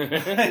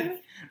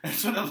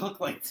 That's what it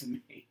looked like to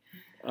me.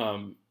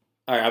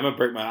 All right, I'm gonna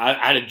break I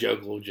had a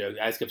little joke.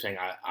 I just kept saying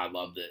I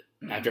loved it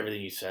after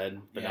everything you said,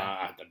 but now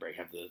I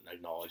have to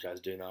acknowledge I was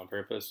doing that on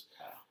purpose.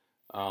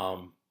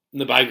 No,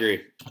 but I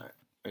agree.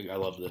 I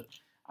loved it.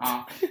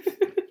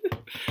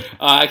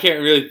 I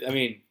can't really. I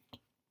mean,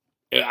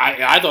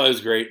 I thought it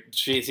was great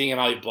seeing him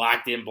how he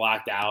blacked in,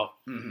 blacked out.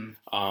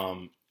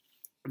 Mm-hmm.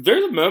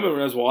 There's a moment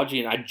when I was watching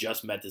and I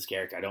just met this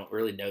character. I don't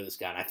really know this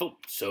guy, and I felt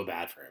so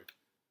bad for him.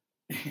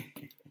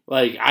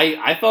 Like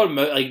I thought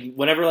like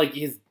whenever like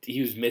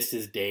he was missed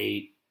his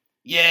date.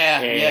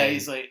 Yeah,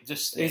 he's like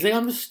he's like,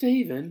 I'm just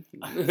Steven.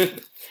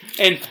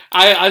 And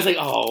I was like,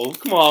 oh,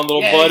 come on,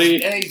 little buddy.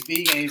 He's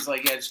vegan. He's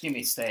like, yeah, just give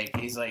me steak.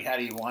 He's like, how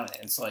do you want it?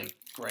 And it's like,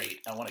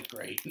 great. I want it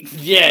great.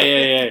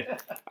 Yeah.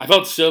 I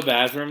felt so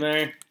bad for him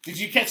there. Did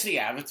you catch the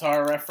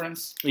Avatar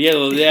reference? Yeah,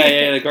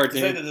 the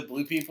cartoon. It's like the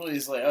blue people.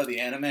 He's like, oh, the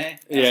anime.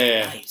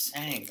 Yeah. Nice.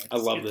 Dang. I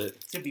loved it.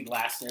 It could be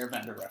Last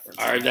Airbender reference.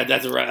 All right,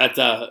 that's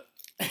a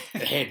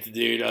hint,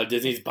 dude.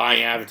 Disney's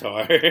buying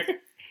Avatar.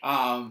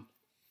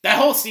 That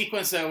whole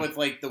sequence though with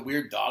like the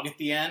weird dog at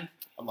the end,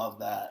 I love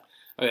that.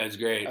 Oh yeah, it's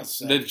great.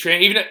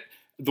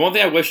 The one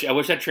thing I wish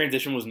that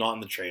transition was not in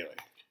the trailer.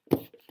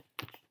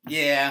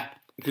 Yeah,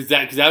 because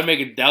that would make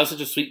it. That was such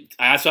a sweet.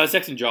 I was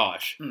texting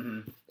Josh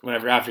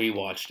whenever after he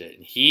watched it,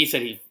 and he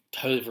said he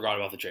totally forgot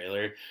about the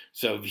trailer.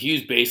 So he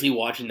was basically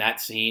watching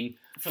that scene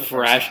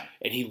fresh,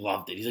 and he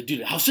loved it. He's like,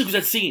 dude, how sick was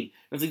that scene? And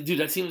I was like, dude,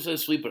 that scene was so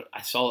sweet, but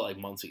I saw it like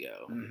months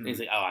ago. And he's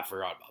like, oh, I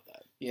forgot about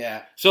that.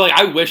 Yeah. So like,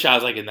 I wish I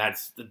was like in that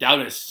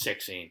was a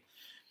sick scene.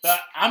 But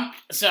I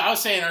was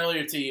saying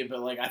earlier to you, but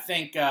like I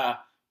think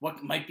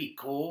what might be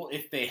cool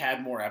if they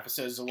had more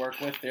episodes to work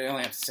with. They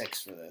only have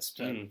 6 for this,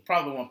 so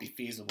probably won't be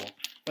feasible.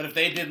 But if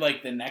they did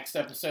like the next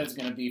episode is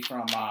going to be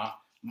from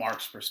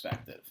Mark's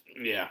perspective,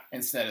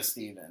 instead of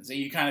Steven's, and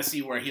you kind of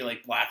see where he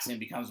like blacks in,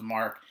 becomes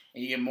Mark,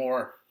 and you get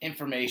more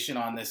information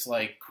on this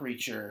like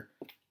creature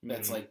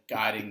that's like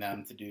guiding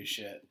them to do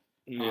shit.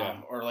 Yeah.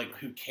 Or like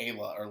who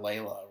Kayla or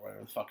Layla or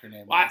whatever the fuck her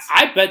name I, was.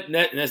 I bet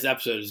this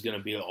episode is going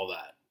to be all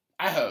that.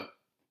 I hope.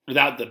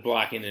 Without the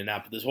blacking it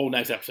out, but this whole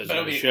next episode is But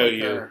going it'll to be show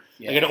quicker,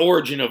 you like an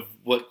origin of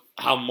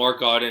how Mark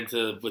got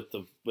into with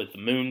the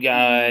moon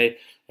guy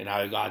and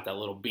how he got that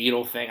little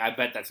beetle thing. I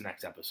bet that's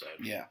next episode.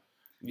 Yeah.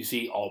 You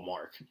see all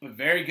Mark. A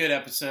very good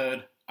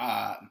episode.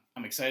 I'm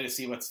excited to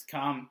see what's to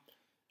come.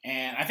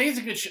 And I think it's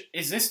a good show.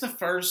 Is this the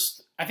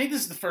first? I think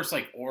this is the first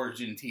like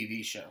origin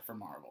TV show for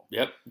Marvel.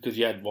 Yep, because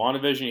you had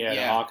WandaVision, you had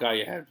Yeah. Hawkeye,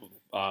 you had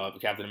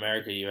Captain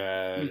America, you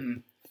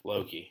had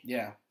Loki.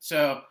 Yeah.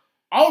 So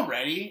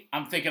already,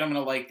 I'm thinking I'm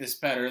gonna like this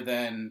better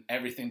than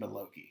everything but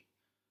Loki.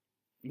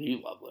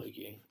 You love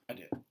Loki. I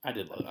do. I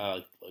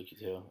like Loki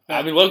too.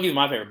 I mean, Loki's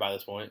my favorite by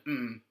this point.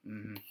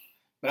 Mm-hmm.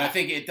 But I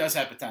think it does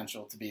have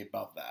potential to be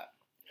above that.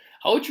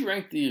 How would you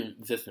rank the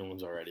existing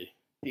ones already?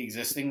 The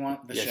existing one,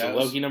 the So shows.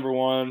 Loki number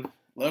 1.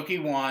 Loki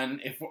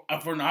 1.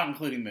 If we're not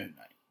including Moon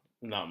Knight,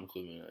 Not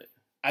including it.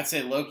 I'd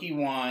say Loki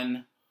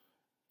 1.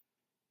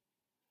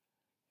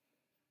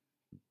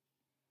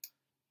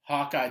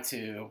 Hawkeye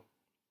 2.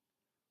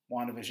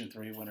 WandaVision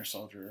 3. Winter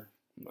Soldier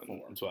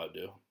 4. That's what I would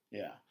do.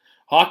 Yeah.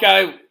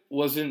 Hawkeye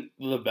wasn't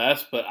the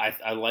best, but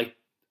I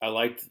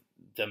liked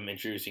them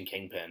introducing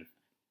Kingpin.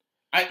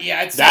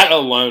 I'd say That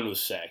alone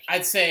was sick.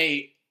 I'd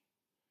say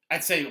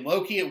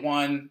Loki at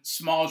 1,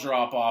 small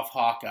drop off.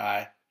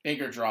 Hawkeye,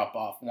 bigger drop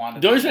off.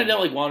 WandaVision. The only reason I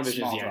don't like WandaVision is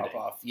small the drop ending.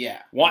 off.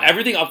 Yeah.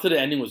 Everything up to the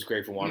ending was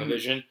great for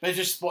WandaVision. But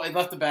it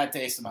left a bad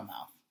taste in my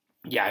mouth.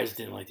 Yeah, I just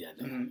didn't like the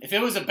ending. If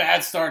it was a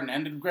bad start and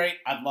ended great,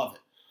 I'd love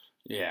it.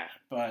 Yeah.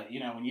 But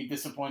when you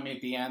disappoint me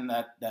at the end,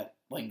 that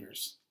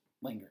lingers.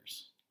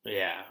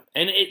 Yeah.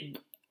 And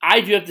I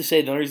do have to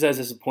say, the only reason I was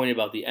disappointed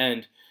about the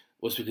end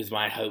was because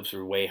my hopes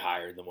were way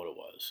higher than what it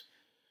was.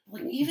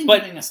 Like, even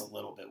But- giving us a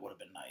little bit would have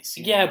been nice.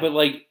 Yeah, but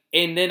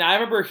and then I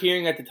remember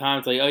hearing at the time,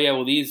 it's like, oh yeah,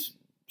 well these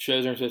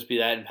shows aren't supposed to be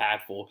that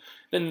impactful.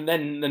 Then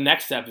the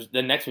next movie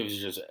is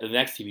just the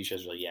next TV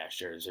shows are like, yeah,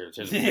 sure, there's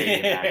a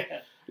big impact.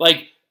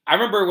 Like I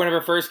remember whenever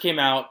it first came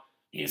out,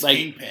 He's like,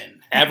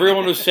 Kingpin.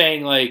 everyone was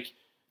saying like,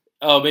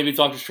 oh maybe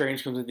Doctor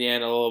Strange comes at the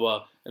end, blah blah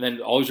blah. And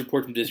then all these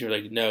reports from Disney were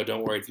like, no,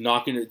 don't worry, it's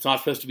not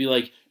supposed to be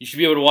like you should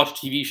be able to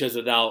watch TV shows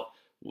without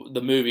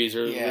the movies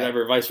or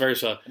whatever, vice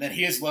versa. And then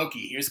here's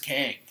Loki. Here's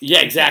Kang.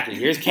 Yeah, exactly.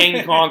 Here's King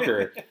the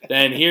Conqueror.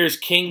 Then here's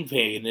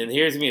Kingpin. Then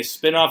here's going to be a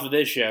spin-off of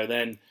this show.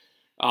 Then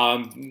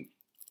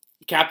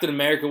Captain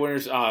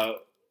America,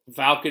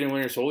 Falcon and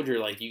Winter Soldier.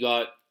 Like, you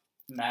got...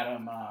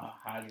 Madam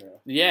Hydra.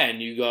 Yeah,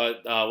 and you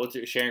got,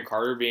 Sharon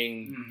Carter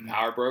being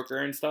power broker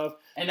and stuff.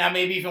 And now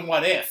maybe even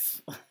What If.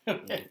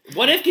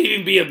 What If could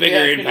even be a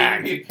bigger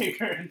impact? Could even be a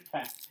bigger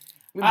impact.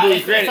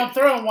 If If I'm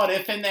throwing What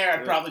If in there,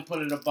 I'd probably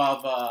put it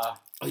above...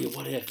 Oh yeah,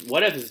 What If?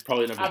 What If is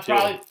probably number 2.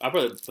 I'd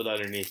probably put that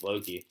underneath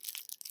Loki.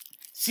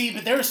 See,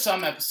 but there were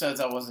some episodes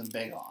I wasn't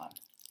big on.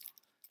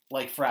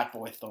 Like Frat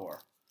Boy Thor.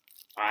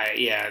 I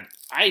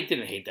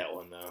didn't hate that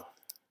one, though.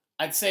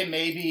 I'd say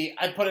maybe...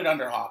 I'd put it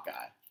under Hawkeye.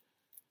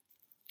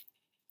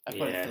 I'd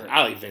put it 3.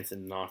 I like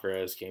Vincent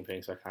D'Onofrio as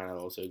Kingpin, so I kind of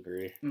also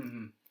agree.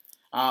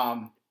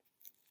 Mm-hmm.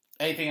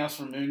 Anything else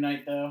from Moon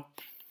Knight, though?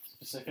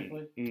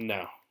 Specifically?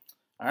 No.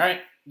 All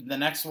right. The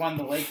next one,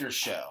 The Lakers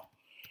Show.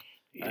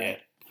 Yeah. All right.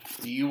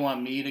 Do you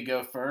want me to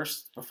go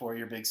first before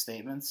your big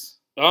statements?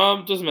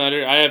 Doesn't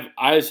matter.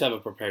 I just have a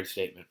prepared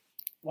statement.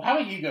 Well, how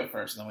about you go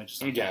first, and then we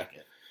just unpack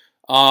it.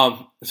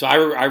 So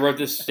I wrote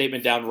this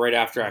statement down right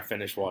after I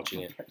finished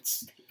watching it.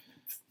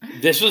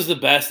 This was the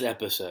best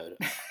episode.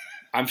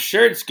 I'm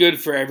sure it's good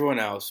for everyone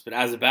else, but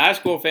as a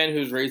basketball fan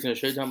who's raised in a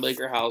Showtime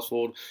Laker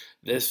household,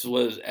 this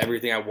was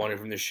everything I wanted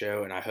from the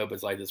show, and I hope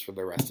it's like this for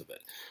the rest of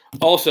it.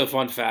 Also,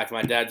 fun fact,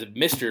 my dad's a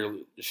Mr.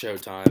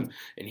 Showtime,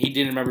 and he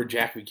didn't remember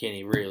Jack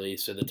McKinney, really,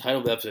 so the title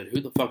of the episode, Who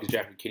the Fuck is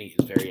Jack McKinney,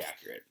 is very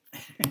accurate.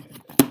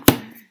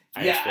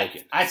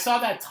 I saw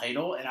that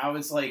title, and I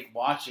was, like,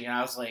 watching, and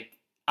I was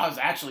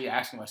actually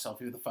asking myself,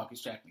 who the fuck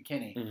is Jack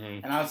McKinney?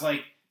 Mm-hmm. And I was,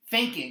 like,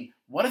 thinking,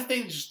 what if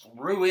they just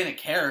threw in a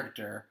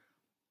character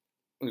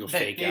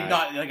Fake did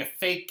not, like a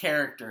fake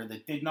character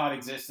that did not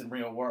exist in the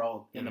real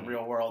world,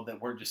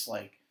 that we're just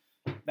like,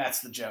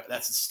 that's the joke,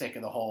 that's the stick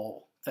of the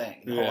whole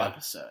thing, the whole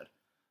episode.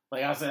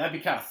 Like, I was like, that'd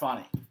be kind of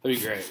funny. That'd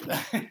be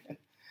great.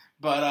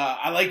 But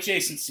I like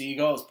Jason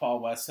Segel as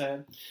Paul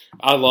Westhead.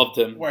 I loved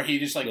him. Where he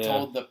just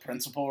told the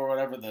principal or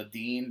whatever, the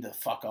dean, to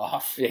fuck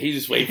off. Yeah, he's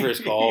just waiting for his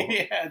call.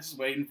 Yeah, just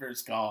waiting for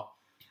his call.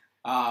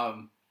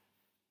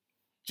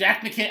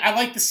 Jack McKinney, I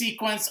like the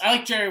sequence. I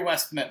like Jerry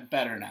West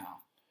better now.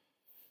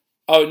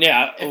 Oh,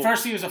 yeah. At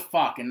first he was a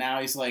fuck, and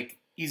now he's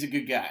a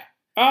good guy.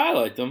 I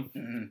liked him.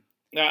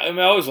 Mm-hmm.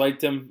 I always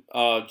liked him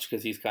just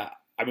because he's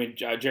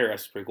Jerry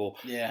West is pretty cool.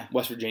 Yeah.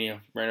 West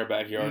Virginia, right in our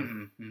backyard.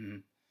 Mm-hmm. Mm-hmm.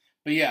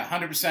 But yeah,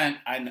 100%.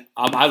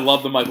 I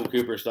love the Michael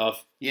Cooper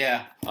stuff.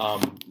 Yeah.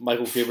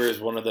 Michael Cooper is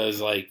one of those,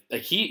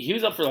 he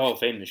was up for the Hall of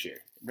Fame this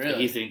year. Really?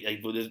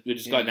 We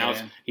just got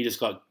announced. He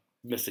just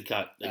missed the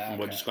cut.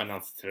 What just got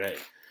announced today.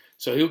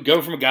 So he would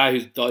go from a guy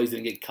who thought he was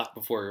going to get cut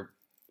before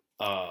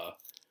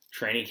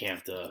training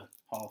camp to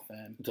Hall of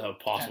Fame. To a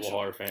possible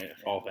Hall of Fame.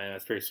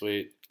 That's pretty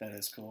sweet. That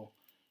is cool.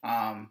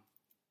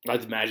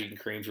 Like the Magic and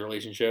Kareem's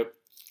relationship,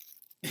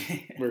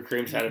 where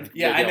Kareem's had a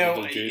Yeah, I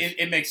know. juice.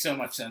 It makes so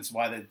much sense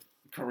why the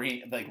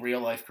Kareem, like real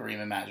life Kareem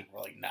and Magic, were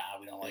like, nah,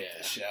 we don't like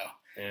this show.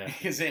 Yeah.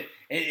 Because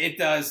it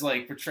does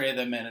like portray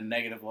them in a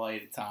negative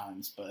light at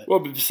times, but Well,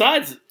 but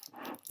besides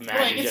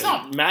Magic, it's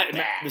not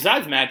bad.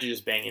 besides Magic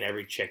just banging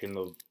every chick in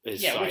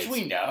his which sights,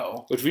 we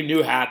know. which we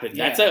knew happened.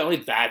 Yeah. That's the only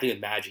bad thing with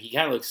Magic. He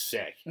kind of looks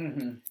sick.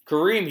 Mm-hmm.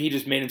 Kareem, he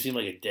just made him seem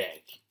like a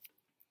dick.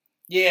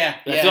 Yeah,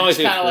 That's the only just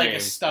thing kind of with like a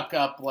Kareem. stuck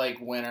up like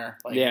winner.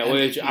 Like Yeah,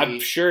 which MVP. I'm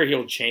sure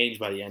he'll change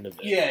by the end of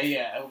it.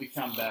 Yeah, it'll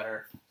become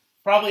better.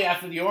 Probably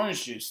after the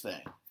orange juice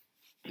thing.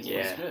 Yeah.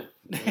 It's good.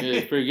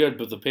 It's pretty good,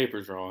 but the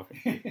paper's wrong.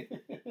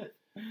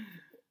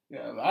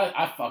 Yeah,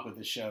 I fuck with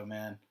the show,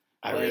 man.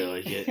 I really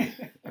like it.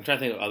 I'm trying to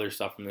think of other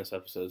stuff from this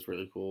episode. It's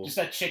really cool. Just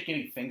that chick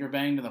getting finger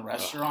banged in the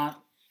restaurant,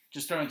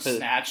 just throwing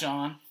Snatch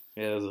on.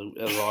 Yeah, that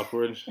was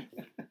awkward.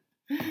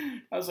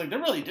 I was like, they're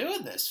really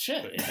doing this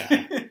shit.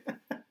 Yeah.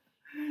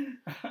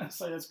 I was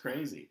like, that's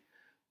crazy.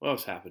 What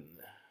else happened?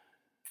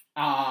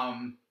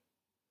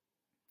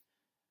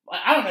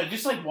 I don't know,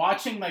 just like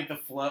watching like the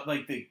flow,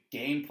 like the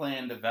game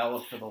plan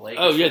develop for the Lakers.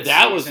 Oh yeah, for the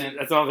that's season.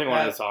 another thing I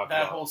wanted to talk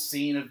That about. whole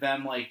scene of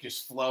them like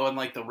just flowing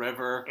like the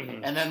river,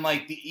 Mhm. and then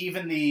like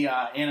the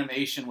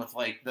animation with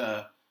like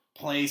the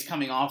plays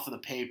coming off of the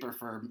paper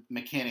for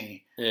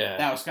McKinney. Yeah,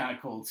 That was kind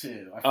of cool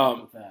too. I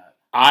fucked with that.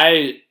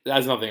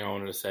 that's another thing I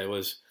wanted to say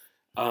was,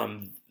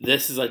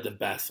 this is like the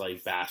best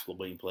like basketball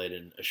being played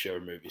in a show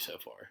or movie so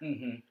far.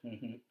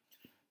 Mm-hmm.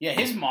 Yeah,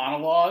 his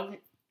monologue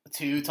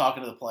too,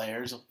 talking to the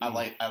players. I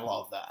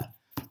love that.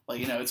 Like,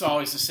 you know, it's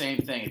always the same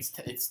thing.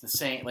 It's the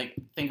same. Like,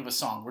 think of a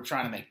song. We're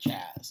trying to make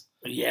jazz.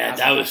 Yeah,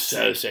 that was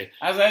so sick.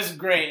 That's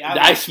great.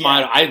 I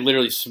smiled. Yeah. I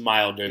literally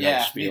smiled during that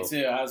Yeah, spiel. me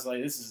too. I was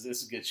like, this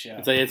is a good show.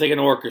 It's like an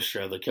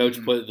orchestra. The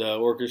coach put the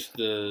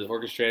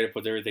orchestrator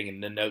puts everything in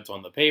the notes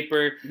on the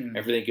paper. Mhm.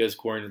 Everything goes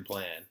according to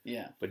plan.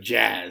 Yeah. But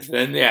jazz,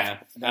 then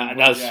that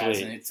was jazz,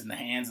 sweet. and it's in the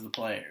hands of the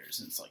players.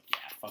 And it's like, yeah,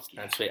 fuck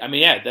yeah. That's sweet. I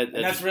mean, yeah, and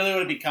that's really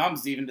what it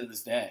becomes even to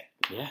this day.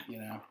 Yeah. You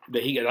know.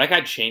 But that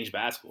guy changed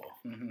basketball.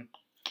 Mm-hmm.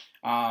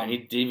 And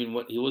he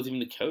wasn't even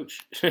the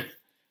coach.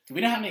 Do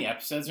we know how many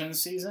episodes are in the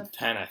season?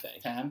 10, I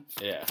think. 10?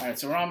 Yeah. All right,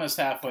 so we're almost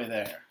halfway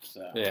there.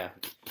 So Yeah.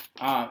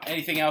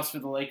 Anything else for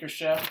the Lakers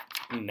show?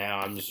 No,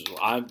 I'm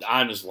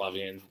just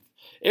loving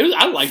it.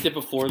 I liked it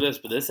before this,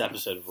 but this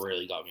episode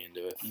really got me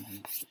into it.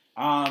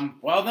 Mm-hmm.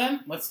 Well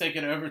then, let's take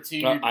it over to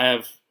your... I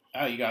have...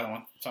 Oh, you got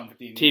one. It's on for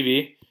TV.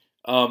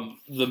 TV.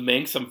 The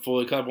Minx, I'm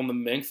fully caught up on the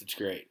Minx. It's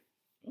great.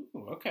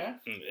 Ooh, okay.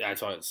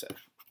 That's all I'd say.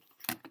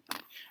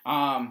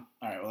 All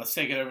right, well, let's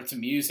take it over to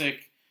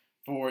music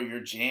for your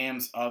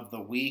jams of the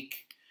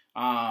week.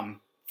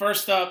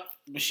 First up,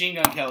 Machine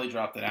Gun Kelly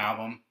dropped an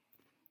album.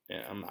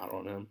 Yeah, I'm out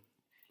on him.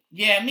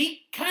 Yeah,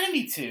 me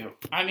too.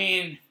 I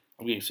mean,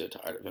 I'm getting so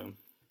tired of him.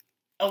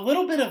 a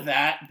little bit of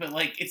that, but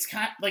like it's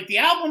kind of, like the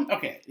album.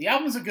 Okay, the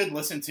album's a good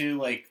listen to,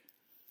 like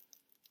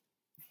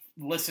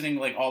listening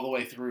like all the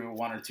way through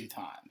one or two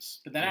times.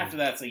 But then after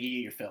that, it's like you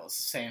get your fill. It's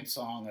the same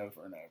song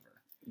over and over.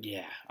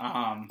 Yeah.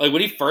 Like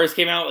when he first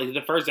came out, like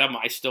the first album,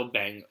 I still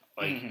bang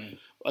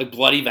like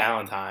Bloody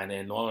Valentine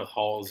and the one with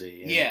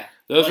Halsey. Yeah,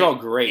 those like, are all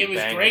great. It was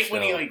bangers great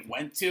when he still. like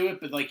went to it,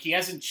 but like he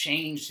hasn't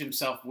changed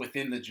himself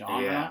within the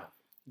genre. Yeah.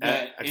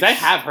 Because I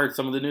have heard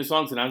some of the new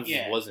songs and I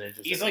just wasn't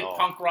interested. He's at like all.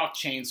 punk rock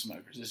chain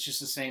smokers. It's just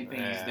the same thing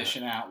he's Yeah.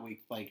 dishing out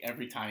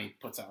every time he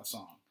puts out a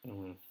song.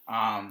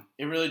 Mm-hmm.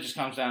 It really just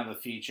comes down to the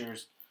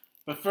features.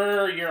 But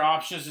for your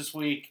options this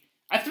week,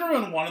 I threw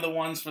in one of the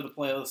ones for the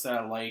playlist that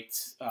I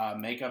liked,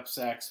 Makeup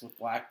Sex with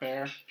Black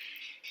Bear.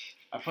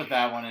 I put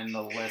that one in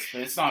the list,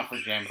 but it's not for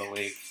Jam of the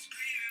Week.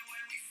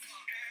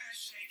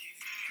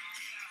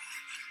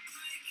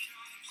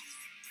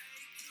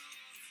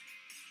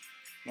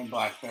 And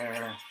Black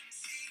Bear.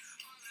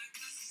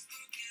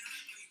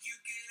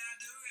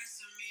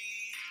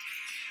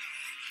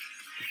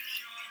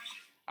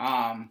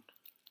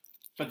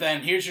 But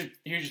then here's your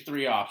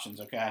three options,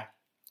 okay?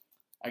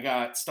 I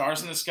got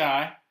Stars in the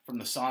Sky from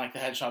the Sonic the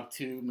Hedgehog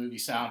 2 movie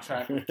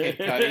soundtrack with Kid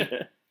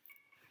Cudi.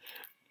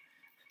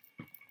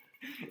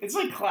 It's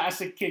like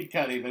classic Kid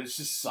Cudi, but it's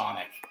just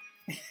Sonic.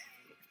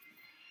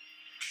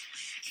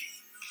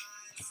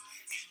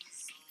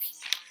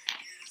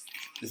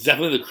 It's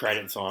definitely the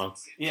credit song.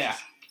 Yeah.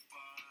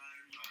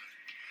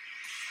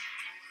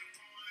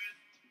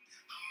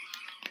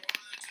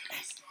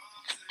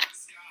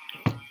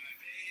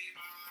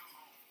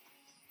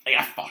 Like,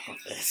 I fuck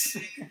with this.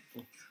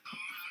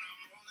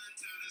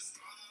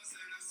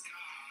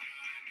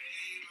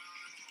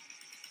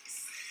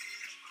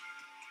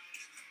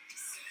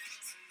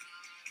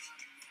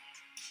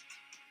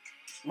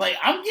 Like,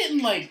 I'm getting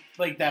like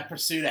that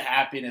Pursuit of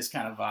Happiness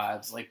kind of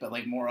vibes,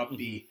 but more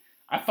upbeat.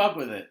 I fuck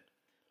with it.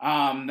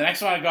 The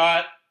next one I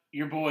got,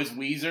 your boys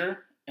Weezer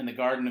and the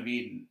Garden of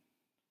Eden.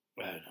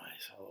 Oh, nice.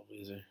 I love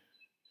Weezer.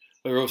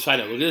 Wait, real side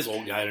note. Look at this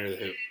old guy under the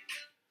hoop.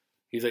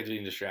 He's like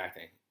being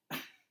distracting.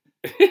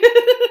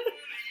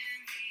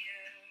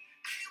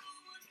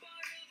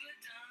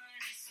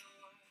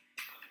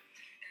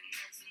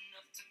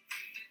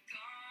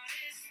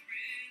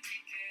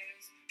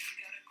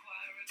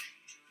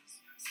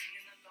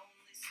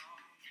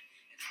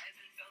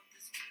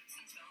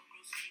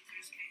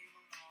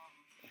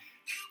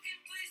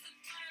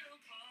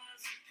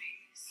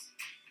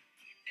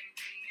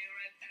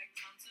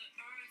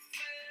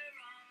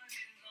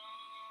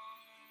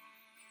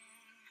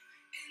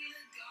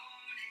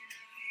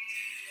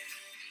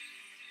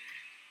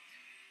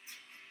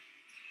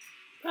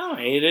 I don't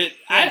hate it.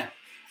 Yeah.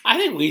 I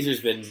think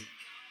Weezer's been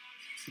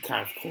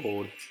kind of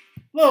cold.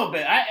 A little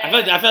bit. I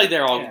feel like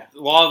they're all Yeah. a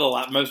lot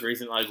of the most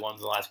recent ones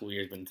in the last couple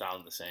years been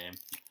sounding the same.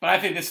 But I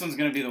think this one's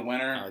going to be the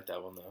winner. I like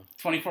that one though.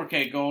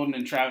 24K Golden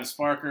and Travis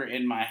Barker,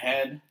 In My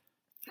Head.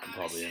 I'm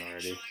probably in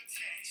already.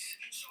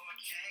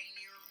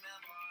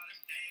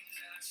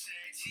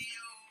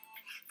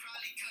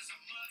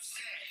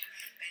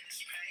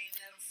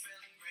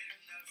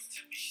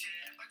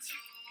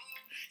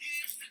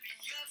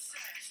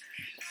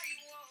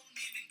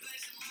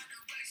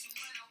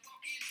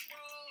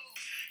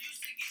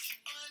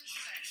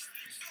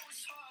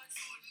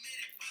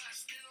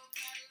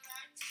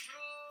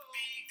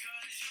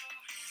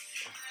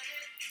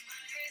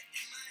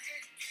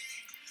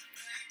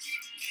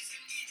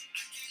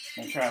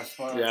 And Travis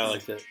Barker. Yeah, I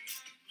like that.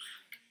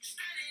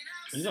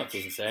 He's not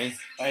supposed to sing.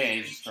 Oh, yeah,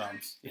 he's just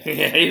drums.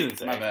 Yeah, he's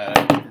insane. My bad.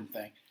 I didn't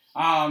think.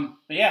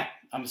 But yeah,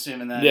 I'm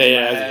assuming that. Yeah, In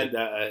yeah, My that's Head, a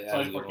good.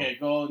 That's a good 24K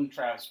Golden,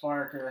 Travis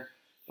Barker.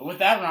 But with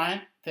that,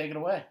 Ryan, take it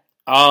away.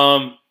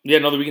 Yeah,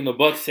 another week in the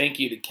books. Thank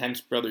you to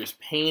Kent's Brothers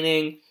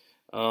Painting.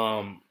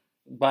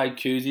 Buy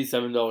koozie,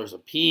 $7 a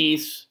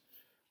piece.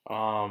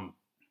 Follow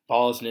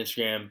us on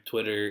Instagram,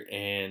 Twitter,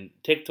 and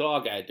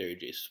TikTok at Dirty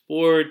J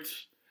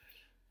Sports.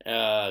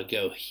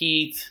 Go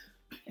Heat.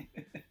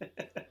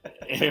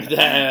 And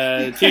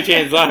 2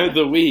 Chainz line of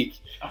the week.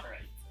 All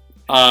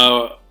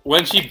right.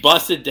 When she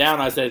busted down,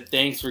 I said,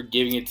 "Thanks for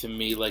giving it to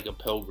me like a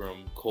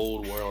pilgrim.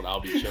 Cold world, I'll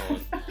be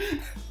chilling."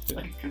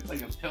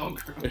 like a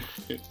pilgrim.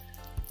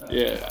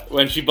 Yeah.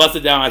 When she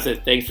busted down, I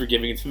said, "Thanks for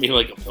giving it to me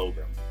like a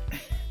pilgrim."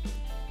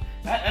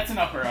 That's an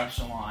upper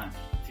echelon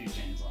 2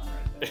 Chainz line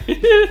right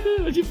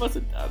there. When she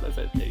busted down, I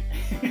said, "Thanks."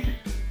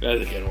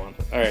 That's a good one.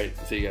 All right,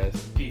 see you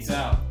guys. Peace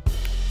out.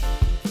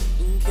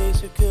 In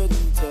case you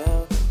couldn't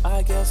tell,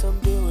 I guess I'm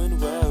doing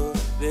well.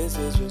 This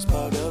is just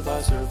part of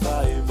our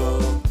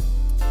survival.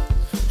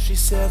 She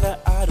said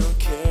that I don't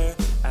care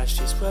as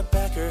she swept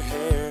back her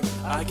hair.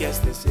 I guess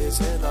this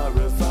isn't our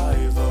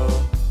revival.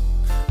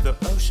 The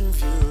ocean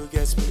view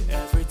gets me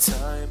every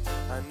time.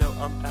 I know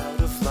I'm out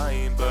of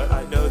line, but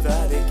I know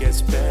that it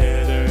gets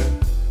better.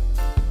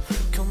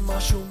 Come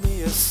on, show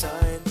me a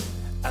sign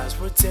as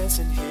we're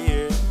dancing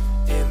here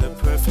in the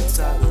perfect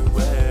silent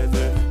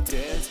weather.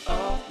 Dance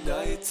all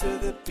night to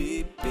the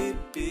beat, beat,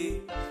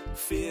 beat.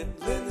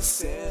 Feeling the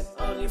sand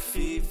on your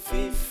feet,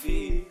 feet,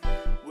 feet.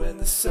 When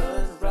the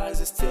sun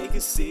rises, take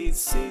a seat,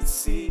 seat,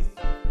 seat.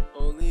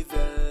 Only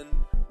then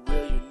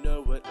will you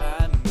know what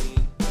I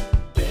mean.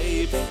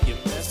 Baby, you're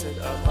messing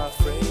up my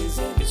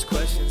phrasing. These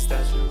questions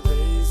that you're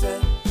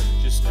raising,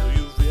 just know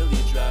you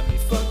really drive me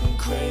fucking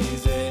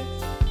crazy.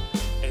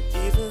 And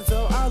even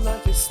though I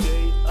like your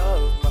state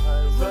of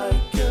mind,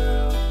 right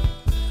girl,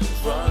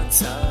 wrong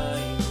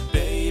time.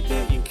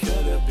 Baby, you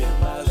could have been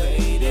my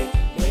lady,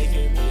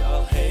 making me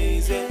all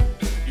hazy.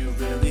 You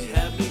really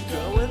had me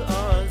going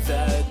on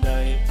that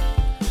night.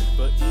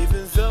 But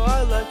even though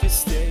I like your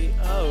state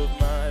of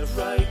mind,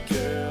 right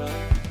girl,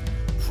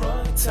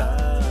 wrong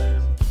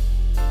time.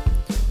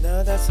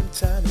 Now that some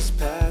time has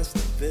passed,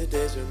 the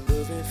days are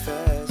moving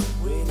fast.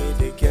 We need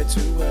to get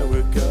to where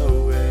we're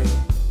going.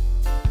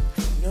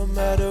 No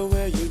matter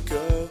where you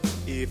go,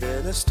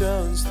 even a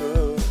stone's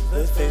throw,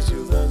 the things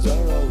you learn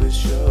are always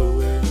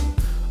showing.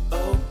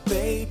 Oh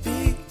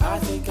baby, I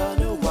think I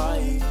know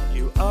why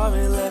you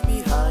aren't left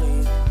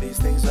behind. These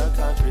things are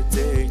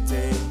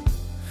contradicting.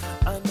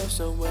 I know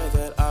somewhere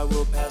that I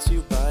will pass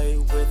you by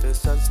with the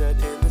sunset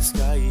in the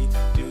sky.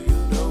 Do you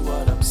know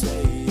what I'm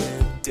saying?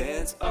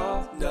 Dance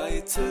all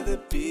night to the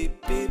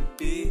beat, beat,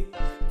 beat.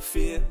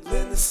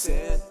 Feeling the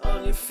sand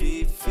on your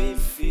feet, feet,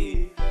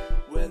 feet.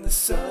 When the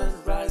sun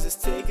rises,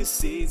 take a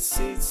seat,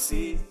 seat,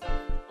 seat.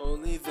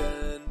 Only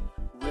then